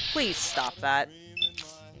 Please stop that.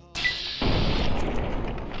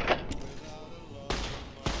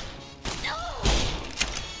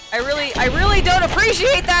 I really don't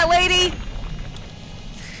appreciate that, lady!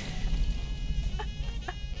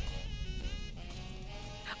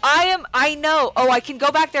 I know. Oh, I can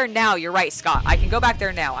go back there now. You're right, Scott. I can go back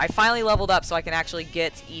there now. I finally leveled up so I can actually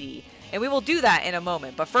get Edie. And we will do that in a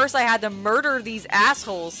moment. But first I had to murder these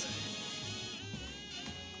assholes.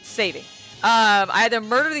 Saving. I had to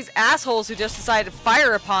murder these assholes who just decided to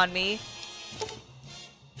fire upon me.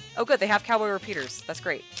 Oh, good. They have cowboy repeaters. That's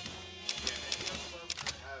great.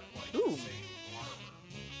 Ooh.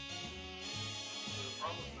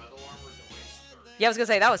 Yeah, I was going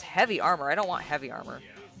to say, that was heavy armor. I don't want heavy armor.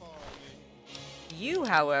 You,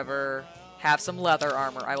 however, have some leather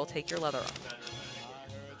armor. I will take your leather armor.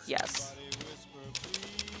 Yes.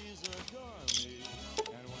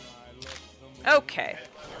 Okay.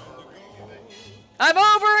 I'm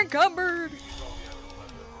over encumbered.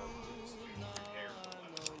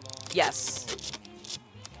 Yes.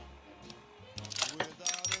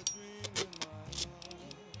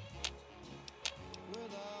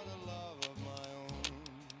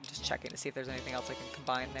 Just checking to see if there's anything else I can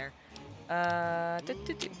combine there.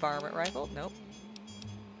 Varmint rifle? Nope.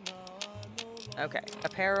 Okay.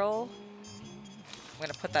 Apparel. I'm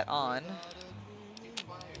gonna put that on.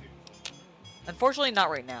 Unfortunately,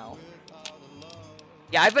 not right now.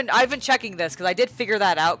 Yeah, I've been checking this because I did figure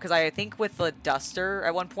that out because I think with the duster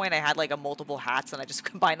at one point I had like a multiple hats and I just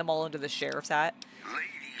combined them all into the sheriff's hat.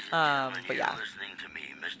 But yeah.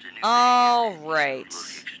 All right.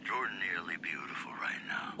 Extraordinarily beautiful right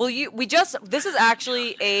now. Well, this is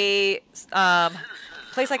actually a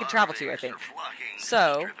place I can travel to, I think.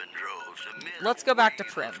 So let's go back to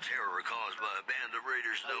Prim.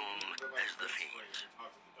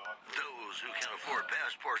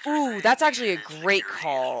 Ooh, that's actually a great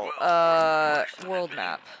call. World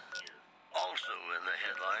map. Also in the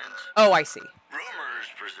headlines. Oh, I see. Rumors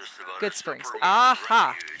persist about Good Springs.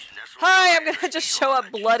 Aha. Hi, I'm gonna just show up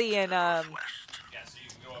bloody and If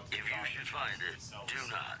you should find it, do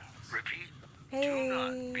not. Repeat. Hey. Do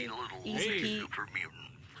not belittle Easy Pete. super mutant.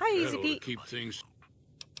 Hi, Easy Pete. Keep things.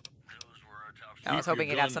 I was hoping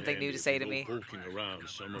you'd have something new to say to me. Poking around,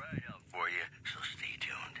 Summer. For you, so stay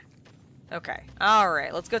tuned. Okay. All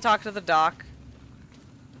right. Let's go talk to the doc.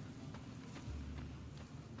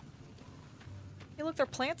 Hey, look, their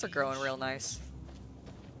plants are growing real nice.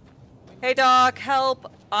 Hey, doc,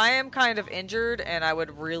 help! I am kind of injured, and I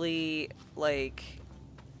would really like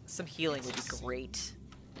some healing would be great.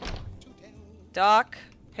 Doc?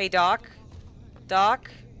 Hey, doc? Doc?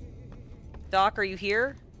 Doc, are you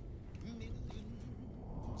here?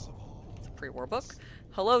 It's a pre-war book.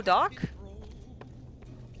 Hello, doc?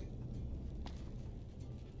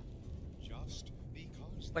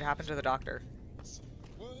 What happened to the doctor?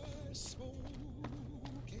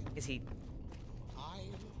 Is he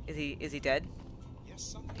dead?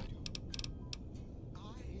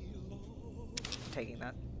 I'm taking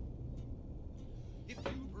that. If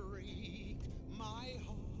you break my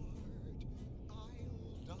heart, I'll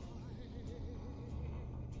die.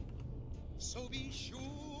 So be sure.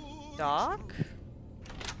 Doc?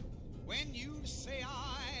 When you say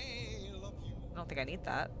I love you. I don't think I need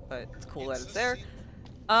that, but it's cool that it's there.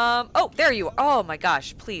 Oh, there you are. Oh my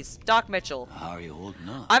gosh, please, Doc Mitchell. How are you holding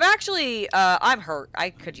up? I'm actually, I'm hurt. I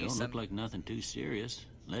could use some. Don't look like nothing too serious.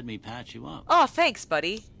 Let me patch you up. Oh, thanks,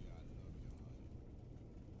 buddy.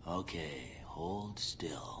 Okay, hold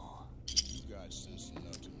still.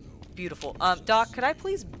 Beautiful. Doc, could I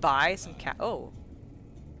please buy some Oh.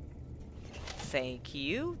 Thank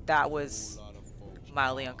you. That was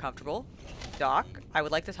mildly uncomfortable. Doc, I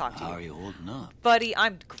would like to talk to you. How are you holding up? Buddy,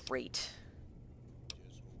 I'm great.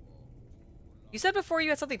 You said before you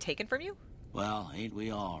had something taken from you? Well, ain't we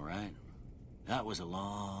all, right? That was a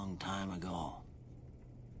long time ago.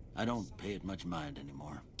 I don't pay it much mind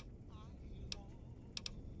anymore.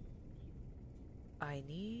 I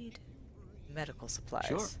need medical supplies.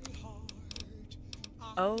 Sure.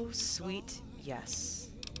 Oh, sweet, yes.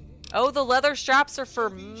 Oh, the leather straps are for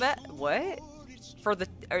what? For the...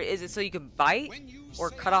 Or is it so you can bite? Or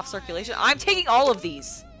cut off circulation? I'm taking all of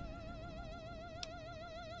these!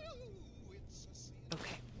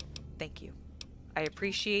 Okay. Thank you. I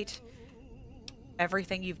appreciate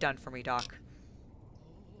everything you've done for me, Doc.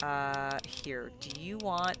 Here. Do you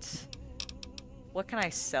want... What can I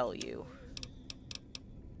sell you?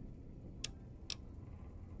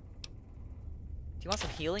 Do you want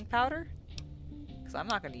some healing powder? Because I'm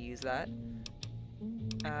not going to use that.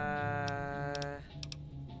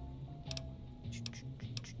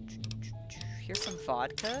 Here's some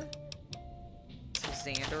vodka. Some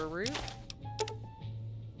Xander root.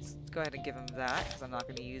 Let's go ahead and give him that, because I'm not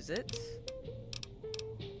going to use it.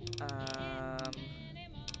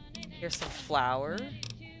 Here's some flour.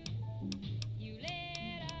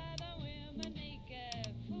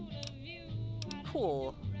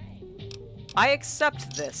 Cool. I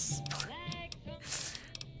accept this.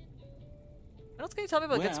 What else can you tell me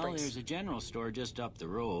about Good Springs? There's a general store just up the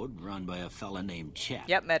road, run by a fella named Chet.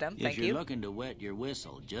 Yep, met him. Thank If you're looking to wet your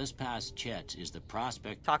whistle, just past Chet's is the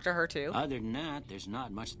Prospect. Talk to her too. Other than that, there's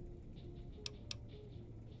not much.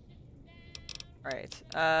 Alright.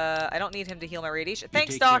 I don't need him to heal my radiation.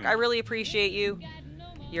 Thanks, Doc. I really appreciate you.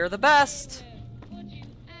 You're the best.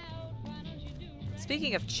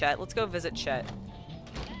 Speaking of Chet, let's go visit Chet.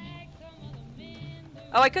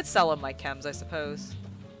 Oh, I could sell him my chems, I suppose.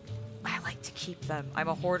 I like to keep them. I'm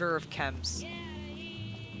a hoarder of chems.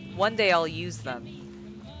 One day I'll use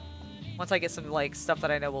them. Once I get some, like, stuff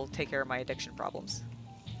that I know will take care of my addiction problems.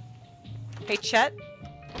 Hey, Chet.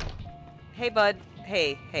 Hey, bud.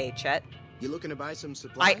 Hey, Chet. You looking to buy some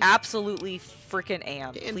supplies? I absolutely freaking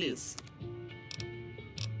am. Please.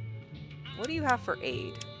 What do you have for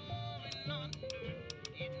aid?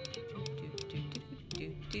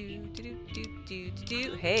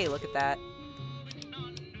 Hey, look at that.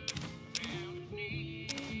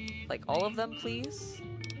 Like all of them, please?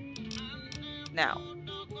 Now.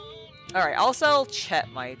 Alright, I'll sell Chet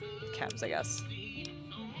my chems, I guess.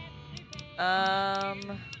 I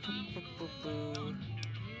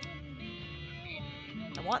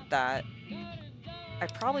want that. I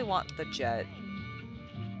probably want the jet.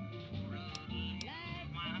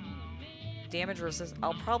 Damage resist.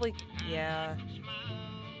 I'll probably... yeah.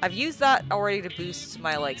 I've used that already to boost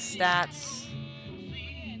my, like, stats.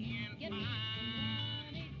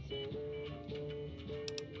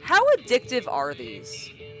 How addictive are these?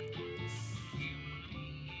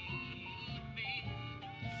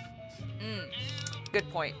 Good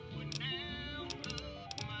point.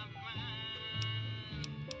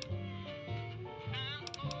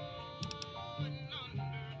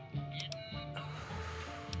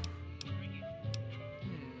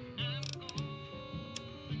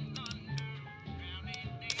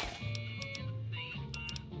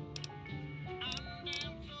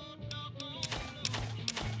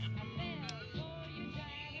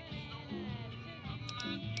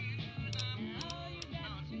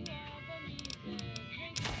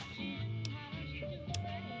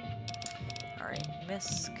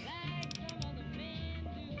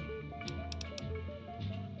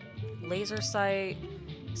 Laser sight,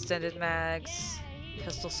 extended mags,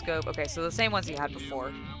 pistol scope. Okay, so the same ones you had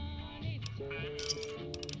before.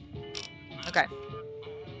 Okay.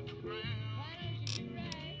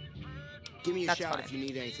 Give me a shout if you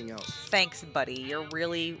need anything else. Thanks, buddy. You're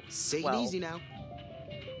really swell. Take it easy now.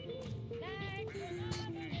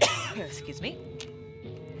 Excuse me.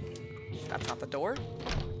 That's not the door.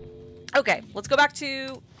 Okay, let's go back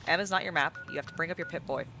to... Emma's not your map. You have to bring up your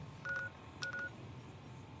Pip-Boy.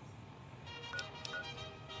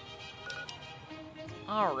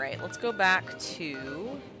 Alright, let's go back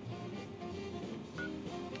to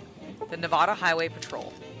the Nevada Highway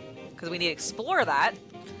Patrol. Because we need to explore that.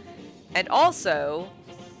 And also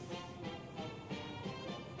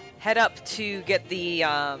head up to get the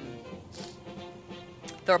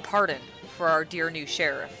pardon for our dear new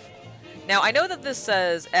sheriff. Now, I know that this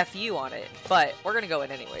says FU on it, but we're gonna go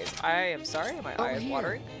in anyways. I am sorry, my eye is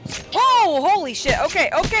watering. Oh, holy shit.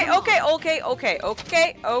 Okay.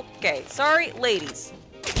 Sorry, ladies.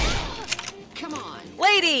 Come on.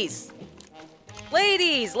 Ladies!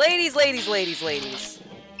 Ladies!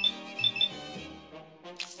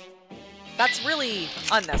 That's really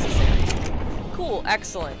unnecessary. Cool,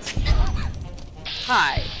 excellent.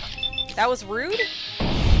 Hi. That was rude?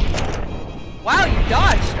 Wow, you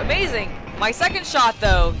dodged. Amazing. My second shot,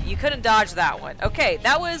 though, you couldn't dodge that one. Okay,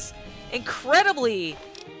 that was incredibly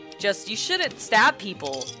just... You shouldn't stab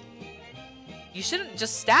people. You shouldn't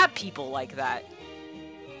just stab people like that.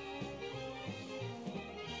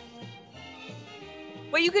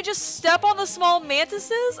 Wait, you could just step on the small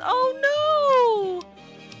mantises? Oh, no!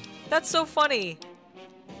 That's so funny.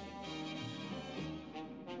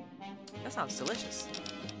 That sounds delicious.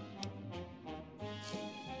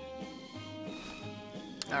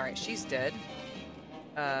 Alright, she's dead.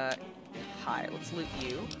 Hi, let's loot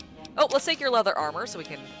you. Oh, let's take your leather armor so we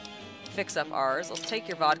can fix up ours. Let's take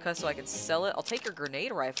your vodka so I can sell it. I'll take your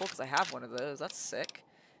grenade rifle because I have one of those. That's sick.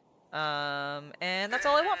 And that's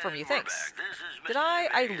all I want from you. Thanks. This is Did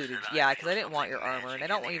I looted. Yeah, because I didn't want your armor, and I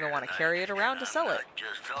don't even want to carry it around to sell it.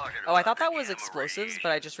 Oh, I thought that was explosives,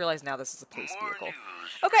 but I just realized now this is a police vehicle.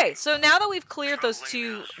 Okay, so now that we've cleared those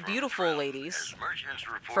two beautiful ladies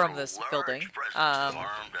from this building,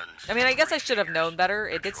 I mean, I guess I should have known better.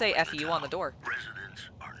 It did say FU on the door.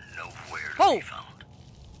 Oh!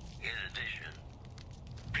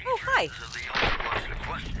 Oh, hi!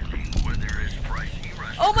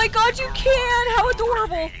 Oh my god, you can! How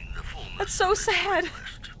adorable! That's so sad. Those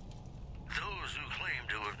who claim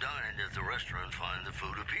to have dined at the restaurant find the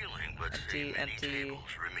food appealing, but empty,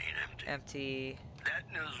 tables remain empty. Empty. That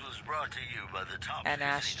news was brought to you by the top. An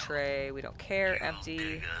ashtray. We don't care.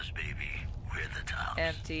 Empty. Us, baby. We're the top.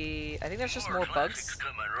 Empty. I think there's just more bugs.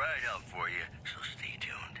 Coming right up for you, so stay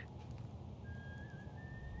tuned.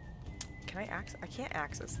 Can I access? I can't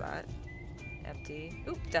access that. Empty.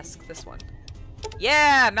 Oop, desk. This one.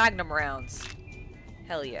 Yeah, Magnum rounds.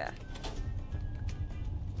 Hell yeah.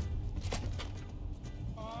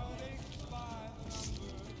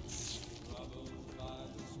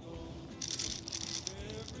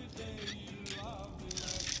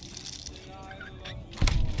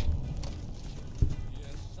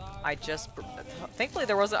 I just, thankfully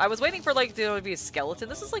there wasn't, I was waiting for like there to be a skeleton.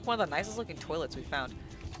 This is like one of the nicest looking toilets we found.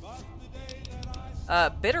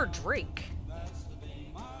 Bitter drink.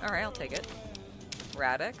 Alright, I'll take it.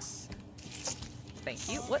 Radix. Thank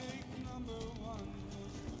you. What?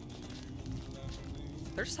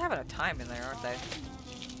 They're just having a time in there, aren't they?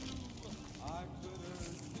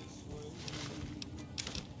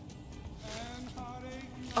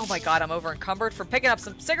 Oh my god, I'm over encumbered for picking up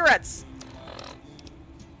some cigarettes!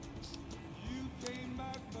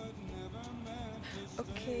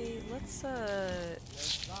 Okay, let's yeah,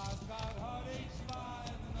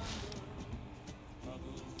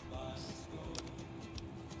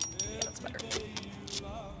 that's better.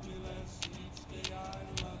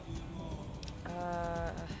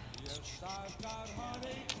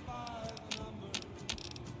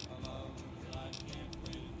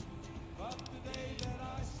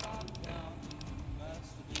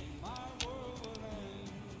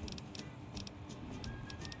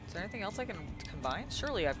 Is there anything else I can combine?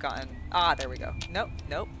 Surely I've gotten... Ah, there we go. Nope,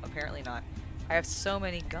 nope, apparently not. I have so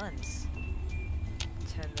many guns.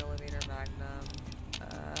 10mm Magnum.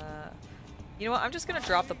 You know what? I'm just gonna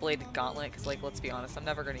drop the bladed gauntlet, because, like, let's be honest, I'm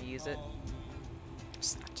never gonna use it.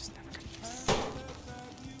 Just never gonna use it.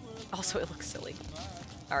 Also, it looks silly.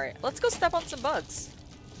 Alright, let's go step on some bugs.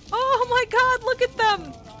 Oh my god, look at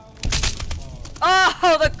them!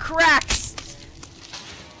 Oh, the cracks!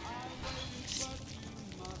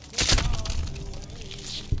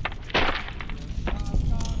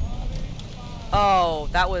 Oh,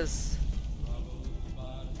 that was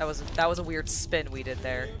a weird spin we did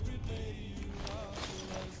there.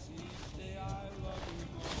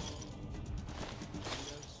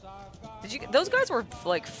 Those guys were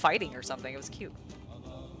like fighting or something. It was cute.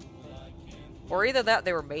 Or either that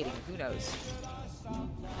they were mating, who knows.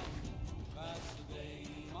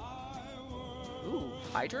 Ooh,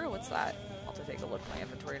 Hydra? What's that? I'll have to take a look at my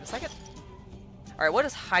inventory in a second. Alright, what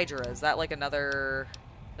is Hydra? Is that like another...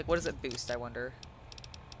 Like, what does it boost, I wonder?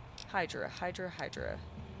 Hydra, Hydra, Hydra.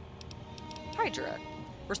 Hydra.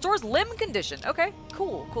 Restores limb condition. Okay,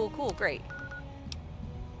 cool, cool, cool, great.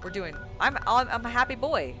 We're doing... I'm a happy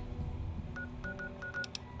boy.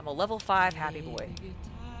 I'm a level 5 happy boy.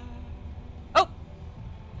 Oh!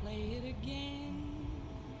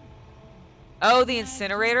 Oh, the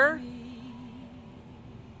incinerator?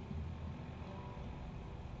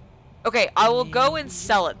 Okay, I will go and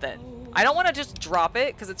sell it then. I don't want to just drop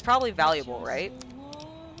it, because it's probably valuable, right?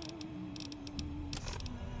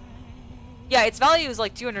 Yeah, its value is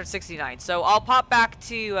like 269, so I'll pop back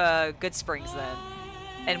to Good Springs then,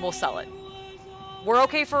 and we'll sell it. We're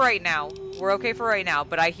okay for right now. We're okay for right now,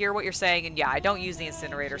 but I hear what you're saying, and yeah, I don't use the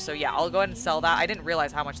incinerator, so yeah, I'll go ahead and sell that. I didn't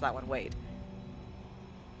realize how much that one weighed.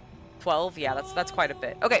 12? Yeah, that's quite a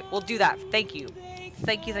bit. Okay, we'll do that. Thank you.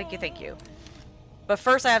 Thank you, thank you, thank you. But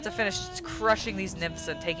first I have to finish crushing these nymphs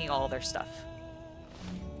and taking all their stuff.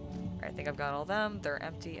 Alright, I think I've got all them. They're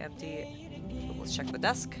empty, empty. Let's check the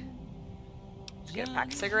desk. Let's get a pack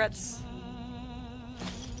of cigarettes.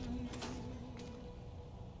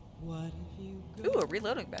 Ooh, a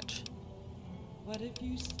reloading bench.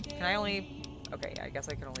 Can I only... Okay, yeah, I guess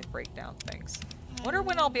I can only break down things. I wonder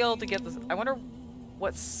when I'll be able to get this... I wonder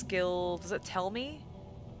what skill... Does it tell me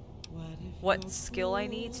what skill I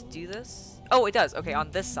need to do this? Oh, it does. Okay, on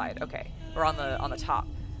this side. Okay. Or on the top.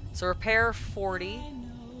 So repair 40.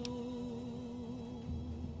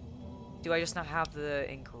 Do I just not have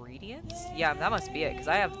the ingredients? Yeah, that must be it, because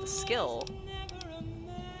I have the skill.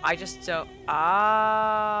 I just don't...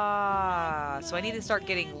 Ah. So I need to start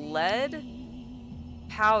getting lead,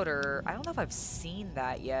 powder. I don't know if I've seen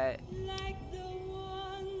that yet.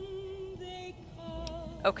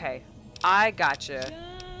 Okay. I gotcha.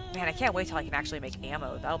 Man, I can't wait till I can actually make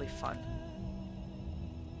ammo. That'll be fun.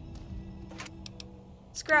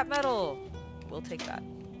 Scrap metal! We'll take that.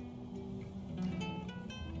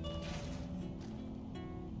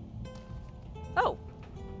 Oh!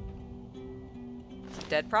 It's a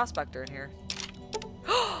dead prospector in here.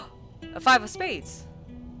 A 5 of spades!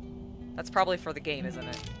 That's probably for the game, isn't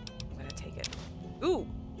it? I'm gonna take it. Ooh!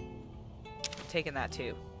 I'm taking that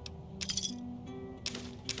too.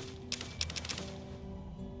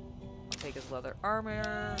 I'll take his leather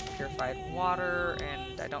armor, purified water,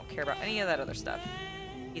 and I don't care about any of that other stuff.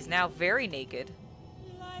 He's now very naked.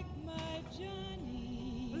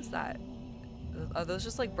 What is that? Are those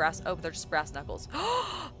just like brass? Oh, they're just brass knuckles.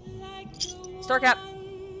 Star cap!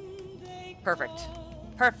 Perfect.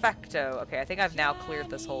 Perfecto. Okay, I think I've now cleared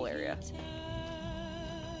this whole area.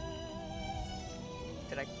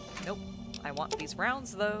 Did I? Nope. I want these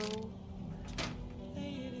rounds though.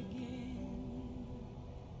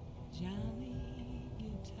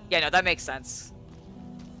 Yeah, no, that makes sense.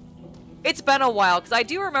 It's been a while, because I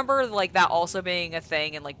do remember like that also being a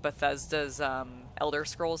thing in like Bethesda's Elder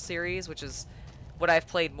Scrolls series, which is what I've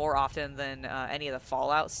played more often than any of the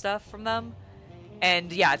Fallout stuff from them.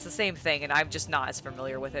 And yeah, it's the same thing, and I'm just not as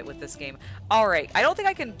familiar with it with this game. Alright, I don't think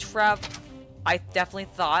I can travel... I definitely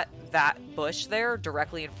thought that bush there,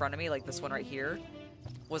 directly in front of me, like this one right here,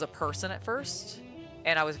 was a person at first,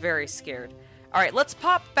 and I was very scared. Alright, let's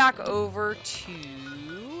pop back over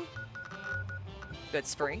to... Good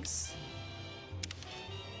Springs.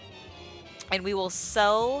 And we will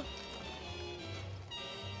sell...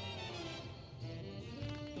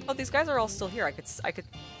 Oh, these guys are all still here. I could...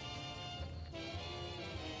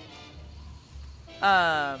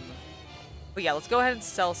 But yeah, let's go ahead and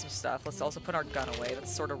sell some stuff. Let's also put our gun away.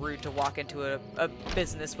 That's sort of rude to walk into a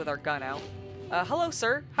business with our gun out. Hello,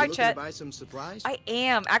 sir. Hi, Chet. To buy some supplies? I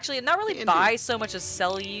am. Actually, not really buy so much as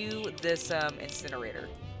sell you this incinerator.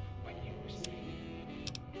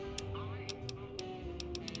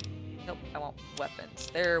 Nope, I want weapons.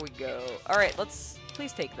 There we go. Alright, let's...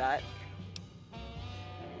 Please take that.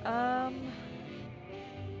 Am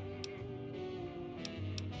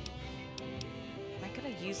I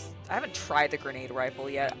gonna use... I haven't tried the grenade rifle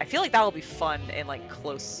yet. I feel like that will be fun and, like,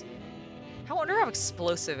 close. I wonder how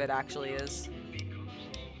explosive it actually is.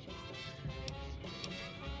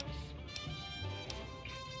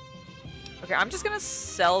 Okay, I'm just gonna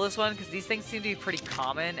sell this one because these things seem to be pretty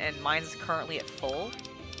common and mine's currently at full.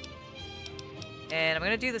 And I'm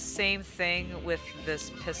gonna do the same thing with this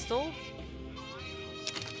pistol.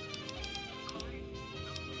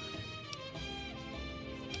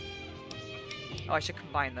 Oh, I should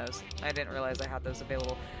combine those. I didn't realize I had those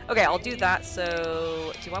available. Okay, I'll do that.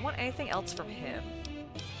 So, do I want anything else from him?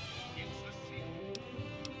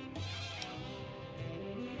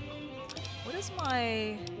 What is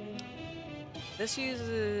my... This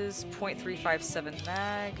uses .357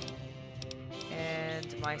 mag.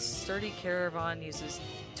 And my sturdy caravan uses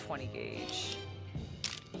 20 gauge.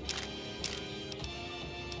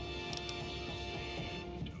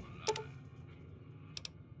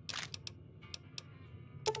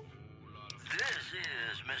 This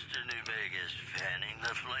is Mr. New Vegas fanning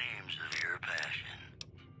the flames of your passion.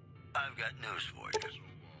 I've got news for you.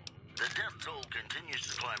 The death toll continues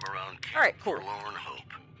to climb around Camp Forlorn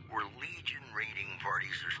Hope, where Legion raiding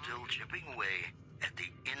parties are still chipping away at the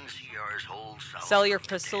NCR's hold south. Sell your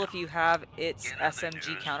pistol if you have its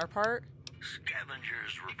SMG counterpart.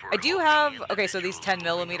 I do have... Okay, so these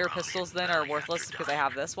 10mm pistols then are worthless because I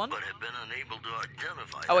have this one.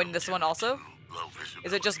 Oh, and this one also?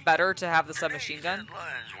 Is it just better to have the submachine gun?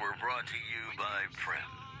 Headlines were brought to you by Prem.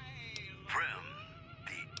 Prem,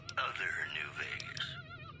 the other New Vegas.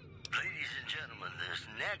 Ladies and gentlemen, this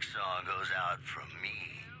next song goes out from me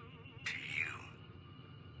to you.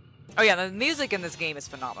 Oh yeah, the music in this game is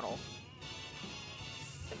phenomenal.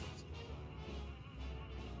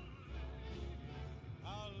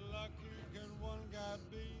 How lucky can one guy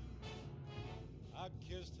be? I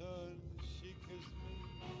kissed her and she kissed me.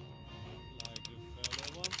 Like the fella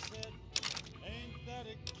once said, ain't that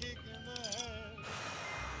a kick in the head?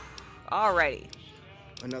 Alrighty.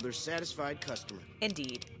 Another satisfied customer.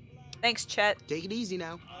 Indeed. Thanks, Chet. Take it easy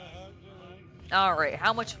now. Alright,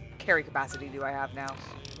 how much carry capacity do I have now?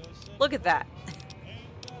 Look at that.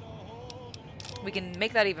 We can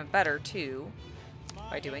make that even better, too,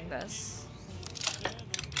 by doing this.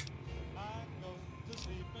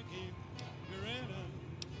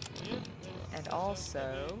 And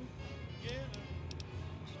also...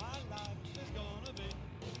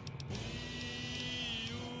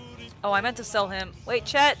 Oh, I meant to sell him. Wait,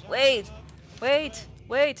 Chet, wait,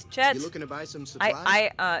 Chet. You looking to buy some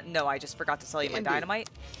supplies? No, I just forgot to sell you my dynamite.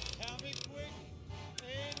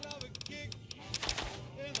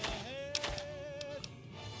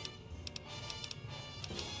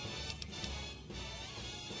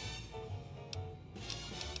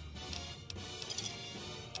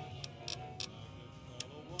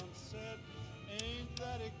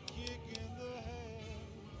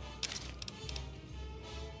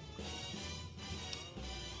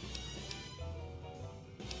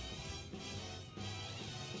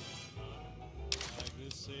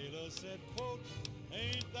 Said, quote,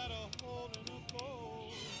 ain't that a hole in the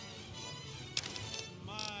boat?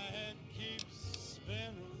 My head keeps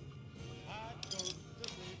spinning. I go to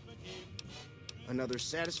sleep again. Another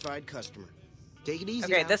satisfied customer. Take it easy.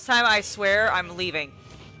 Okay, now. this time I swear I'm leaving.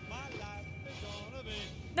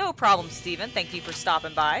 No problem, Steven. Thank you for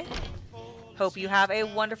stopping by. Hope you have a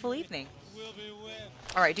wonderful evening.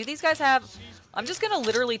 Alright, do these guys have... I'm just gonna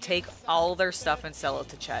literally take all their stuff and sell it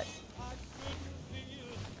to Chet.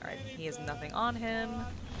 Alright, he has nothing on him.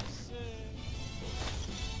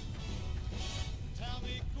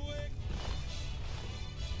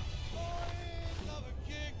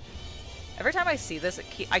 Every time I see this,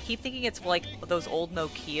 I keep thinking it's like those old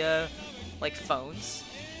Nokia, like, phones.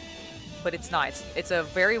 But it's not. It's a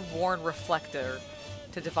very worn reflector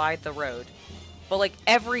to divide the road. But, like,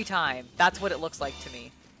 every time, that's what it looks like to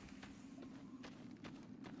me.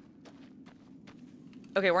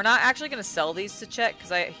 Okay, we're not actually going to sell these to Chet,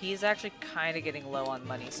 because he's actually kind of getting low on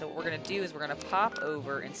money. So what we're going to do is we're going to pop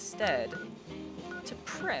over instead to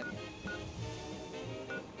Prim.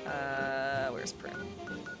 Where's Prim?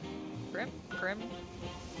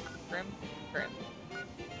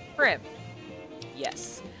 Prim.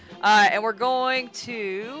 Yes. And we're going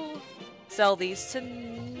to sell these to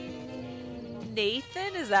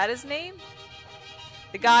Nathan? Is that his name?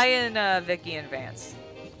 The guy in Vicky and Vance.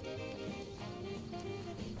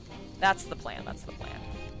 That's the plan.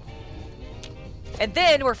 And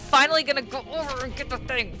then we're finally gonna go over and get the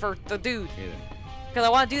thing for the dude. Because I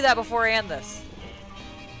want to do that before I end this.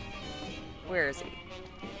 Where is he?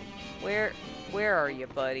 Where are you,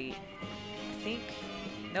 buddy? I think...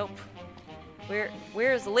 Nope.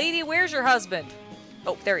 Where's the lady? Where's your husband?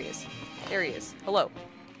 Oh, there he is. Hello.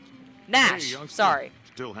 Nash! Hey, sorry.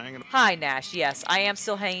 Still hanging? Hi, Nash. Yes, I am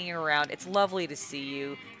still hanging around. It's lovely to see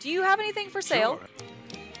you. Do you have anything for sale? Sure.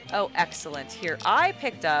 Oh, excellent. Here, I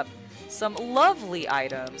picked up some lovely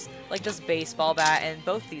items, like this baseball bat and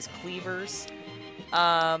both these cleavers.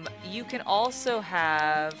 You can also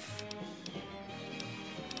have...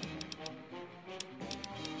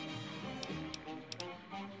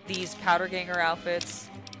 these powder ganger outfits.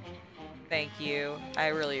 Thank you. I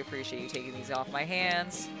really appreciate you taking these off my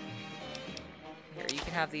hands. Here, you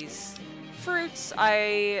can have these fruits.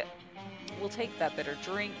 I will take that bitter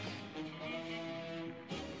drink.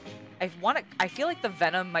 I feel like the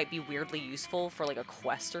venom might be weirdly useful for like a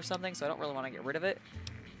quest or something, so I don't really want to get rid of it.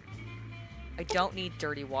 I don't need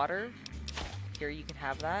dirty water. Here, you can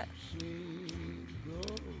have that.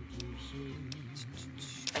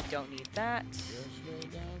 I don't need that.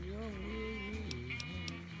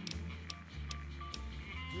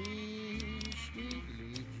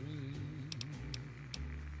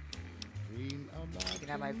 You can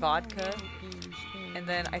have my vodka. And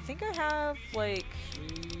then I think I have, like,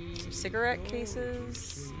 some cigarette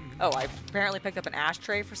cases. Oh, I apparently picked up an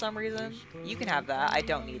ashtray for some reason. You can have that. I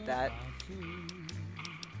don't need that.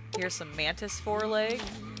 Here's some mantis foreleg.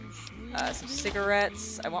 Some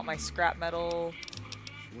cigarettes. I want my scrap metal.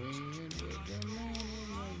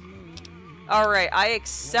 Alright, I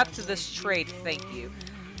accept this trade, thank you.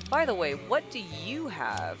 By the way, what do you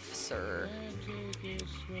have, sir?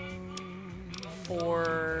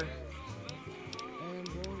 For...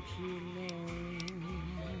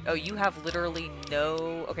 Oh, you have literally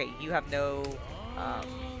no... Okay, you have no...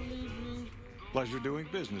 Pleasure doing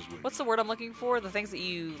business with. What's the word I'm looking for? The things that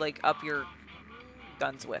you, like, up your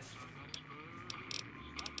guns with.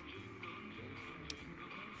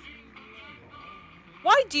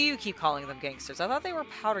 Why do you keep calling them gangsters? I thought they were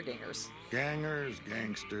powder gangers. Gangers,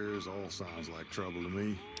 gangsters, all sounds like trouble to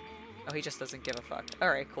me. Oh, he just doesn't give a fuck.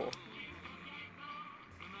 Alright, cool.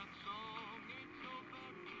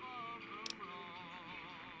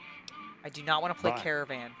 I do not want to play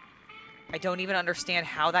Caravan. I don't even understand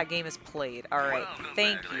how that game is played. Alright,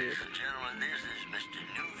 thank you. Ladies and gentlemen, this is Mr.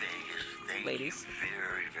 New Vegas. Thank Ladies. you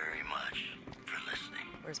very, very much for listening.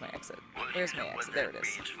 Where's my exit? Well, Where's you my know exit? what There that it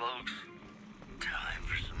is. means, folks. Time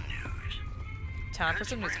for some news. town for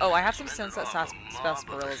some news. Oh, I have some Sunset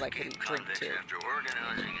sarsaparillas I could drink too. After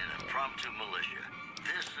organizing an impromptu militia.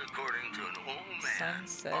 This, according to an old man,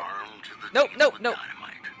 Sunset. armed to the Nope, teeth nope, with nope.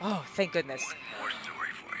 dynamite. Oh, thank goodness. One more story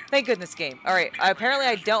for you. Thank goodness, game. Alright, apparently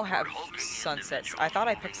I don't have sunsets. I thought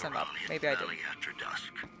I picked some up. Maybe I didn't. After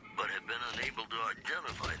dusk, but have been unable to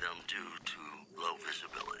identify them due to low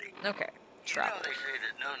visibility. Okay, You travel. know, they say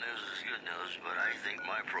that no news is good news, but I think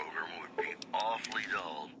my program would be awfully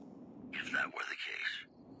dull if that were the case.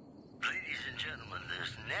 Ladies and gentlemen,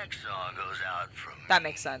 this next song goes out from That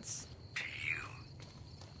makes sense. to you.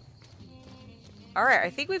 Alright, I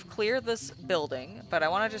think we've cleared this building, but I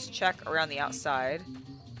want to just check around the outside.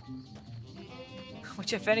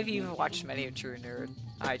 Which, if any of you have watched many of True Nerd,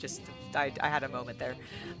 I had a moment there.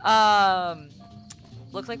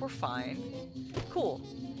 Looks like we're fine. Cool.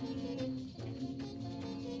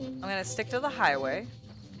 I'm gonna stick to the highway.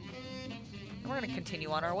 And we're gonna continue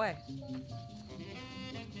on our way.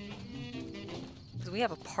 Because we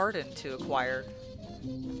have a pardon to acquire.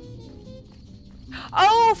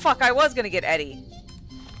 Oh, fuck, I was gonna get Eddie.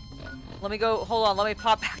 Let me go, hold on, let me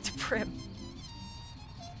pop back to Prim.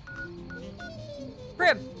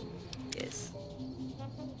 Prim! Yes.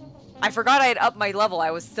 I forgot I had upped my level. I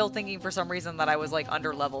was still thinking for some reason that I was like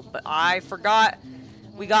under leveled, but I forgot.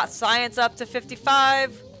 We got science up to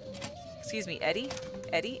 55. Excuse me, Eddie?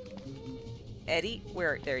 Eddie? Eddie?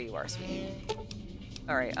 Where? There you are, sweetie.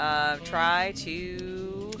 Alright, try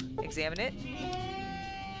to examine it.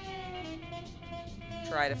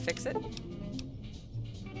 Try to fix it.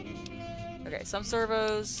 Okay, some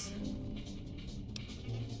servos.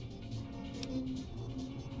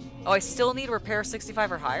 Oh, I still need repair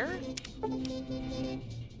 65 or higher?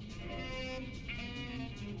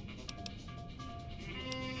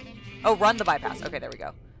 Oh, run the bypass. Okay, there we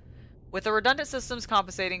go. With the redundant systems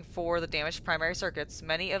compensating for the damaged primary circuits,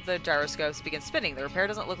 many of the gyroscopes begin spinning. The repair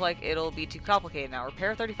doesn't look like it'll be too complicated now.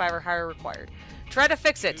 Repair 35 or higher required. Try to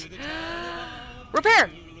fix it.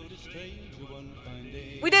 Repair!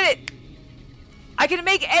 We did it! I can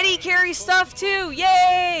make Eddie carry stuff too!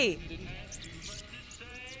 Yay!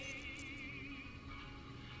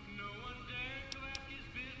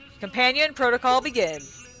 Companion protocol begin.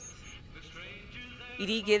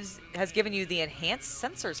 ED has given you the enhanced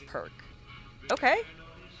sensors perk. Okay.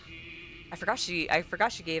 I forgot she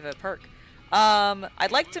gave a perk.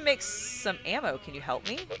 I'd like to make some ammo. Can you help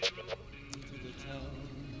me?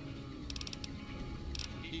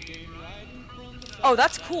 Oh,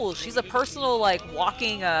 that's cool. She's a personal like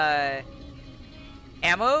walking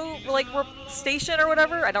ammo like station or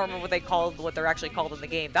whatever. I don't remember what they're actually called in the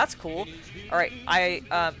game. That's cool. All right,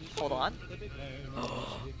 hold on.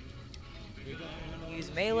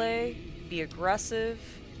 Use melee, be aggressive.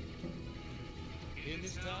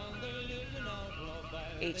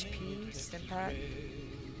 HP, Stimpak.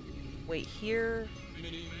 Wait here.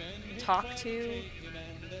 Talk to.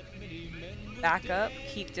 Back up,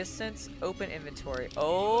 keep distance, open inventory.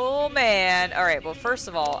 Oh man. Alright, well first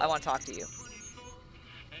of all, I want to talk to you.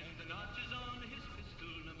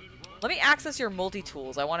 Let me access your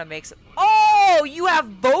multi-tools. I want to make some... Oh! You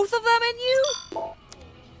have both of them in you?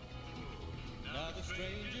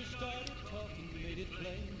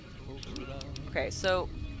 Okay, so...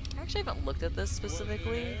 I actually haven't looked at this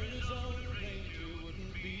specifically.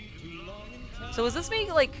 So is this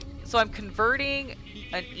me, like... So I'm converting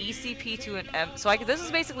an ECP to an M... So this is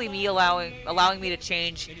basically me allowing me to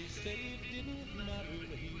change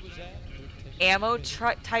ammo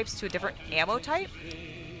types to a different ammo type?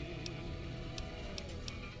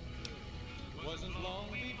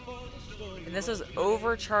 And this is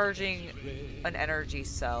overcharging an energy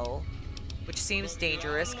cell, which seems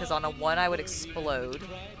dangerous because on a 1 I would explode.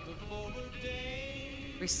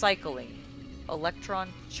 Recycling. Electron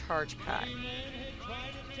charge pack.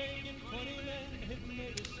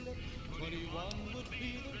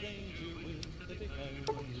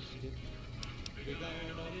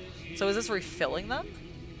 So is this refilling them?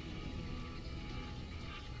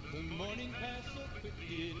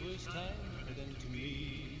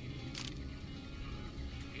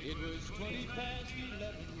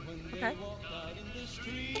 Okay.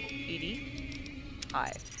 Edie.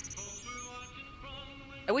 Hi.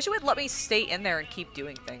 I wish it would let me stay in there and keep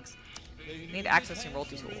doing things. I need access to your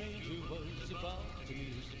multi-tool.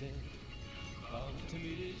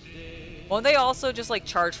 Won't they also just like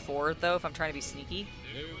charge forward though if I'm trying to be sneaky?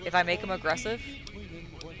 If I make them aggressive?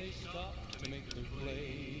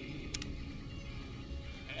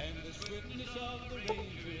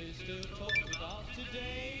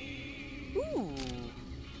 Ooh.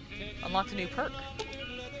 Unlocked a new perk.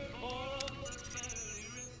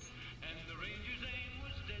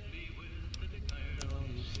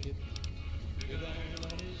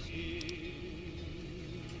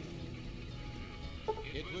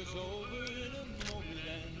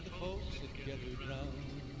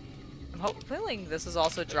 I'm feeling this is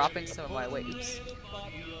also dropping some of my weight. Oops.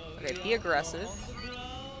 Okay, be aggressive.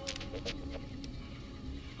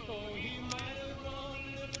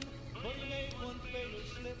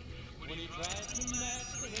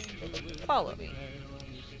 Follow me.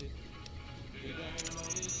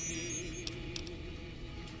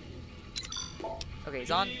 Okay,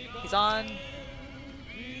 he's on. He's on.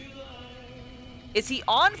 Is he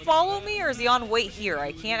on follow me or is he on wait here?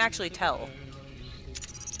 I can't actually tell.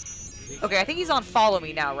 Okay, I think he's on follow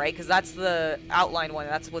me now, right? Because that's the outline one.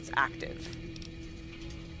 That's what's active.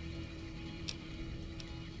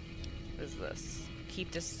 What is this?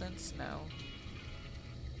 Keep distance? No.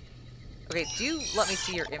 Okay, do let me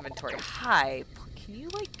see your inventory. Hi. Can you,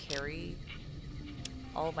 like, carry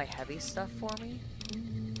all of my heavy stuff for me?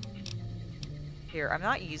 Here, I'm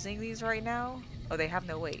not using these right now. Oh, they have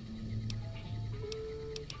no weight.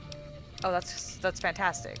 Oh, that's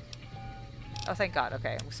fantastic. Oh, thank God.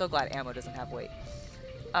 Okay, I'm so glad ammo doesn't have weight.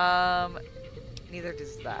 Neither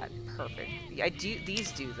does that. Perfect.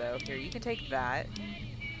 These do, though. Here, you can take that.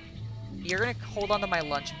 You're gonna hold on to my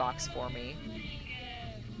lunchbox for me.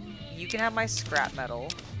 You can have my scrap metal.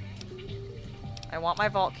 I want my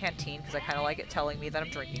vault canteen, because I kind of like it telling me that I'm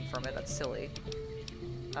drinking from it. That's silly.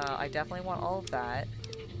 I definitely want all of that.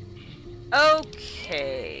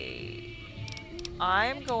 Okay.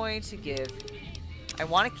 I'm going to give... I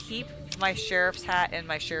want to keep my sheriff's hat and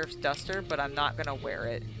my sheriff's duster, but I'm not going to wear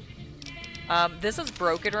it. This is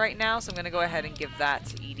broken right now, so I'm going to go ahead and give that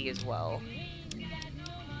to Edie as well.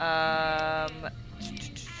 I'm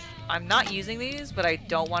not using these, but I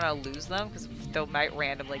don't want to lose them, because they might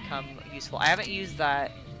randomly come useful. I haven't used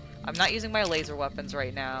that. I'm not using my laser weapons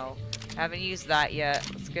right now. I haven't used that yet.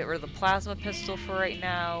 Let's get rid of the plasma pistol for right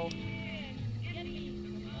now.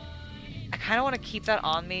 I kind of want to keep that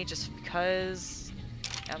on me just because.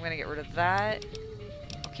 I'm going to get rid of that.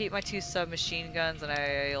 I'll keep my 2 submachine guns, and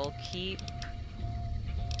I'll keep...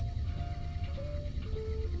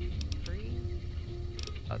 3?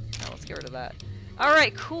 Oh, no, let's get rid of that.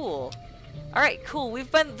 Alright, cool. Alright, cool.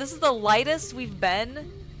 This is the lightest we've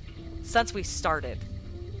been since we started.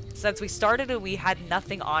 Since we started and we had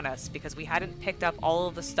nothing on us because we hadn't picked up all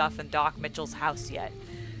of the stuff in Doc Mitchell's house yet.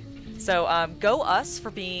 So, go us for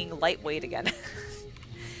being lightweight again.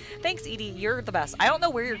 Thanks, Edie. You're the best. I don't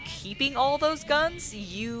know where you're keeping all those guns.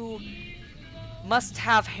 You must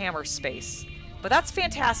have hammer space. But that's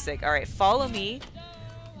fantastic. Alright, follow me.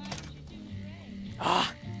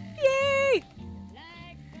 Ah! Yay!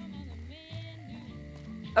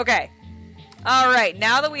 Okay. Alright,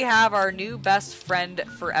 now that we have our new best friend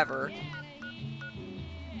forever,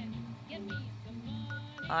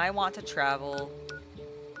 I want to travel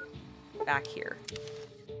back here.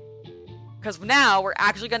 Because now we're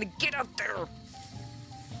actually going to get up there!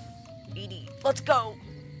 Edie, let's go!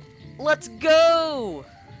 Let's go!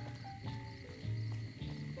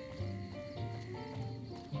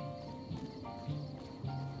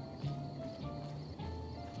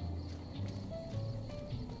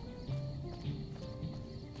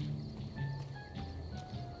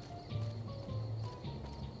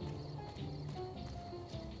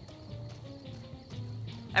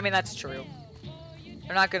 I mean, that's true.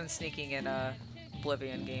 They're not good at sneaking in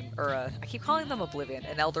Oblivion game, or I keep calling them Oblivion,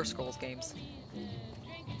 and Elder Scrolls games.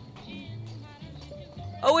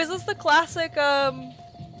 Oh, is this the classic, the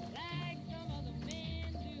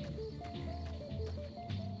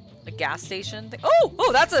gas station thing?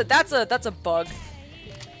 Oh, that's a bug.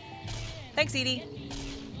 Thanks, Edie.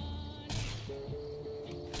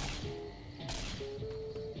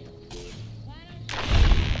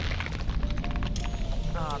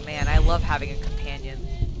 Oh man, I love having a companion.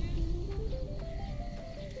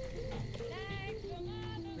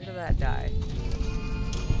 Where did that die?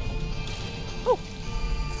 Oh!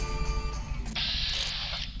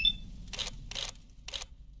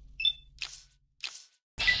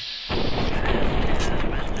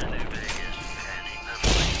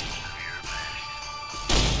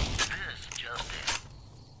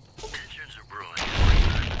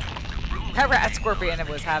 That rat scorpion it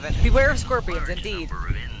was having. Beware of scorpions, indeed.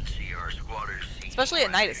 Especially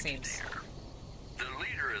at night, it seems. The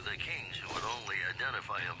leader of the kings, who would only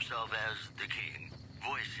identify himself as the king,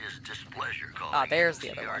 voiced his displeasure calling Ah, there's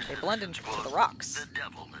the other one. They blend into the rocks. The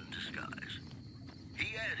devil in disguise.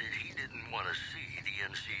 He added he didn't want to see the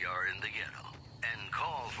NCR in the ghetto and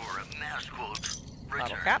called for a mass quote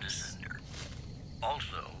return to sender.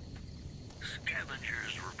 Also,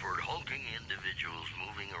 scavengers report hulking individuals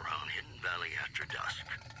moving around Hidden Valley after dusk,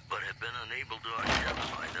 but have been unable to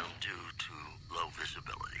identify them due to low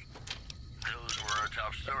visibility. Those were our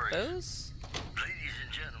top stories. Those? Ladies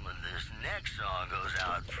and gentlemen, this next song goes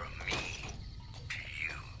out from me to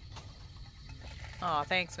you. Aw,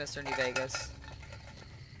 thanks, Mr. New Vegas.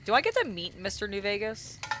 Do I get to meet Mr. New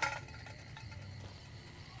Vegas?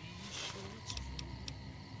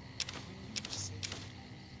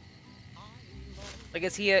 Like,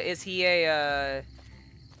 is he a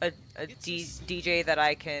DJ that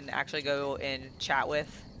I can actually go and chat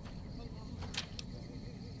with?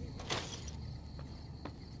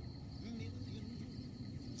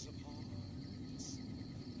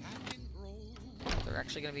 They're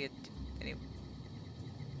actually gonna be any.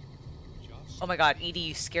 Oh my god, Edie,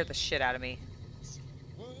 you scared the shit out of me.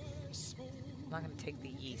 I'm not gonna take the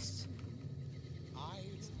yeast.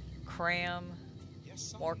 Cram.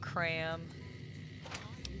 More cram.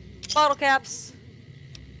 Bottle caps.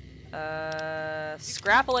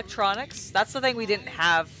 Scrap electronics. That's the thing we didn't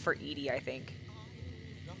have for Edie, I think.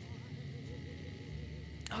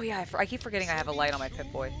 Oh yeah, I keep forgetting I have a light on my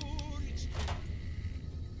Pip-Boy.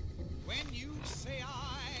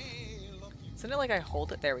 Isn't it like I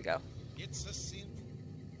hold it? There we go.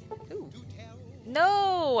 Ooh.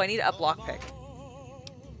 No! I need to up lockpick.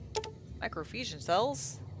 Microfusion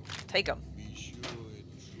cells. Take them.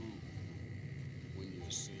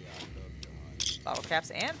 Bottle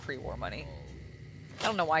caps and pre-war money. I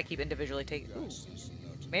don't know why I keep individually taking. Ooh.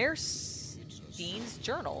 Mayor Dean's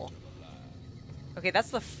journal. Okay,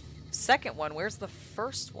 that's the second one. Where's the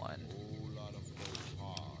first one?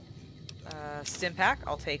 Stim pack.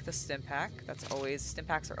 I'll take the stim pack. That's always, stim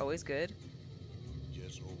packs are always good.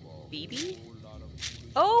 BB?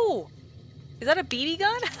 Oh! Is that a BB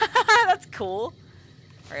gun? That's cool.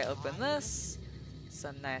 Alright, open this.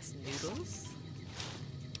 Some nice noodles.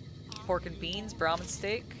 Pork and beans, Brahmin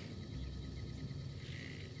steak.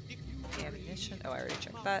 Ammunition. Oh, I already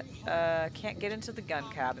checked that. Can't get into the gun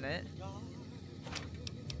cabinet.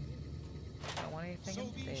 Don't want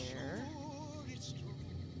anything in there.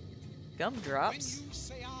 Gumdrops.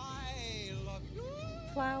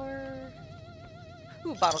 Flour.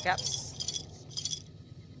 Ooh, bottle caps.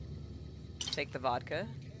 Take the vodka.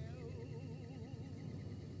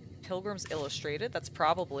 Pilgrims Illustrated. That's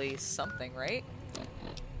probably something, right?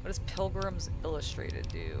 What does Pilgrims Illustrated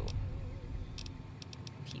do?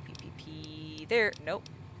 PPPP. There. Nope.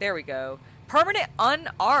 There we go. Permanent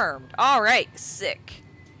unarmed. Alright. Sick.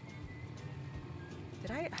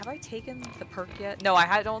 Have I taken the perk yet? No,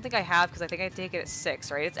 I don't think I have, because I think I take it at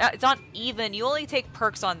 6, right? It's on even. You only take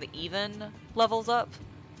perks on the even levels up,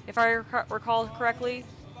 if I recall correctly.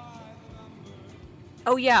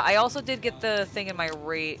 Oh yeah, I also did get the thing in my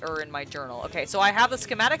in my journal. Okay, so I have the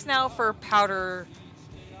schematics now for powder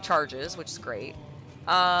charges, which is great.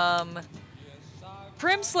 Prim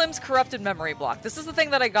Slim's Corrupted Memory Block. This is the thing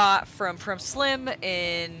that I got from Prim Slim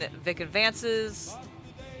in Vic Advances.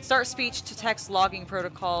 Start speech to text logging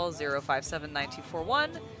protocol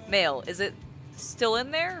 0579241. Male, is it still in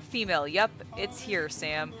there? Female, yep, it's here,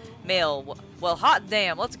 Sam. Male, well, hot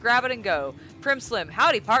damn, let's grab it and go. Prim Slim,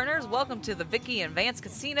 howdy partners, welcome to the Vicky and Vance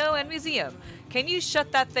Casino and Museum. Can you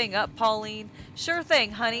shut that thing up, Pauline? Sure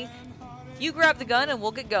thing, honey. You grab the gun and we'll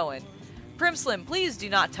get going. Prim Slim, please do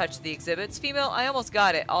not touch the exhibits. Female, I almost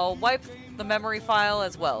got it. I'll wipe the memory file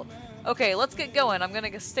as well. Okay, let's get going. I'm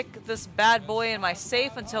gonna stick this bad boy in my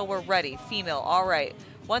safe until we're ready. Female, alright.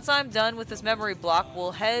 Once I'm done with this memory block,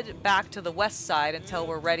 we'll head back to the west side until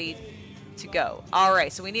we're ready to go.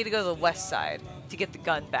 Alright, so we need to go to the west side to get the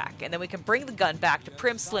gun back. And then we can bring the gun back to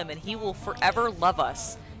Prim Slim and he will forever love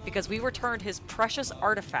us because we returned his precious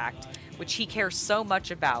artifact, which he cares so much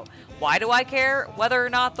about. Why do I care whether or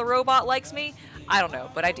not the robot likes me? I don't know,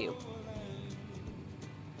 but I do.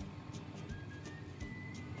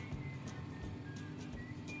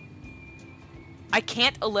 I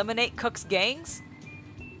can't eliminate Cook's gangs?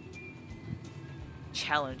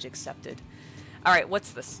 Challenge accepted. Alright,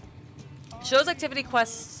 what's this? Shows activity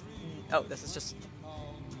quests. Oh, this is just...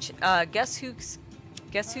 guess who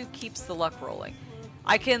keeps the luck rolling?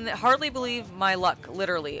 I can hardly believe my luck,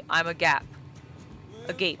 literally. I'm a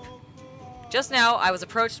gape. Just now, I was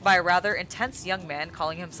approached by a rather intense young man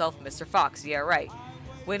calling himself Mr. Fox. Yeah, right.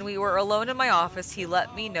 When we were alone in my office, he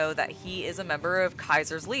let me know that he is a member of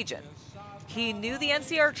Kaiser's Legion. He knew the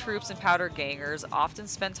NCR troops and powder gangers often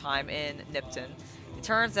spend time in Nipton. It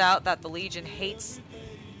turns out that the Legion hates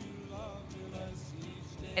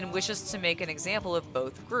and wishes to make an example of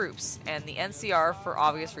both groups, and the NCR for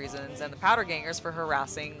obvious reasons, and the powder gangers for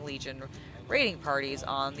harassing Legion raiding parties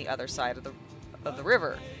on the other side of the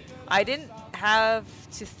river. I didn't have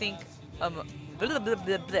to think blah, blah,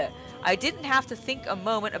 blah, blah. I didn't have to think a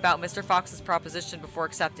moment about Mr. Fox's proposition before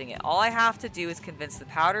accepting it. All I have to do is convince the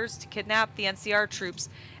Powders to kidnap the NCR troops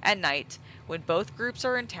at night. When both groups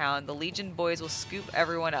are in town, the Legion boys will scoop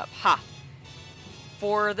everyone up. Ha!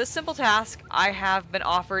 For this simple task, I have been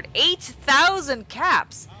offered 8,000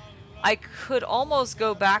 caps! I could almost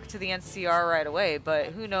go back to the NCR right away, but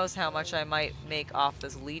who knows how much I might make off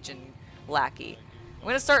this Legion lackey. I'm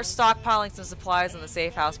going to start stockpiling some supplies in the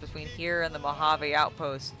safe house between here and the Mojave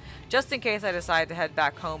outpost, just in case I decide to head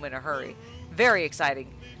back home in a hurry. Very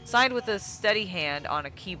exciting. Signed with a steady hand on the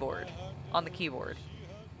keyboard.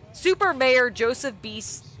 Super Mayor Joseph B.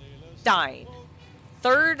 Stein.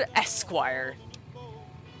 3rd Esquire.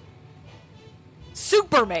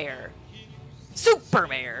 Super Mayor. Super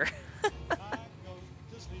Mayor.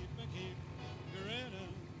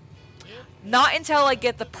 Not until I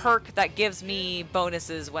get the perk that gives me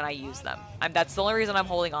bonuses when I use them. That's the only reason I'm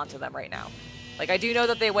holding on to them right now. Like, I do know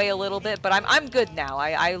that they weigh a little bit, but I'm good now.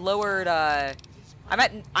 I lowered, I'm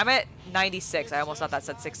at 96. I almost thought that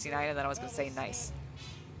said 69, and then I was gonna say nice.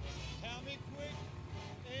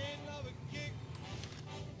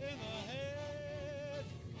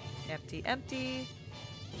 Empty, empty.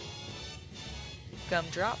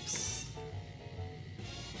 Gumdrops.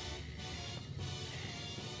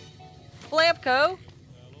 Lampco.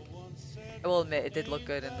 I will admit, it did look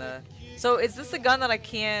good in the... So, is this the gun that I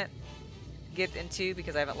can't get into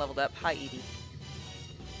because I haven't leveled up? Hi, Edie.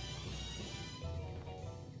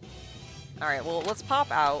 Alright, well, let's pop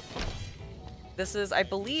out. This is, I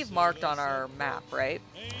believe, marked on our map, right?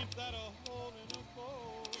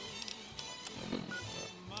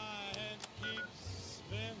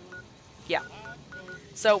 Yeah.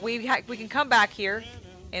 So, we can come back here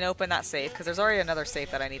and open that safe, because there's already another safe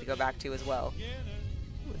that I need to go back to as well.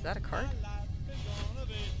 Ooh, is that a card?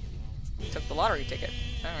 Took the lottery ticket.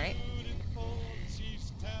 Alright.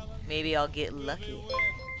 Maybe I'll get lucky.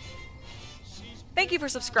 Thank you for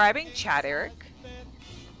subscribing, Chad Eric.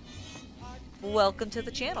 Welcome to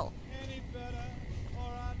the channel.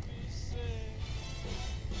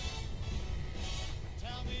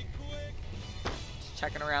 Just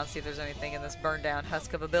checking around, see if there's anything in this burned down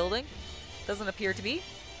husk of a building. Doesn't appear to be.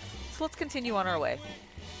 So let's continue on our way.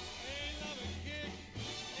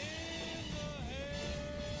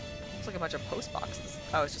 Looks like a bunch of post boxes.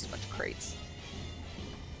 Oh, it's just a bunch of crates.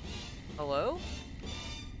 Hello?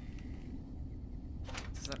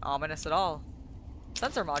 This isn't ominous at all.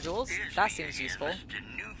 Sensor modules. That seems useful. Mr.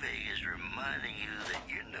 Newvey is reminding you that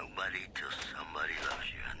you're nobody till somebody loves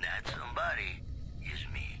you, and that somebody is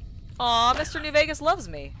me. Aw, Mr. New Vegas loves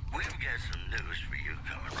me. We've got some news for you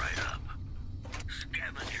coming right up.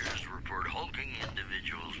 Scavengers report hulking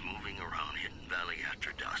individuals moving around Hidden Valley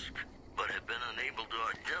after dusk, but have been unable to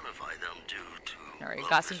identify them due to... Alright,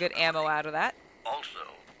 got some good ammo out of that.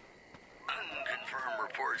 Also, unconfirmed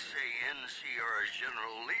reports say NCR's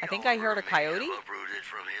General Lee I think I heard a coyote. uprooted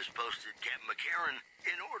from his post at Camp McCarran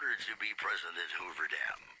in order to be present at Hoover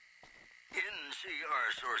Dam. NCR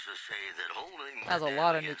sources say that holding That's a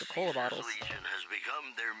lot of Nuka-Cola bottles. Legion has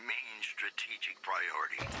become their main strategic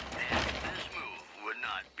priority, and this move would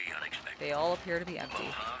not be unexpected. They all appear to be empty.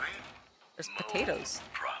 Mojave, There's potatoes.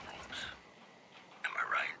 problems. Am I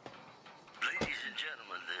right? Ladies and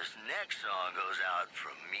gentlemen, this next song goes out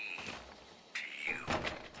from me to you.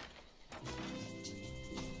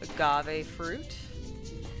 Agave fruit.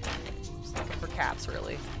 Just looking for caps,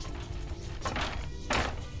 really.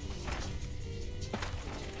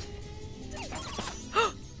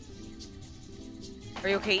 Are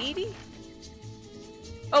you okay, Edie?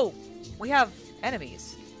 Oh, we have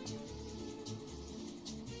enemies.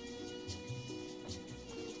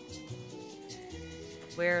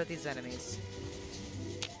 Where are these enemies?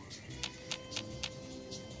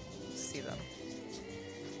 See them.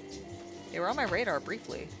 They were on my radar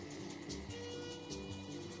briefly.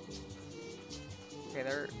 Okay,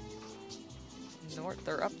 they're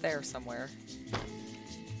up there somewhere.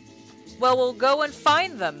 Well, we'll go and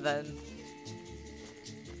find them then.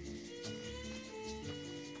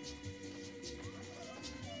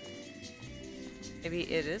 Maybe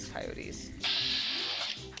it is coyotes.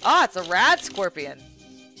 Ah, it's a rad scorpion.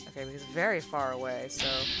 Okay, he's very far away, so...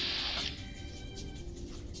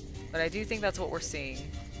 But I do think that's what we're seeing.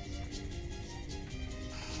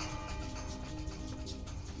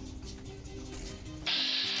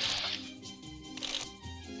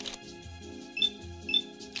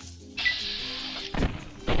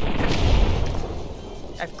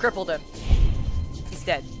 I've crippled him. He's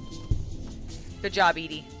dead. Good job,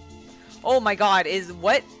 Edie. Oh my god,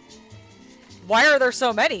 what? Why are there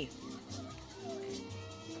so many?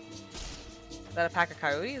 Is that a pack of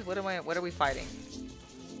coyotes? What are we fighting?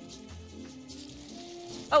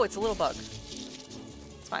 Oh, it's a little bug.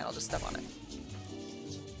 It's fine, I'll just step on it.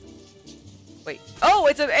 Wait. Oh,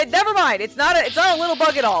 never mind. It's not a little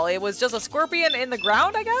bug at all. It was just a scorpion in the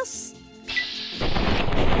ground, I guess?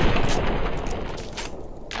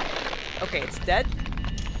 Okay, it's dead.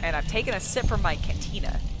 And I've taken a sip from my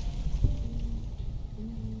cantina.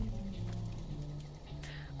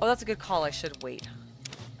 Oh, that's a good call. I should wait.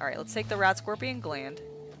 Alright, let's take the rat scorpion gland.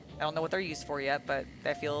 I don't know what they're used for yet, but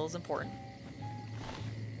that feels important.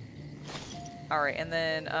 Alright, and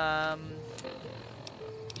then,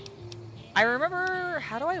 I remember...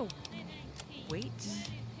 How do I wait?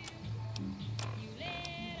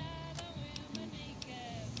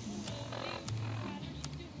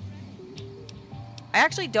 I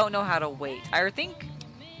actually don't know how to wait. I think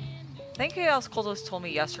Chaos Cultist told me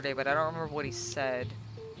yesterday, but I don't remember what he said.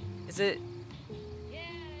 Is it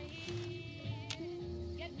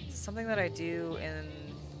something that I do in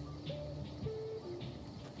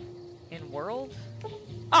world?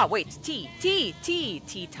 Ah, wait, T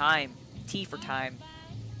time. T for time.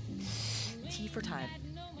 T for time.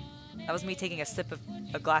 That was me taking a sip of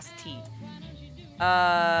a glass of tea.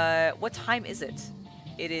 What time is it?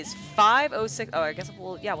 It is 5:06. Oh, I guess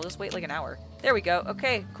we'll just wait like an hour. There we go.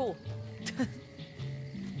 Okay, cool.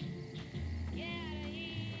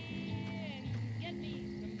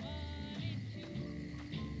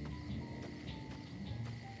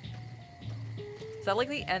 Is that like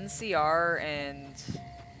the NCR and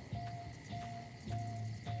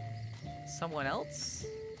someone else?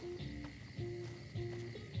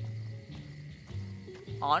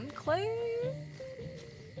 Enclave?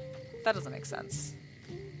 That doesn't make sense.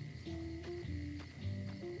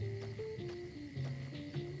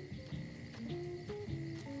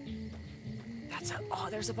 Oh,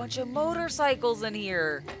 there's a bunch of motorcycles in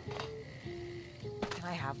here. Can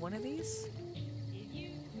I have one of these?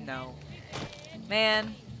 No.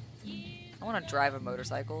 Man, I want to drive a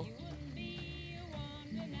motorcycle.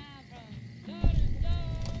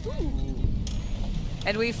 Ooh.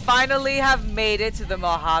 And we finally have made it to the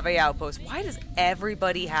Mojave outpost. Why does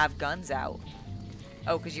everybody have guns out?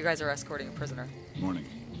 Oh, because you guys are escorting a prisoner. Morning.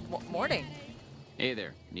 Morning. Hey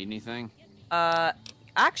there. Need anything?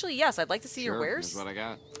 Actually, yes. I'd like to see your wares. Here's what I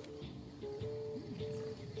got.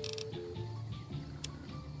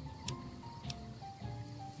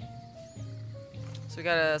 So we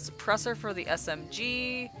got a suppressor for the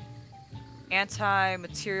SMG,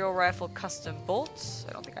 anti-material rifle custom bolts.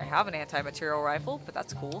 I don't think I have an anti-material rifle, but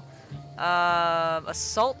that's cool.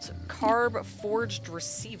 Assault carb forged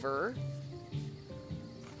receiver.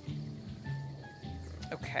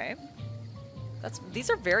 Okay. These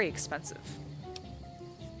are very expensive.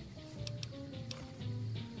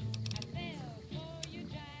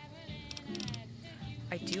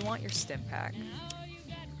 I do want your stim pack.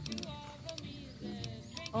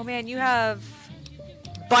 Oh man, you have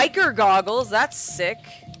biker goggles. That's sick.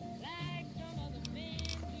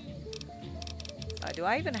 Do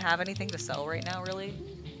I even have anything to sell right now, really?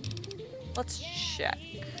 Let's check.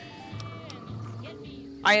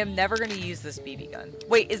 I am never going to use this BB gun.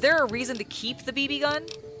 Wait, is there a reason to keep the BB gun?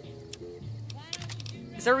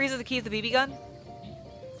 Is there a reason to keep the BB gun?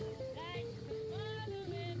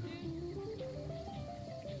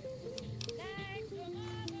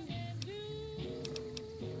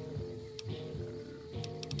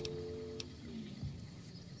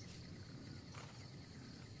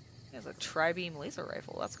 There's a tri-beam laser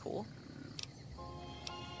rifle. That's cool.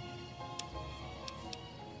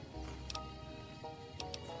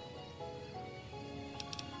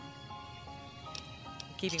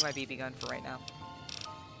 I'm keeping my BB gun for right now.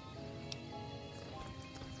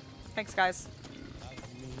 Thanks, guys.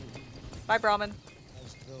 Bye, Brahmin.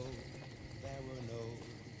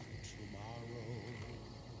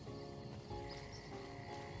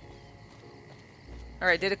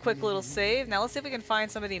 Alright, did a quick little save. Now let's see if we can find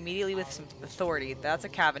somebody immediately with some authority. That's a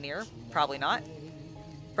Cavanier. Probably not.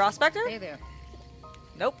 Prospector? Hey there.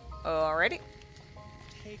 Nope. Alrighty.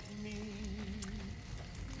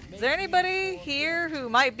 Is there anybody here who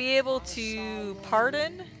might be able to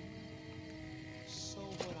pardon?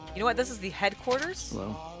 You know what? This is the headquarters.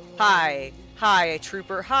 Hello. Hi. Hi,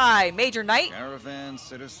 trooper. Hi, Major Knight. Caravan,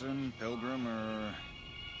 citizen, pilgrim, or...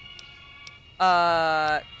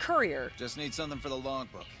 courier. Just need something for the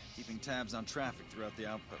logbook. Keeping tabs on traffic throughout the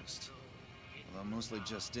outpost. Although mostly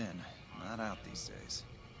just in, not out these days.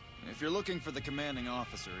 If you're looking for the commanding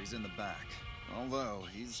officer, he's in the back. Although,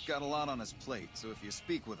 he's got a lot on his plate, so if you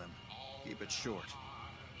speak with him, keep it short.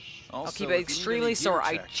 Also, I'll keep it extremely short.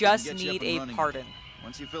 I just need a pardon.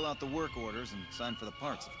 Once you fill out the work orders and sign for the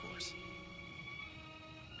parts, of course.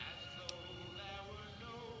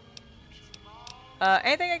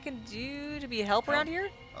 Anything I can do to be a help around here?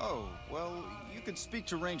 Oh, well, you could speak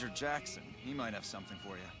to Ranger Jackson. He might have something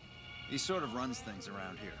for you. He sort of runs things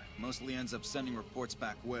around here. Mostly ends up sending reports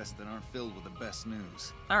back west that aren't filled with the best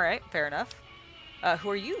news. Alright, fair enough. Who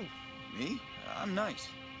are you? Me? I'm Knight.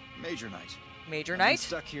 Major Knight. Major I've Knight? been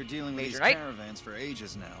stuck here dealing with Major these Knight? caravans for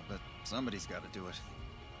ages now, but somebody's got to do it.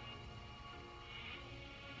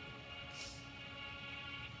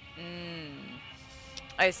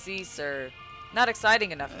 I see, sir. Not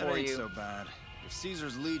exciting enough That for ain't you. so bad. If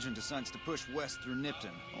Caesar's Legion decides to push west through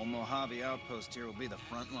Nipton, old Mojave Outpost here will be the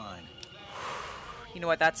front line. You know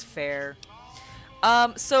what? That's fair.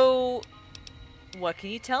 So what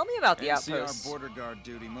can you tell me about the NCR outpost? border guard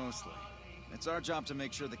duty mostly. It's our job to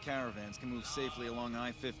make sure the caravans can move safely along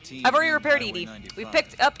I-15. I've already and repaired Highway Edie. 95. We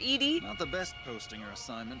picked up Edie. Not the best posting or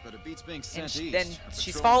assignment, but it beats being sent And east. then or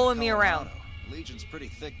she's patrolling following me around. Colorado. Legion's pretty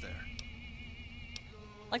thick there.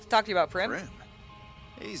 I'd like to talk to you about Prim. Prim?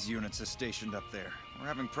 Hayes units are stationed up there. We're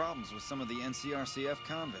having problems with some of the NCRCF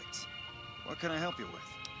convicts. What can I help you with?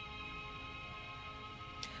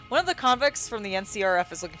 One of the convicts from the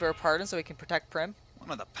NCRF is looking for a pardon so he can protect Prim.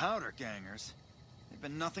 One of the powder gangers? They've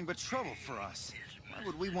been nothing but trouble for us. Why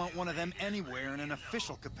would we want one of them anywhere in an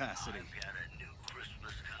official capacity?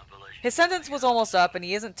 His sentence was almost up, and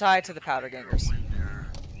he isn't tied to the powder gangers.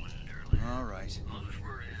 All right.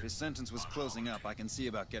 If his sentence was closing up, I can see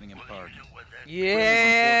about getting him pardoned.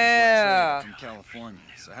 Yeah. From California,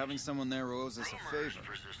 so having someone there who owes us a favor,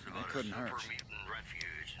 that couldn't hurt.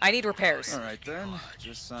 I need repairs. All right then,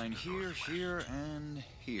 just sign here, here, and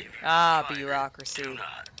here. Ah, bureaucracy.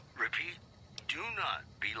 Repeat, do not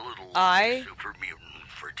belittle I the super mutant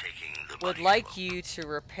for taking the would money like flow. you to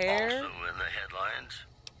repair. Also in the headlines,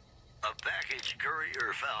 a package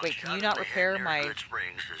courier found Wait, can shot you in not the repair head near my? Good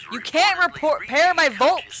Springs has You can't reportedly repair my reached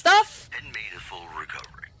vault consciousness stuff. and made a full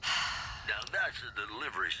recovery. Now that's a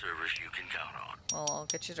delivery service you can count on. Well, I'll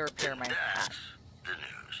get you to repair my hat. That's the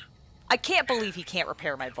news. I can't believe he can't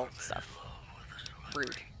repair my vault stuff.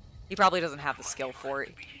 Rude. He probably doesn't have the skill for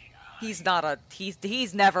it. He's not a.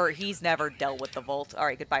 He's never dealt with the vault. All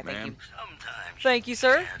right, goodbye. Thank you. Thank you,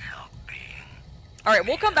 sir. All right,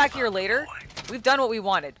 we'll come back here later. We've done what we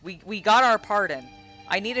wanted. We got our pardon.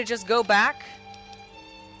 I need to just go back.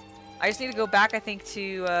 I just need to go back, I think,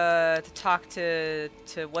 to talk to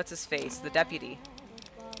what's his face, the deputy.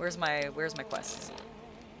 Where's my quests?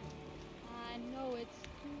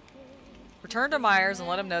 Return to Myers and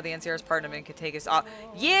let him know the NCR's pardon him and can take us off.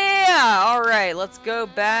 Yeah! All right, let's go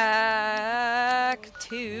back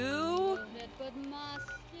to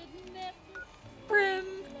Prim.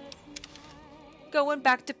 Going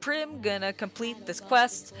back to Prim, gonna complete this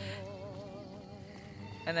quest.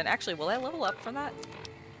 And then, actually, will I level up from that?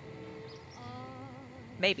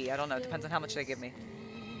 Maybe, I don't know. It depends on how much they give me.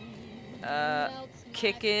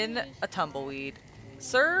 Kick in a tumbleweed.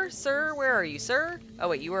 Sir, where are you, sir? Oh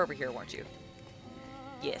wait, you were over here, weren't you?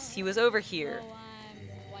 Yes, he was over here.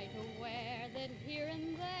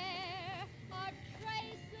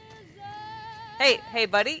 Hey,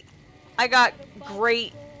 buddy. I got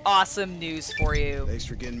great, awesome news for you. Thanks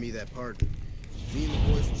for getting me that pardon. Me and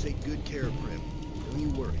the boys will take good care of Prim. Don't you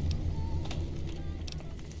worry.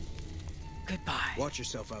 Goodbye. Watch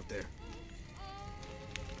yourself out there.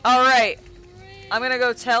 Alright. I'm gonna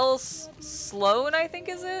go tell Sloan, I think,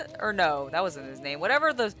 is it? Or no, that wasn't his name.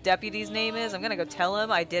 Whatever the deputy's name is, I'm gonna go tell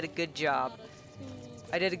him I did a good job.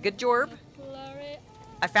 I did a good job.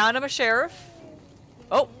 I found him a sheriff.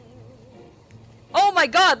 Oh. Oh my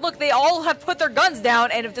god, look, they all have put their guns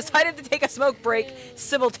down and have decided to take a smoke break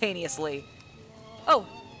simultaneously. Oh,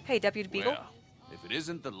 hey, Deputy Beagle. Well, if it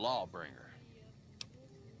isn't the lawbringer.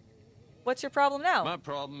 What's your problem now? My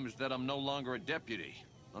problem is that I'm no longer a deputy.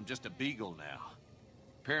 I'm just a beagle now.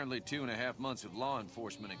 Apparently 2.5 months of law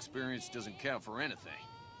enforcement experience doesn't count for anything.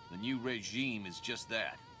 The new regime is just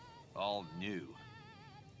that. All new.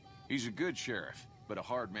 He's a good sheriff, but a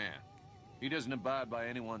hard man. He doesn't abide by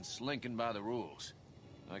anyone slinking by the rules.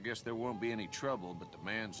 I guess there won't be any trouble, but the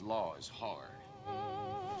man's law is hard.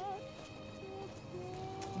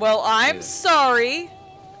 Well, I'm sorry,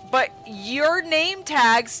 but your name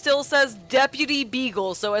tag still says Deputy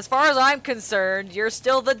Beagle, so as far as I'm concerned, you're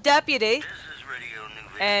still the deputy.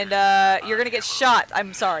 And, you're gonna get shot.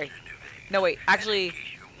 I'm sorry. No, wait, actually,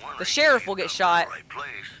 the sheriff will get shot.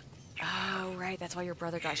 Oh, right, that's why your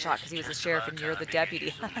brother got shot, because he was the sheriff and you're the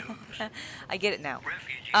deputy. I get it now.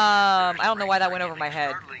 I don't know why that went over my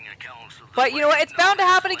head. But you know what, it's bound to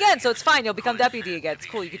happen again, so it's fine. You'll become deputy again. It's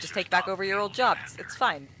cool, you could just take back over your old job. It's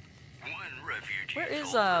fine. Where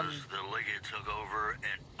is The Legate took over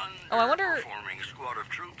an Oh, I wonder. underperforming squad of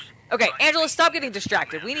troops. Okay, Angela, stop getting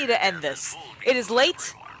distracted. We need to end this. It is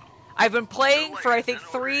late. I've been playing for I think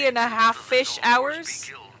 3.5-ish hours,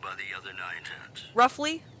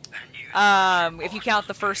 roughly. If you count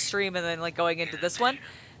the first stream and then like going into this one.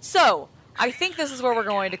 So I think this is where we're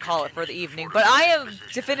going to call it for the evening. But I am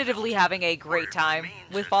definitively having a great time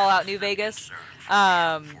with Fallout New Vegas.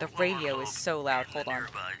 The radio is so loud. Hold on.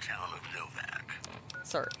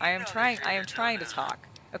 Sir, I am trying to talk.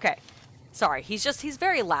 Okay. Sorry, he's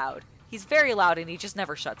very loud. He's very loud and he just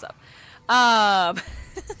never shuts up.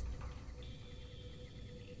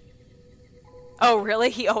 Oh, really?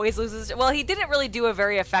 He always loses? Well, he didn't really do a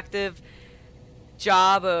very effective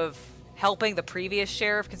job of helping the previous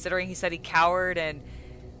sheriff, considering he said he cowered and,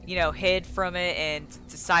 you know, hid from it and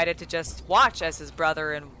decided to just watch as his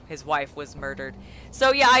brother and his wife was murdered.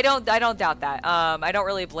 So yeah, I don't doubt that. I don't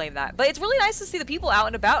really blame that. But it's really nice to see the people out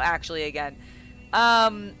and about actually again.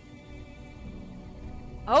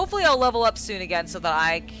 Hopefully I'll level up soon again so that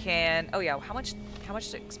I can. Oh yeah, how much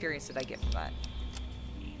experience did I get from that?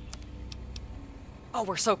 Oh,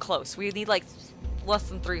 we're so close. We need like less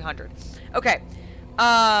than 300. Okay.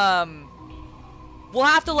 We'll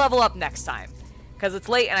have to level up next time because it's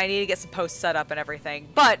late and I need to get some posts set up and everything.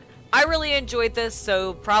 But I really enjoyed this,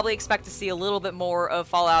 so probably expect to see a little bit more of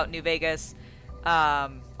Fallout New Vegas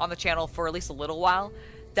on the channel for at least a little while.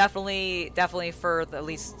 Definitely for at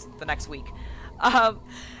least the next week.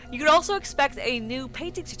 You can also expect a new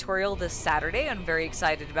painting tutorial this Saturday. I'm very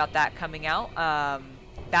excited about that coming out.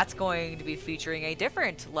 That's going to be featuring a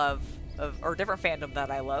different different fandom that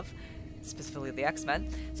I love, specifically the X-Men.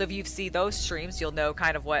 So if you see those streams, you'll know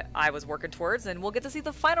kind of what I was working towards, and we'll get to see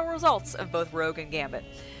the final results of both Rogue and Gambit.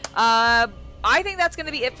 I think that's going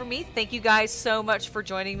to be it for me. Thank you guys so much for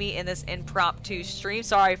joining me in this impromptu stream.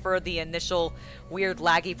 Sorry for the initial weird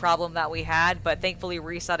laggy problem that we had, but thankfully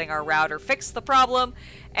resetting our router fixed the problem,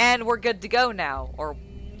 and we're good to go now. Or,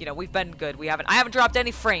 you know, we've been good. I haven't dropped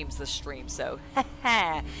any frames this stream, so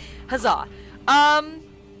huzzah.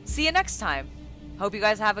 See you next time. Hope you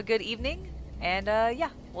guys have a good evening, and yeah,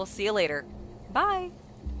 we'll see you later. Bye.